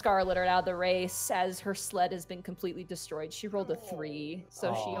 you and Scarlet are out of the race as her sled has been completely destroyed. She rolled a 3,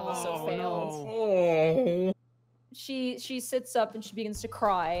 so she also failed. Oh. She sits up and she begins to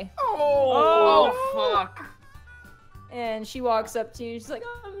cry. Oh, fuck. And she walks up to you. She's like,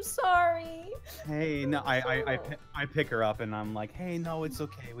 I'm sorry. Hey, no, I pick her up and I'm like, hey, no, it's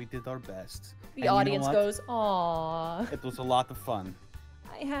okay. We did our best. The audience goes, "Aw." It was a lot of fun.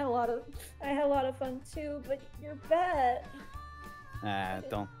 I had a lot of fun too, but your bet.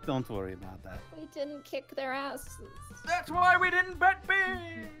 Don't worry about that. We didn't kick their asses. That's why we didn't bet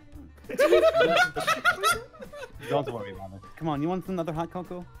big. Don't worry about it. Come on, you want another hot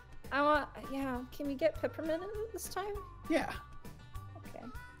cocoa? Yeah. Can we get peppermint in it this time? Yeah. Okay.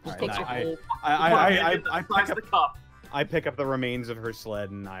 Just takes your whole. I pick up the remains of her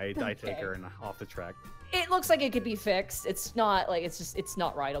sled and I take her off the track. It looks like it could be fixed. It's not like it's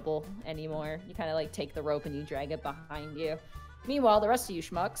not rideable anymore. You kind of like take the rope and you drag it behind you. Meanwhile, the rest of you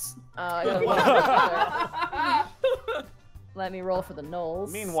schmucks, let me roll for the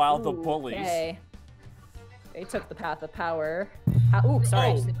gnolls. Meanwhile, the bullies. Okay. They took the path of power. Ooh,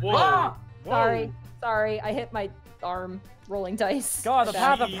 sorry. Whoa. Sorry. I hit my arm rolling dice. God, the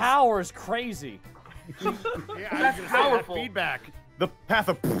path of power is crazy. Yeah, that's powerful. Feedback. The path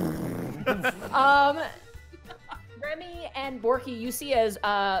of. Remy and Borky, you see as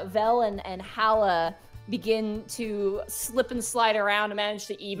Vel and Hala begin to slip and slide around and manage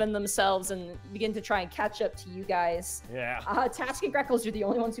to even themselves and begin to try and catch up to you guys. Yeah. Task and Greckles, you're the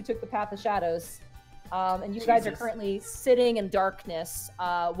only ones who took the path of shadows. And you guys are currently sitting in darkness.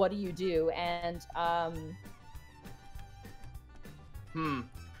 What do you do? And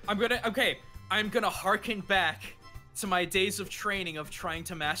I'm gonna harken back to my days of training of trying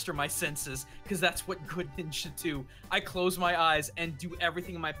to master my senses, because that's what good ninjas do. I close my eyes and do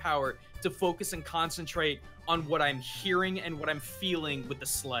everything in my power to focus and concentrate on what I'm hearing and what I'm feeling with the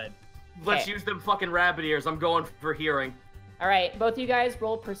sled. Let's use them fucking rabbit ears. I'm going for hearing. All right, both of you guys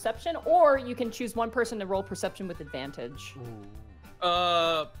roll perception, or you can choose one person to roll perception with advantage.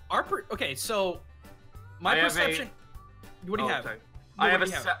 Okay, so my perception. What do you have? Sorry. I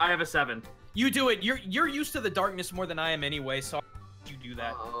have a 7. You do it. You're used to the darkness more than I am anyway, so you do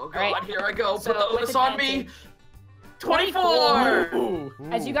that. Oh god, right. Here I go. So Put the onus on me. 24! Ooh.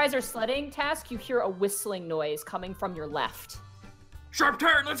 As you guys are sledding, Task, you hear a whistling noise coming from your left. Sharp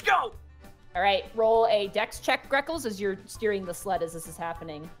turn. Let's go. All right, roll a dex check, Greckles, as you're steering the sled as this is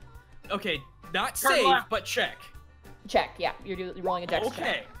happening. Okay, not Turn save, left. but check. Check, yeah, you're rolling a dex check.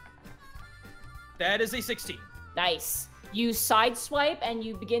 Okay. That is a 16. Nice. You sideswipe and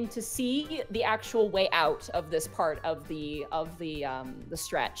you begin to see the actual way out of this part of the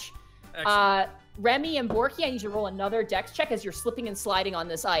stretch. Excellent. Remy and Borky, I need you to roll another dex check as you're slipping and sliding on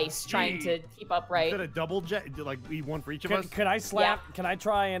this ice, trying to keep upright. Is that a double jet? Like one for each of us? Can I slam? Yeah. Can I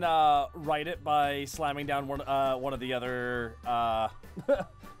try and right it by slamming down one of the other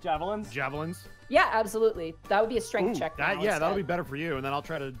javelins? Javelins? Yeah, absolutely. That would be a strength check. That'll be better for you, and then I'll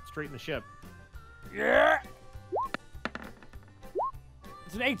try to straighten the ship. Yeah.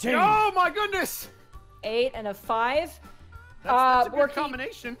 It's an 18. Oh my goodness! 8 and a 5. That's a good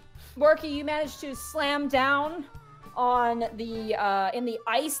combination. Borky, you managed to slam down on the in the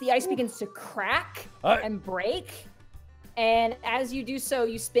ice. The ice begins to crack and break, And as you do so,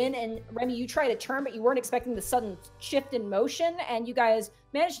 you spin, and Remy, you try to turn, but you weren't expecting the sudden shift in motion, and you guys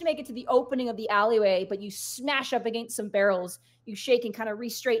manage to make it to the opening of the alleyway, but you smash up against some barrels. You shake and kind of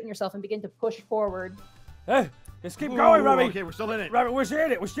re-straighten yourself and begin to push forward. Hey, let's keep going, Remy. Okay, we're still in it. Remy, we're still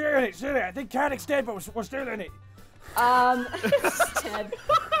in it. We're still in it. I think Canic's dead, but we're still in it. Dead.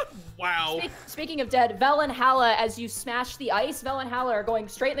 Wow. Speaking of dead, Vel and Hala, as you smash the ice, Vel and Hala are going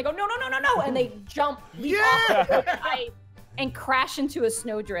straight, and they go, no, and they jump, leap off the ice, and crash into a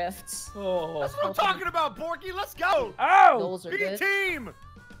snowdrift. Oh, that's what I'm talking about, Borky. Let's go. Oh, Those are Be a good. team.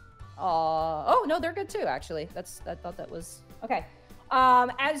 Oh, no, they're good too, actually. I thought that was... Okay.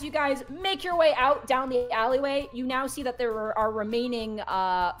 As you guys make your way out down the alleyway, you now see that there are remaining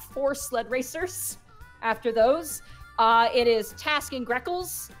 4 sled racers after those. It is Task and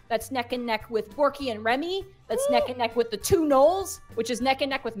Greckles. That's neck and neck with Borky and Remy. That's neck and neck with the 2 Knolls, which is neck and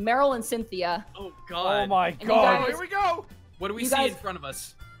neck with Meryl and Cynthia. Oh, God. Oh, my And God. Here we go. What do we You see guys- in front of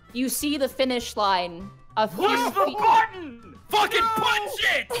us? You see the finish line. A few Push the feet- button! Fucking punch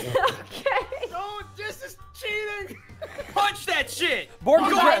it! Okay. No, this is cheating. Punch that shit! Borky,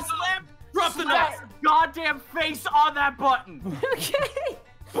 You guys- Slam Drop the guys- nuts! goddamn face on that button! Okay.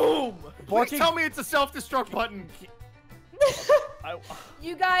 Boom! Please Borky. tell me it's a self-destruct button.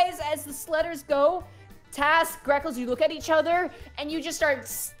 You guys, as the sledders go, Task, Greckles, you look at each other, and you just start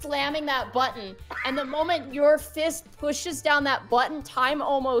slamming that button. And the moment your fist pushes down that button, time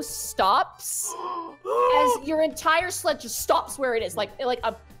almost stops. As your entire sled just stops where it is. Like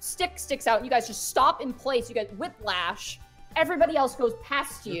a stick sticks out, and you guys just stop in place. You get whiplash. Everybody else goes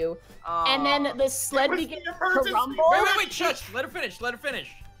past you. And then the sled begins to rumble. Wait, shush! Let her finish.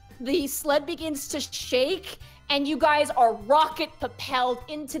 The sled begins to shake, and you guys are rocket propelled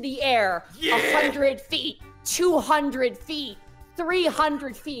into the air. 100 feet, 200 feet,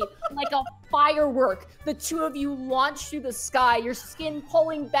 300 feet, like a firework. The 2 of you launch through the sky, your skin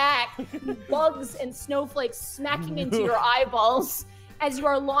pulling back, bugs and snowflakes smacking into your eyeballs as you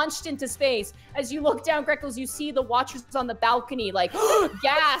are launched into space. As you look down, Greckles, you see the watchers on the balcony, like,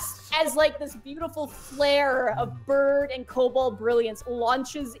 gasp, as like this beautiful flare of bird and cobalt brilliance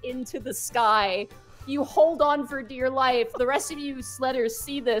launches into the sky. You hold on for dear life. The rest of you sledders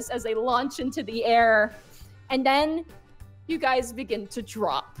see this as they launch into the air. And then you guys begin to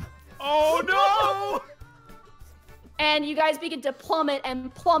drop. Oh no! And you guys begin to plummet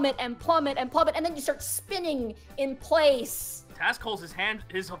and plummet and plummet and plummet. And then you start spinning in place. Task holds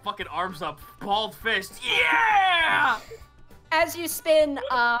his fucking arms up, bald fist. Yeah! As you spin,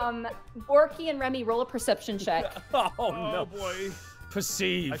 Borky and Remy roll a perception check. Oh, Oh no. boy.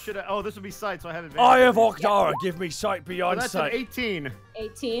 Perceive. I should have. Oh, this would be sight, so I have advantage. I have Okdara. Give me sight Oh, beyond that's an sight. 18.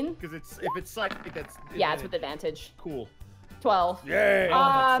 18. Because if it's sight, that's. Yeah, it's with advantage. Cool. 12. Yeah.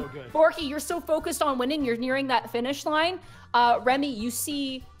 that's so good. Borky, you're so focused on winning, you're nearing that finish line. Remy, you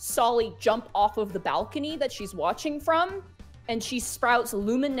see Solly jump off of the balcony that she's watching from, and she sprouts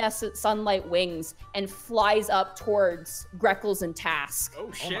luminescent sunlight wings and flies up towards Greckles and Task.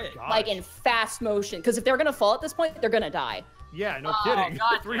 Oh, shit. gosh. Like in fast motion. Because if they're gonna fall at this point, they're gonna die. Yeah, no kidding.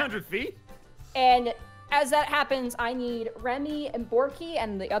 God. 300 feet? And as that happens, I need Remy and Borky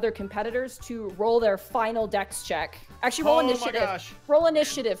and the other competitors to roll their final dex check. Actually, roll Oh my initiative. gosh. Roll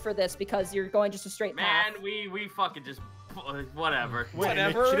initiative for this because you're going just a straight path. Man, we fucking just whatever. Wait,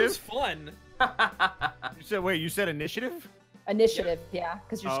 Whatever, initiative? it's fun. You said initiative? Initiative, yeah,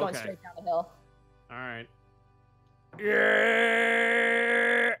 because you're just Oh, going okay. straight down the hill. All right.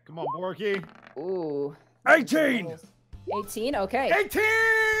 Yeah. Come on, Borky. Ooh. 18. 18, okay.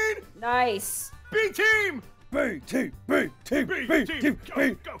 18! Nice. B team! B team. B team. B B team! team. Go,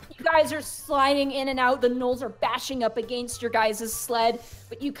 B. go! You guys are sliding in and out. The gnolls are bashing up against your guys' sled,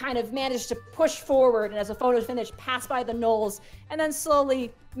 but you kind of manage to push forward, and as the photo finish, pass by the gnolls, and then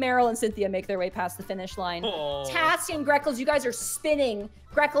slowly Meryl and Cynthia make their way past the finish line. Oh. Task and Greckles, you guys are spinning.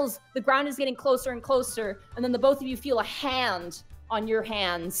 Greckles, the ground is getting closer and closer, and then the both of you feel a hand on your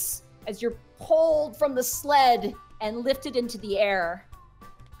hands as you're pulled from the sled and lifted into the air.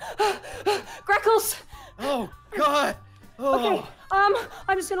 Greckles! Oh, God. Oh. Okay,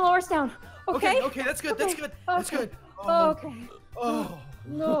 I'm just gonna lower us down. Okay? Okay, that's good. That's Okay, good. That's okay. good. Okay. Oh.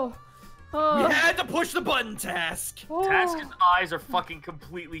 No. We had to push the button, Task. Task's eyes are fucking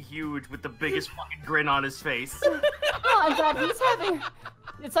completely huge with the biggest fucking grin on his face. Oh, I'm glad he's having.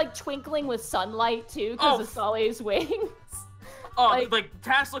 It's like twinkling with sunlight too, because of Sully's wings. Oh, like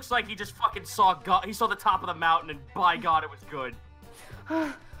Task looks like he just fucking saw God. He saw the top of the mountain, and by God, it was good.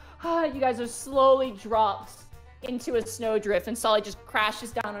 You guys are slowly dropped into a snowdrift, and Sully just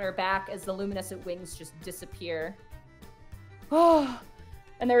crashes down on her back as the luminescent wings just disappear. Oh,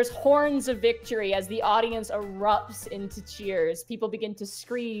 And there's horns of victory as the audience erupts into cheers. People begin to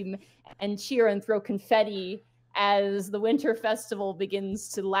scream and cheer and throw confetti as the Winter Festival begins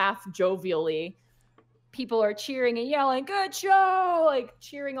to laugh jovially. People are cheering and yelling, "Good show!" Like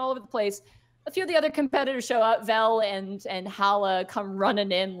cheering all over the place. A few of the other competitors show up. Vel and Hala come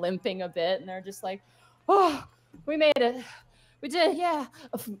running in, limping a bit, and they're just like, "Oh, we made it. We did, yeah."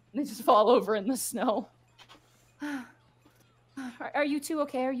 They just fall over in the snow. Are you two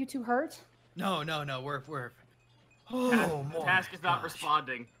okay? Are you two hurt? No, we're. Task is not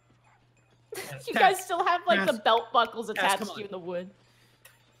responding. You guys still have like the belt buckles attached to you in the wood.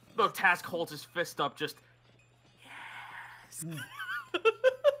 No, Task holds his fist up, just. Yes.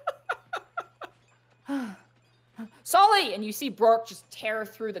 Sully! And you see Brooke just tear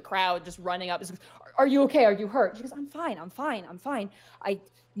through the crowd, just running up. Are you okay? Are you hurt? She goes, I'm fine. I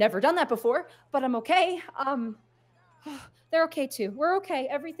never done that before, but I'm okay. They're okay too. We're okay.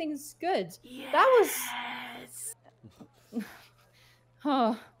 Everything's good. Yes. That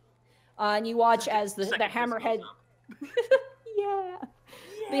was. And you watch as the hammerhead. Yeah.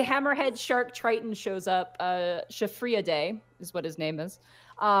 The hammerhead shark Triton shows up. Shafriade is what his name is.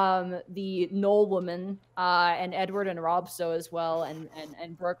 The Knoll woman, and Edward and Robso as well,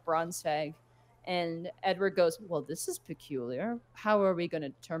 and Brooke Bronstag. And Edward goes, well, this is peculiar. How are we going to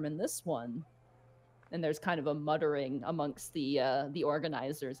determine this one? And there's kind of a muttering amongst the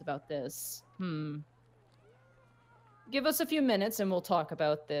organizers about this. Give us a few minutes and we'll talk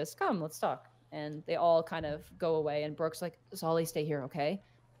about this. Come, let's talk. And they all kind of go away. And Brooke's like, Solly, stay here, okay?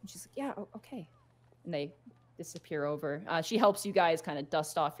 And she's like, yeah, okay. And they disappear over. She helps you guys kind of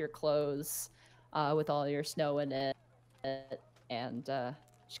dust off your clothes with all your snow in it. And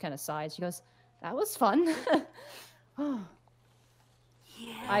she kind of sighs. She goes, that was fun. Oh.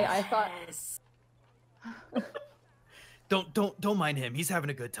 Yes. I thought... Don't mind him. He's having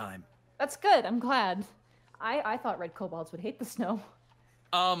a good time. That's good. I'm glad. I thought red kobolds would hate the snow.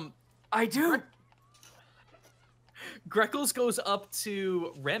 I do. Greckles goes up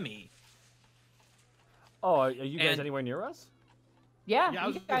to Remy. Oh, are you guys anywhere near us? Yeah,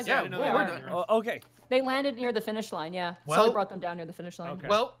 you guys are. We're done. Oh, okay. They landed near the finish line. Yeah, Sully brought them down near the finish line. Okay.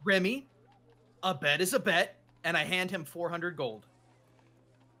 Well, Remy, a bet is a bet, and I hand him 400 gold.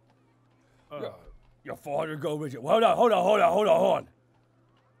 Your 400 gold, Richard. Hold on.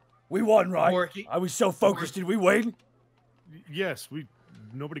 We won, right? Borky. I was so focused. Did we win? Yes,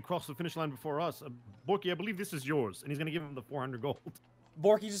 nobody crossed the finish line before us. Borky, I believe this is yours, and he's gonna give him the 400 gold.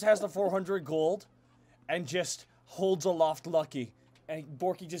 Borky just has the 400 gold, and just holds aloft Lucky, and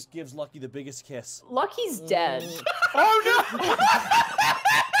Borky just gives Lucky the biggest kiss. Lucky's dead. Oh no!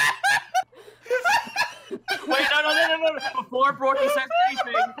 Wait, no. Before Borky says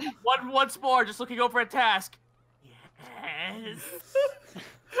anything, once more, just looking over at Task. Yes.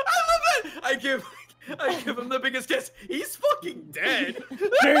 I love it! I give him the biggest kiss. He's fucking dead.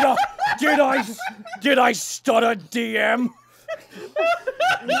 Did I stutter, DM?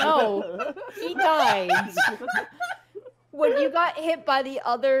 No, he died. When you got hit by the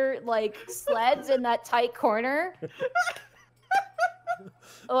other, like, sleds in that tight corner,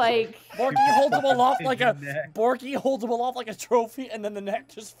 like... Borky holds him aloft like a trophy, and then the neck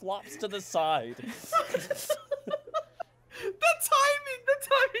just flops to the side. The timing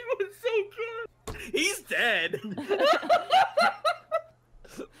was so good. He's dead.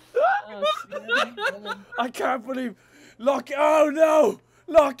 I can't believe Lucky. Oh no,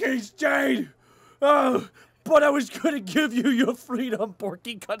 Lucky's dead. Oh, but I was gonna give you your freedom.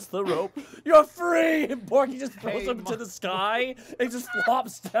 Borky cuts the rope. You're free. And Borky just throws him to the sky and just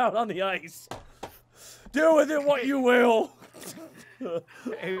flops down on the ice. Do with it what you will.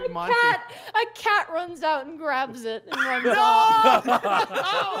 Hey, A cat runs out and grabs it and runs off.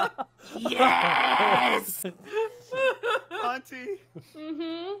 Yes! Monty,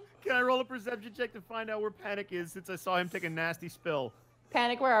 Mm-hmm. can I roll a perception check to find out where Panic is since I saw him take a nasty spill?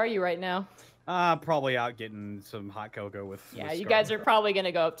 Panic, where are you right now? Probably out getting some hot cocoa with. Yeah, you guys are probably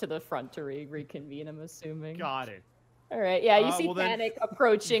gonna go up to the front to reconvene. I'm assuming. Got it. All right. Yeah, you see well then- Panic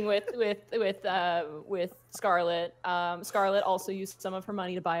approaching with Scarlet. Scarlet also used some of her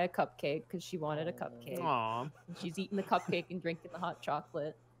money to buy a cupcake because she wanted a cupcake. Aw. And she's eating the cupcake and drinking the hot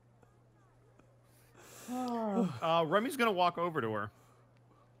chocolate. Remy's gonna walk over to her.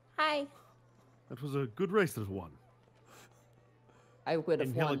 Hi. That was a good race, little one. I would have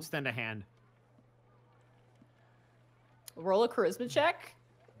And he'll won. extend a hand. Roll a charisma check.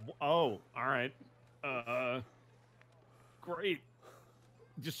 Oh, all right. Great.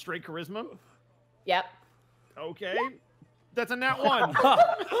 Just straight charisma? Yep. Okay. That's a nat 1.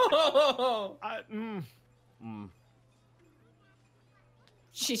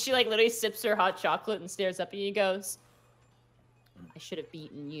 She like literally sips her hot chocolate and stares up at you and goes, I should have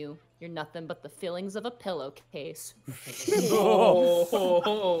beaten you. You're nothing but the fillings of a pillowcase.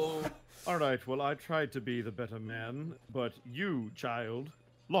 All right, well, I tried to be the better man, but you, child,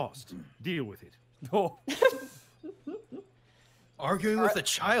 lost. Deal with it. Oh. Arguing with a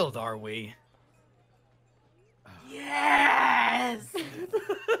child, are we? Yes!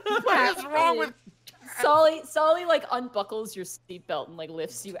 What is wrong with... Solly like unbuckles your seatbelt and like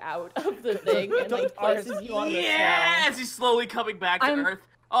lifts you out of the thing and like places you on the Yes! He's slowly coming back to Earth.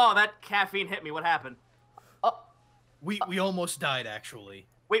 Oh, that caffeine hit me. What happened? We almost died, actually.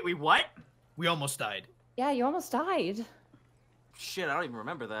 Wait, we what? We almost died. Yeah, you almost died. Shit, I don't even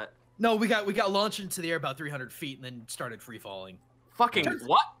remember that. No, we got launched into the air about 300 feet and then started free falling. Fucking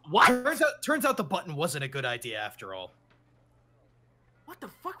what? What? Turns out the button wasn't a good idea after all. What the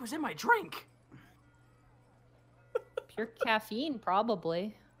fuck was in my drink? Pure caffeine,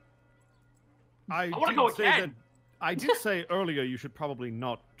 probably. I wanna go say again. I did say earlier you should probably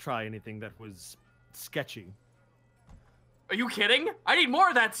not try anything that was sketchy. Are you kidding? I need more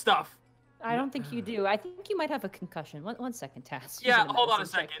of that stuff. I don't think you do. I think you might have a concussion. One second, Tass. She's Yeah, gonna hold on a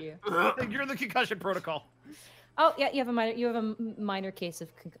medicine check second. you. You're in the concussion protocol. Oh yeah, you have a minor case of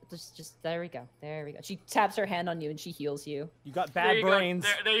just there we go. She taps her hand on you and she heals you. You got There bad you brains.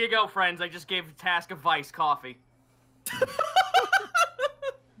 go. There you go, friends. I just gave Task a Vice coffee.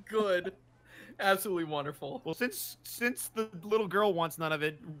 Good. Absolutely wonderful. Well, since the little girl wants none of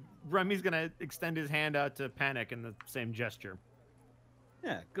it, Remy's gonna extend his hand out to Panic in the same gesture.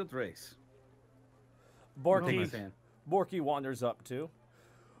 Yeah, good race. Borky wanders up too.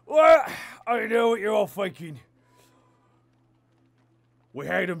 Well, I know what you're all thinking. We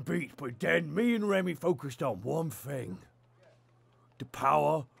had him beat, but then me and Remy focused on one thing. The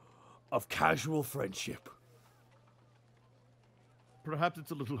power of casual friendship. Perhaps it's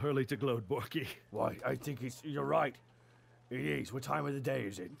a little early to gloat, Borky. Why, I think you're right. It is. What time of the day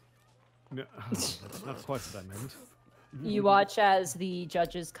is it? No, that's not quite what I meant. You watch as the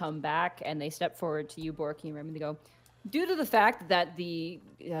judges come back and they step forward to you, Borky and Remy. They go, due to the fact that the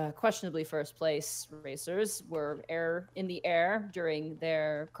questionably first place racers were in the air during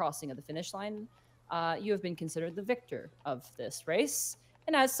their crossing of the finish line, you have been considered the victor of this race.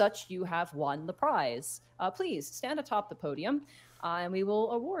 And as such, you have won the prize. Please stand atop the podium and we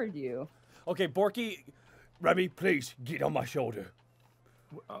will award you. Okay, Borky. Remy, please, get on my shoulder.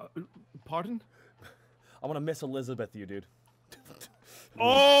 Pardon? I want to miss Elizabeth you, dude.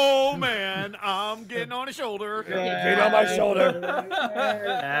 Oh, man, I'm getting on his shoulder. Get on my shoulder.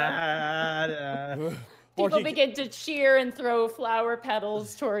 People begin to cheer and throw flower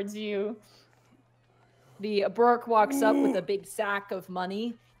petals towards you. The Burke walks up with a big sack of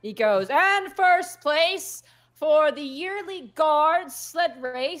money. He goes, and first place for the yearly guard sled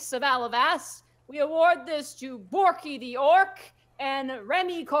race of Alavas, we award this to Borky the Orc and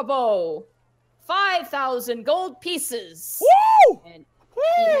Remy Corbeau. 5,000 gold pieces. Woo! And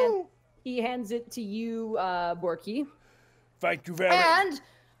he hands it to you, Borky. Thank you very much. And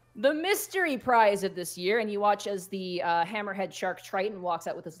the mystery prize of this year, and you watch as the hammerhead shark Triton walks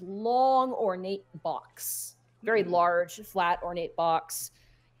out with this long, ornate box. Very large, flat, ornate box.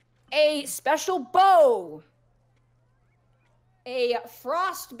 A special bow. A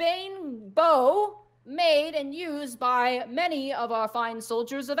frostbane bow made and used by many of our fine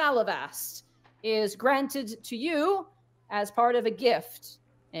soldiers of Alavast is granted to you as part of a gift.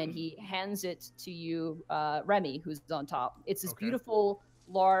 And he hands it to you, Remy, who's on top. It's this beautiful,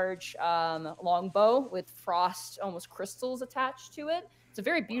 large, long bow with frost, almost crystals attached to it. It's a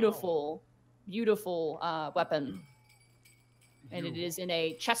very beautiful, beautiful weapon. And it is in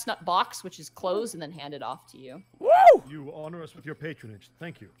a chestnut box, which is closed and then handed off to you. Woo! You honor us with your patronage.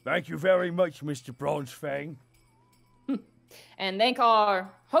 Thank you. Thank you very much, Mr. Bronzefang. And thank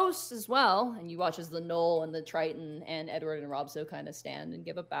our hosts as well. And you watch as the Knoll and the Triton and Edward and Robso kind of stand and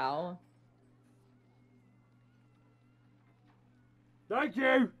give a bow. Thank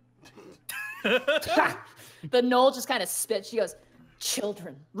you. The Knoll just kind of spits. She goes,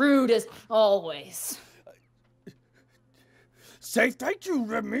 children, rude as always. Say thank you,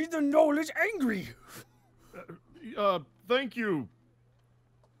 Remy. The Knoll is angry. Thank you.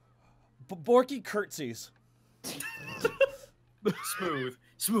 Borky curtsies.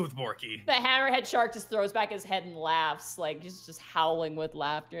 Smooth, Borky. The hammerhead shark just throws back his head and laughs, like he's just howling with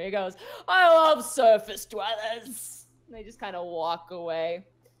laughter. He goes, I love surface dwellers. And they just kind of walk away.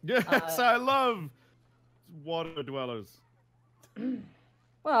 Yes, I love water dwellers.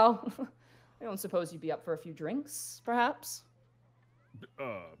 Well, I don't suppose you'd be up for a few drinks, perhaps?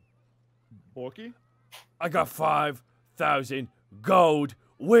 Borky? I got 5,000 gold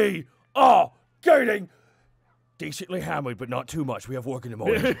We are getting decently hammered, but not too much. We have work in the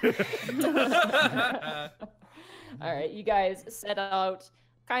morning. All right, you guys set out.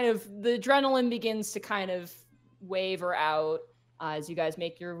 Kind of the adrenaline begins to kind of waver out as you guys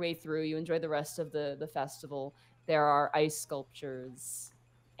make your way through. You enjoy the rest of the festival. There are ice sculptures,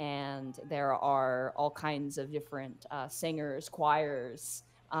 and there are all kinds of different singers, choirs,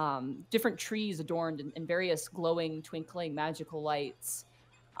 different trees adorned in various glowing, twinkling, magical lights.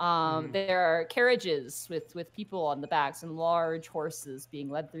 There are carriages with people on the backs and large horses being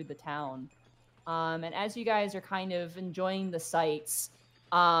led through the town. And as you guys are kind of enjoying the sights,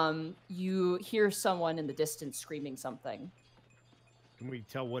 you hear someone in the distance screaming something. Can we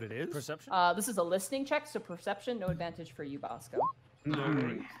tell what it is? Perception? This is a listening check, so perception, no advantage for you, Bosco.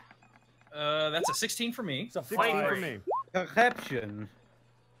 That's a 16 for me. It's a 16 for me. Perception.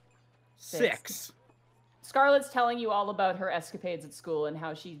 6. Scarlett's telling you all about her escapades at school and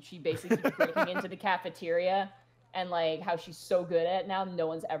how she basically keeps breaking into the cafeteria and like how she's so good at it now, no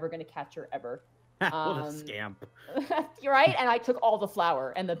one's ever going to catch her ever. What a scamp. You're right, and I took all the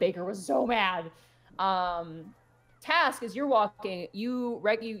flour, and the baker was so mad. Task, as you're walking, you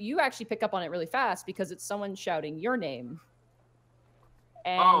actually pick up on it really fast because it's someone shouting your name.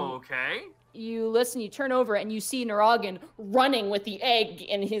 And okay. You listen, you turn over, and you see Naragan running with the egg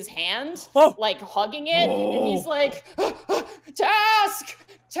in his hand, like hugging it, and he's like, Task!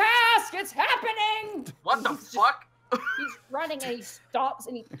 Task! It's happening! What the fuck? He's running, and he stops,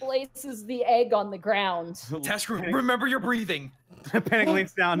 and he places the egg on the ground. Task, remember your breathing. Panic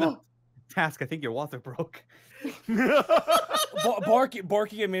leans down. Task, I think your water broke.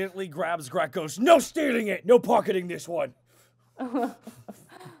 Borky immediately grabs Greg, goes, no stealing it, no pocketing this one.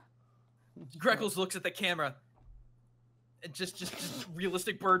 Greckles looks at the camera. And just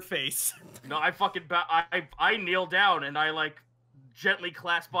realistic bird face. No, I fucking I kneel down and I like gently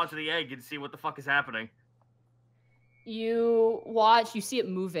clasp onto the egg and see what the fuck is happening. You watch, you see it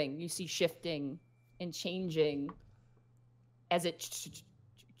moving, you see shifting and changing as it.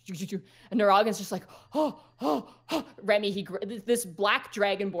 And Naragan's just like, Remy, this black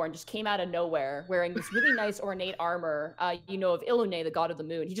dragonborn just came out of nowhere wearing this really nice ornate armor, of Ilune, the god of the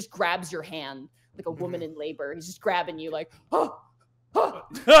moon. He just grabs your hand like a woman in labor. He's just grabbing you like,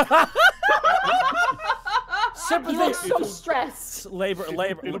 Sympathy. You look so stressed. Labor.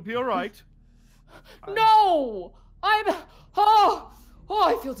 It'll be all right. No! I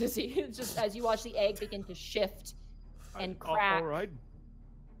feel dizzy. It's just as you watch the egg begin to shift and crack. All right.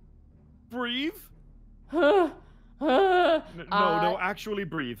 Breathe. No, Actually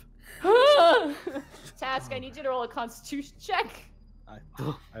breathe. Task, I need you to roll a constitution check.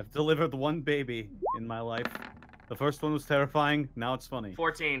 I've delivered one baby in my life. The first one was terrifying, now it's funny.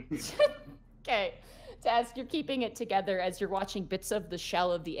 14. Okay. Task, you're keeping it together as you're watching bits of the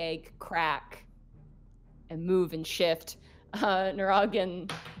shell of the egg crack and move and shift.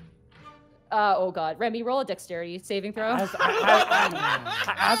 Naragan. Oh god. Remy, roll a dexterity saving throw. Has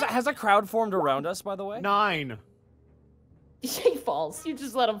a crowd formed around us, by the way? 9. He falls. You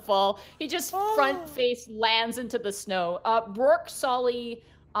just let him fall. He just front face lands into the snow. Brooke, Solly,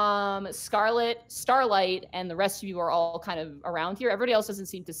 Scarlet, Starlight, and the rest of you are all kind of around here. Everybody else doesn't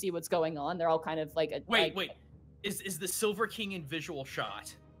seem to see what's going on. They're all kind of like Wait. Is the Silver King in visual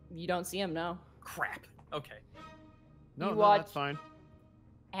shot? You don't see him, no. Crap. Okay. No, that's fine.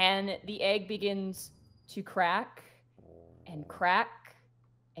 And the egg begins to crack and crack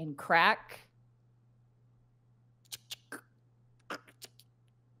and crack.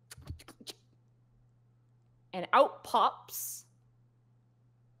 And out pops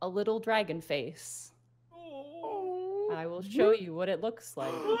a little dragon face. And I will show you what it looks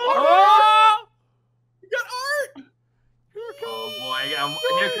like. Oh! You got art! Oh boy,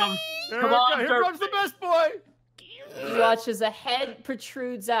 here comes. Come on, here comes the best boy. You watch as a head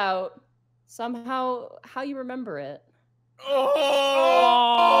protrudes out. Somehow, how you remember it. Oh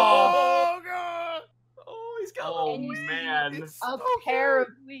god! Oh, he's got. Oh man! A pair of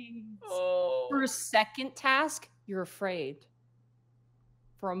wings. Oh. For a second task, you're afraid.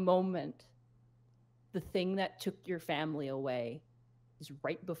 For a moment, the thing that took your family away is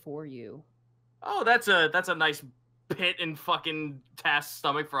right before you. Oh, that's a nice pit in fucking Task's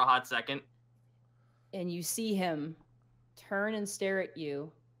stomach for a hot second. And you see him turn and stare at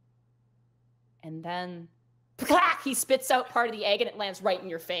you. And then he spits out part of the egg and it lands right in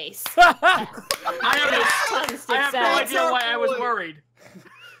your face. I have no idea why I was worried.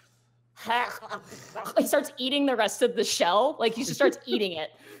 he starts eating the rest of the shell. Like he just starts eating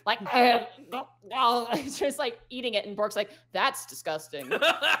it. Like he's just like eating it, and Bork's like, "That's disgusting."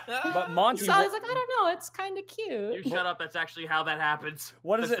 But Monty, Sally's like, "I don't know. It's kind of cute." You shut up. That's actually how that happens.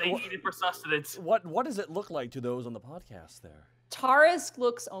 What is it? They eat it for sustenance. What does it look like to those on the podcast there? Tarisk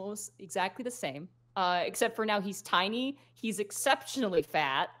looks almost exactly the same, except for now he's tiny. He's exceptionally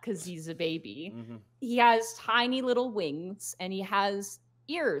fat because he's a baby. Mm-hmm. He has tiny little wings, and he has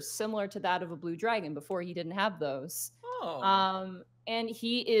ears similar to that of a blue dragon. Before he didn't have those. Oh. And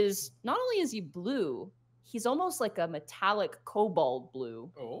he is, not only is he blue, he's almost like a metallic cobalt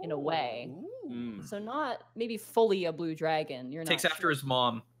blue in a way. So not maybe fully a blue dragon. You're Takes not after his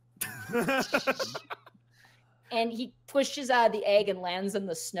mom. And he pushes out of the egg and lands in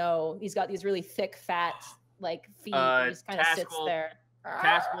the snow. He's got these really thick, fat, like feet. He just kind of sits there.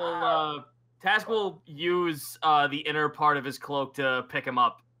 Task will use the inner part of his cloak to pick him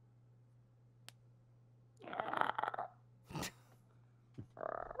up.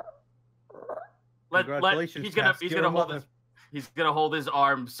 He's gonna hold his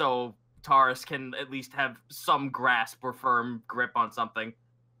arm so Taurus can at least have some grasp or firm grip on something.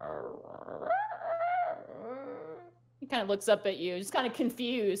 He kind of looks up at you, just kind of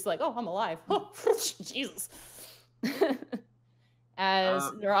confused, like, "Oh, I'm alive." Oh, Jesus. As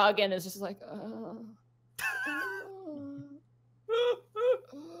Nuragan is just like,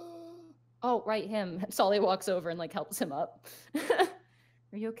 "Oh, right, him." Solly walks over and like helps him up.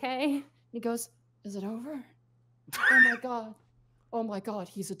 "Are you okay?" And he goes, "Is it over? Oh my god. Oh my god,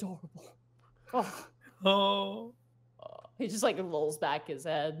 he's adorable." Oh. He just like lulls back his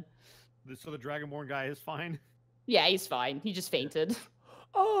head. So the Dragonborn guy is fine? Yeah, he's fine. He just fainted.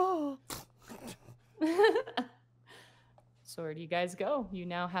 Oh. So where do you guys go? You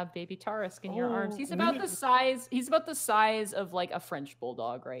now have baby Tarisk in your arms. He's about the size of like a French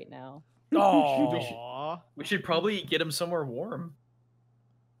bulldog right now. Oh. We should probably get him somewhere warm.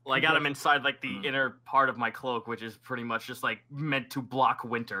 Well, I got him inside like the inner part of my cloak, which is pretty much just like meant to block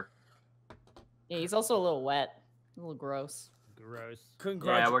winter. Yeah, he's also a little wet, a little gross.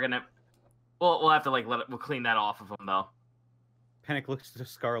 Yeah, we're gonna. We'll have to like we'll clean that off of him though. Panic looks to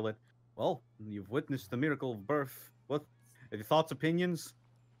Scarlet. Well, you've witnessed the miracle of birth. What? Any thoughts, opinions?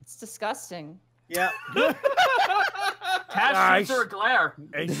 It's disgusting. Yeah. Cash shoots are a glare.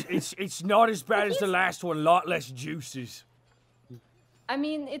 It's not as bad as the last one. A lot less juices. I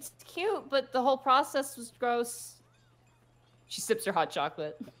mean, it's cute, but the whole process was gross. She sips her hot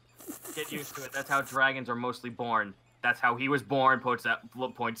chocolate. Get used to it. That's how dragons are mostly born. That's how he was born. Points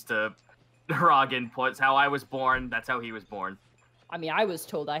to Nuragan. Points how I was born. That's how he was born. I mean, I was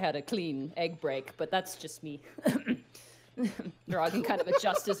told I had a clean egg break, but that's just me. Nuragan kind of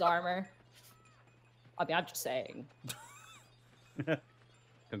adjusts his armor. I mean, I'm just saying.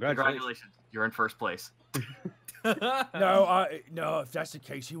 Congratulations. You're in first place. No, if that's the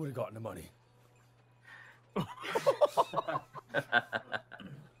case, he would have gotten the money.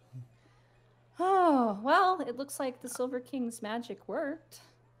 Oh, well, it looks like the Silver King's magic worked.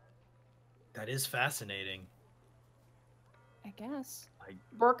 That is fascinating. I guess.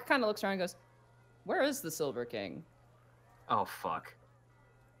 Bork kind of looks around and goes, "Where is the Silver King?" Oh, fuck.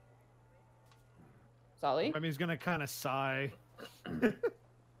 Solly? I mean, he's gonna kind of sigh.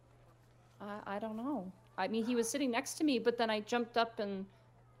 I don't know. I mean, he was sitting next to me, but then I jumped up and...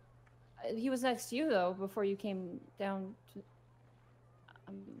 He was next to you, though, before you came down to...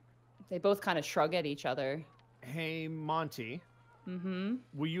 They both kind of shrug at each other. Hey, Monty. Mm-hmm.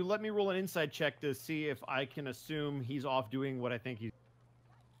 Will you let me roll an inside check to see if I can assume he's off doing what I think he's...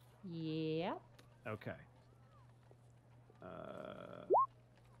 Yep. Okay.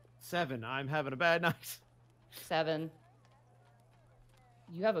 7. I'm having a bad night. 7.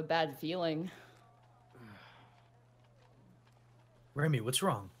 You have a bad feeling. Remy, what's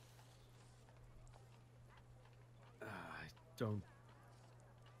wrong? I don't...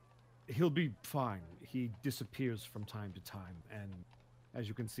 He'll be fine. He disappears from time to time, and as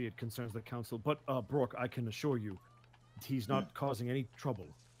you can see, it concerns the council. But, Brooke, I can assure you, he's not causing any trouble.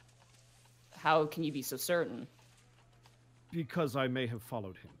 How can you be so certain? Because I may have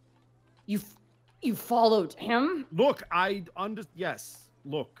followed him. You followed him? Look, yes,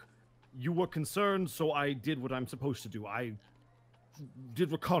 look. You were concerned, so I did what I'm supposed to do. I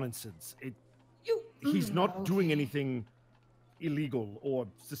did reconnaissance. He's not doing anything illegal or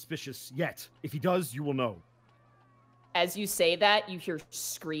suspicious yet. If he does, you will know. As you say that, you hear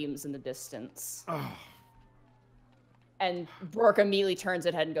screams in the distance. Oh. And Brooke immediately turns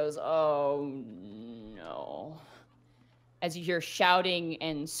his head and goes, "Oh, no." As you hear shouting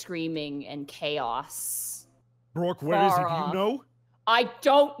and screaming and chaos. Brooke, where is he? Do you know? I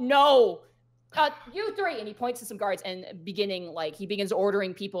don't know. You three, and he points to some guards and he begins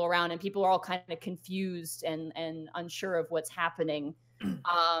ordering people around, and people are all kind of confused and unsure of what's happening.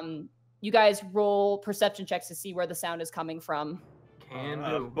 You guys roll perception checks to see where the sound is coming from.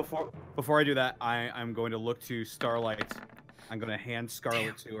 Before I do that, I'm going to look to Starlight. I'm going to hand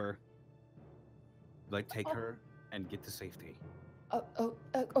Scarlet to her. Like, take her and get to safety.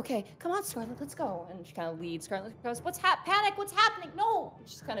 Okay. Come on, Scarlet, let's go. And she kind of leads. Scarlet goes, Panic, what's happening? No!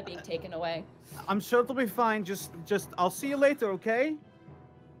 She's kind of being taken away. I'm sure it'll be fine. Just, I'll see you later, okay?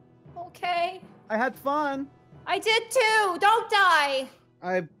 Okay. I had fun. I did too! Don't die!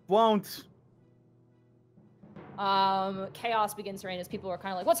 I won't. Chaos begins to reign as people are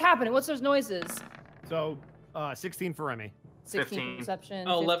kind of like, what's happening? What's those noises? So, 16 for Remy. 16 15. perception.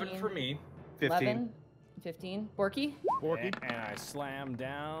 11 for me. 15. 11. 15. Borky? Borky. And I slam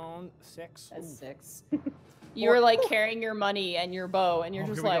down 6. That's 6. You're like carrying your money and your bow, and you're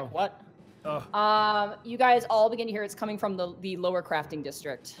just like, what? You guys all begin to hear it's coming from the lower crafting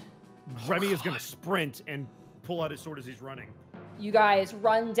district. Remy is going to sprint and pull out his sword as he's running. You guys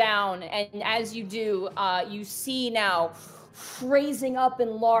run down, and as you do, you see now, raising up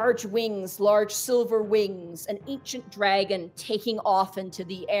in large wings, large silver wings, an ancient dragon taking off into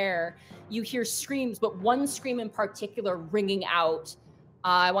the air. You hear screams, but one scream in particular ringing out.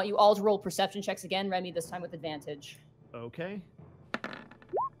 I want you all to roll perception checks again, Remy, this time with advantage. Okay.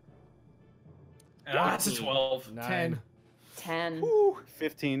 That's a 12. 10. Woo,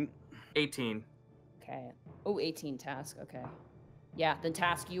 15. 18. Okay. Oh, 18, Task. Okay. Yeah, then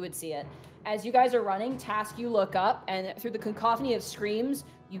Task, you would see it. As you guys are running, Task, you look up, and through the cacophony of screams,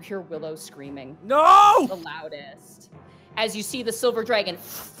 you hear Willow screaming. No! The loudest. As you see the silver dragon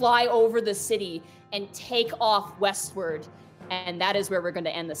fly over the city and take off westward. And that is where we're going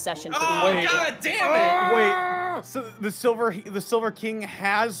to end the session. Oh, God damn it! Wait, so the Silver King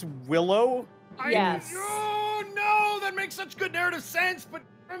has Willow? Yes. Oh, no! That makes such good narrative sense, but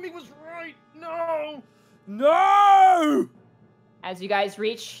Remy was right. No! No! As you guys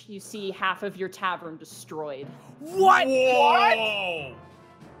reach, you see half of your tavern destroyed. What? Whoa!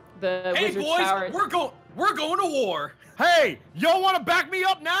 The Hey, wizard's boys, tower. we're going to war. Hey, y'all want to back me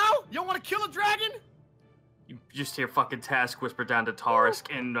up now? Y'all want to kill a dragon? You just hear fucking Task whisper down to Tarisk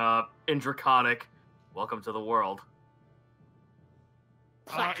in Draconic. Welcome to the world.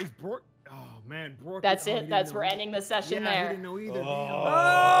 Is Brooke? Oh man, Brooke. That's it. We're ending the session Yeah, he there. didn't know either.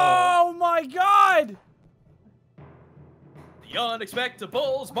 Oh my God! The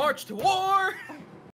Unexpectables march to war.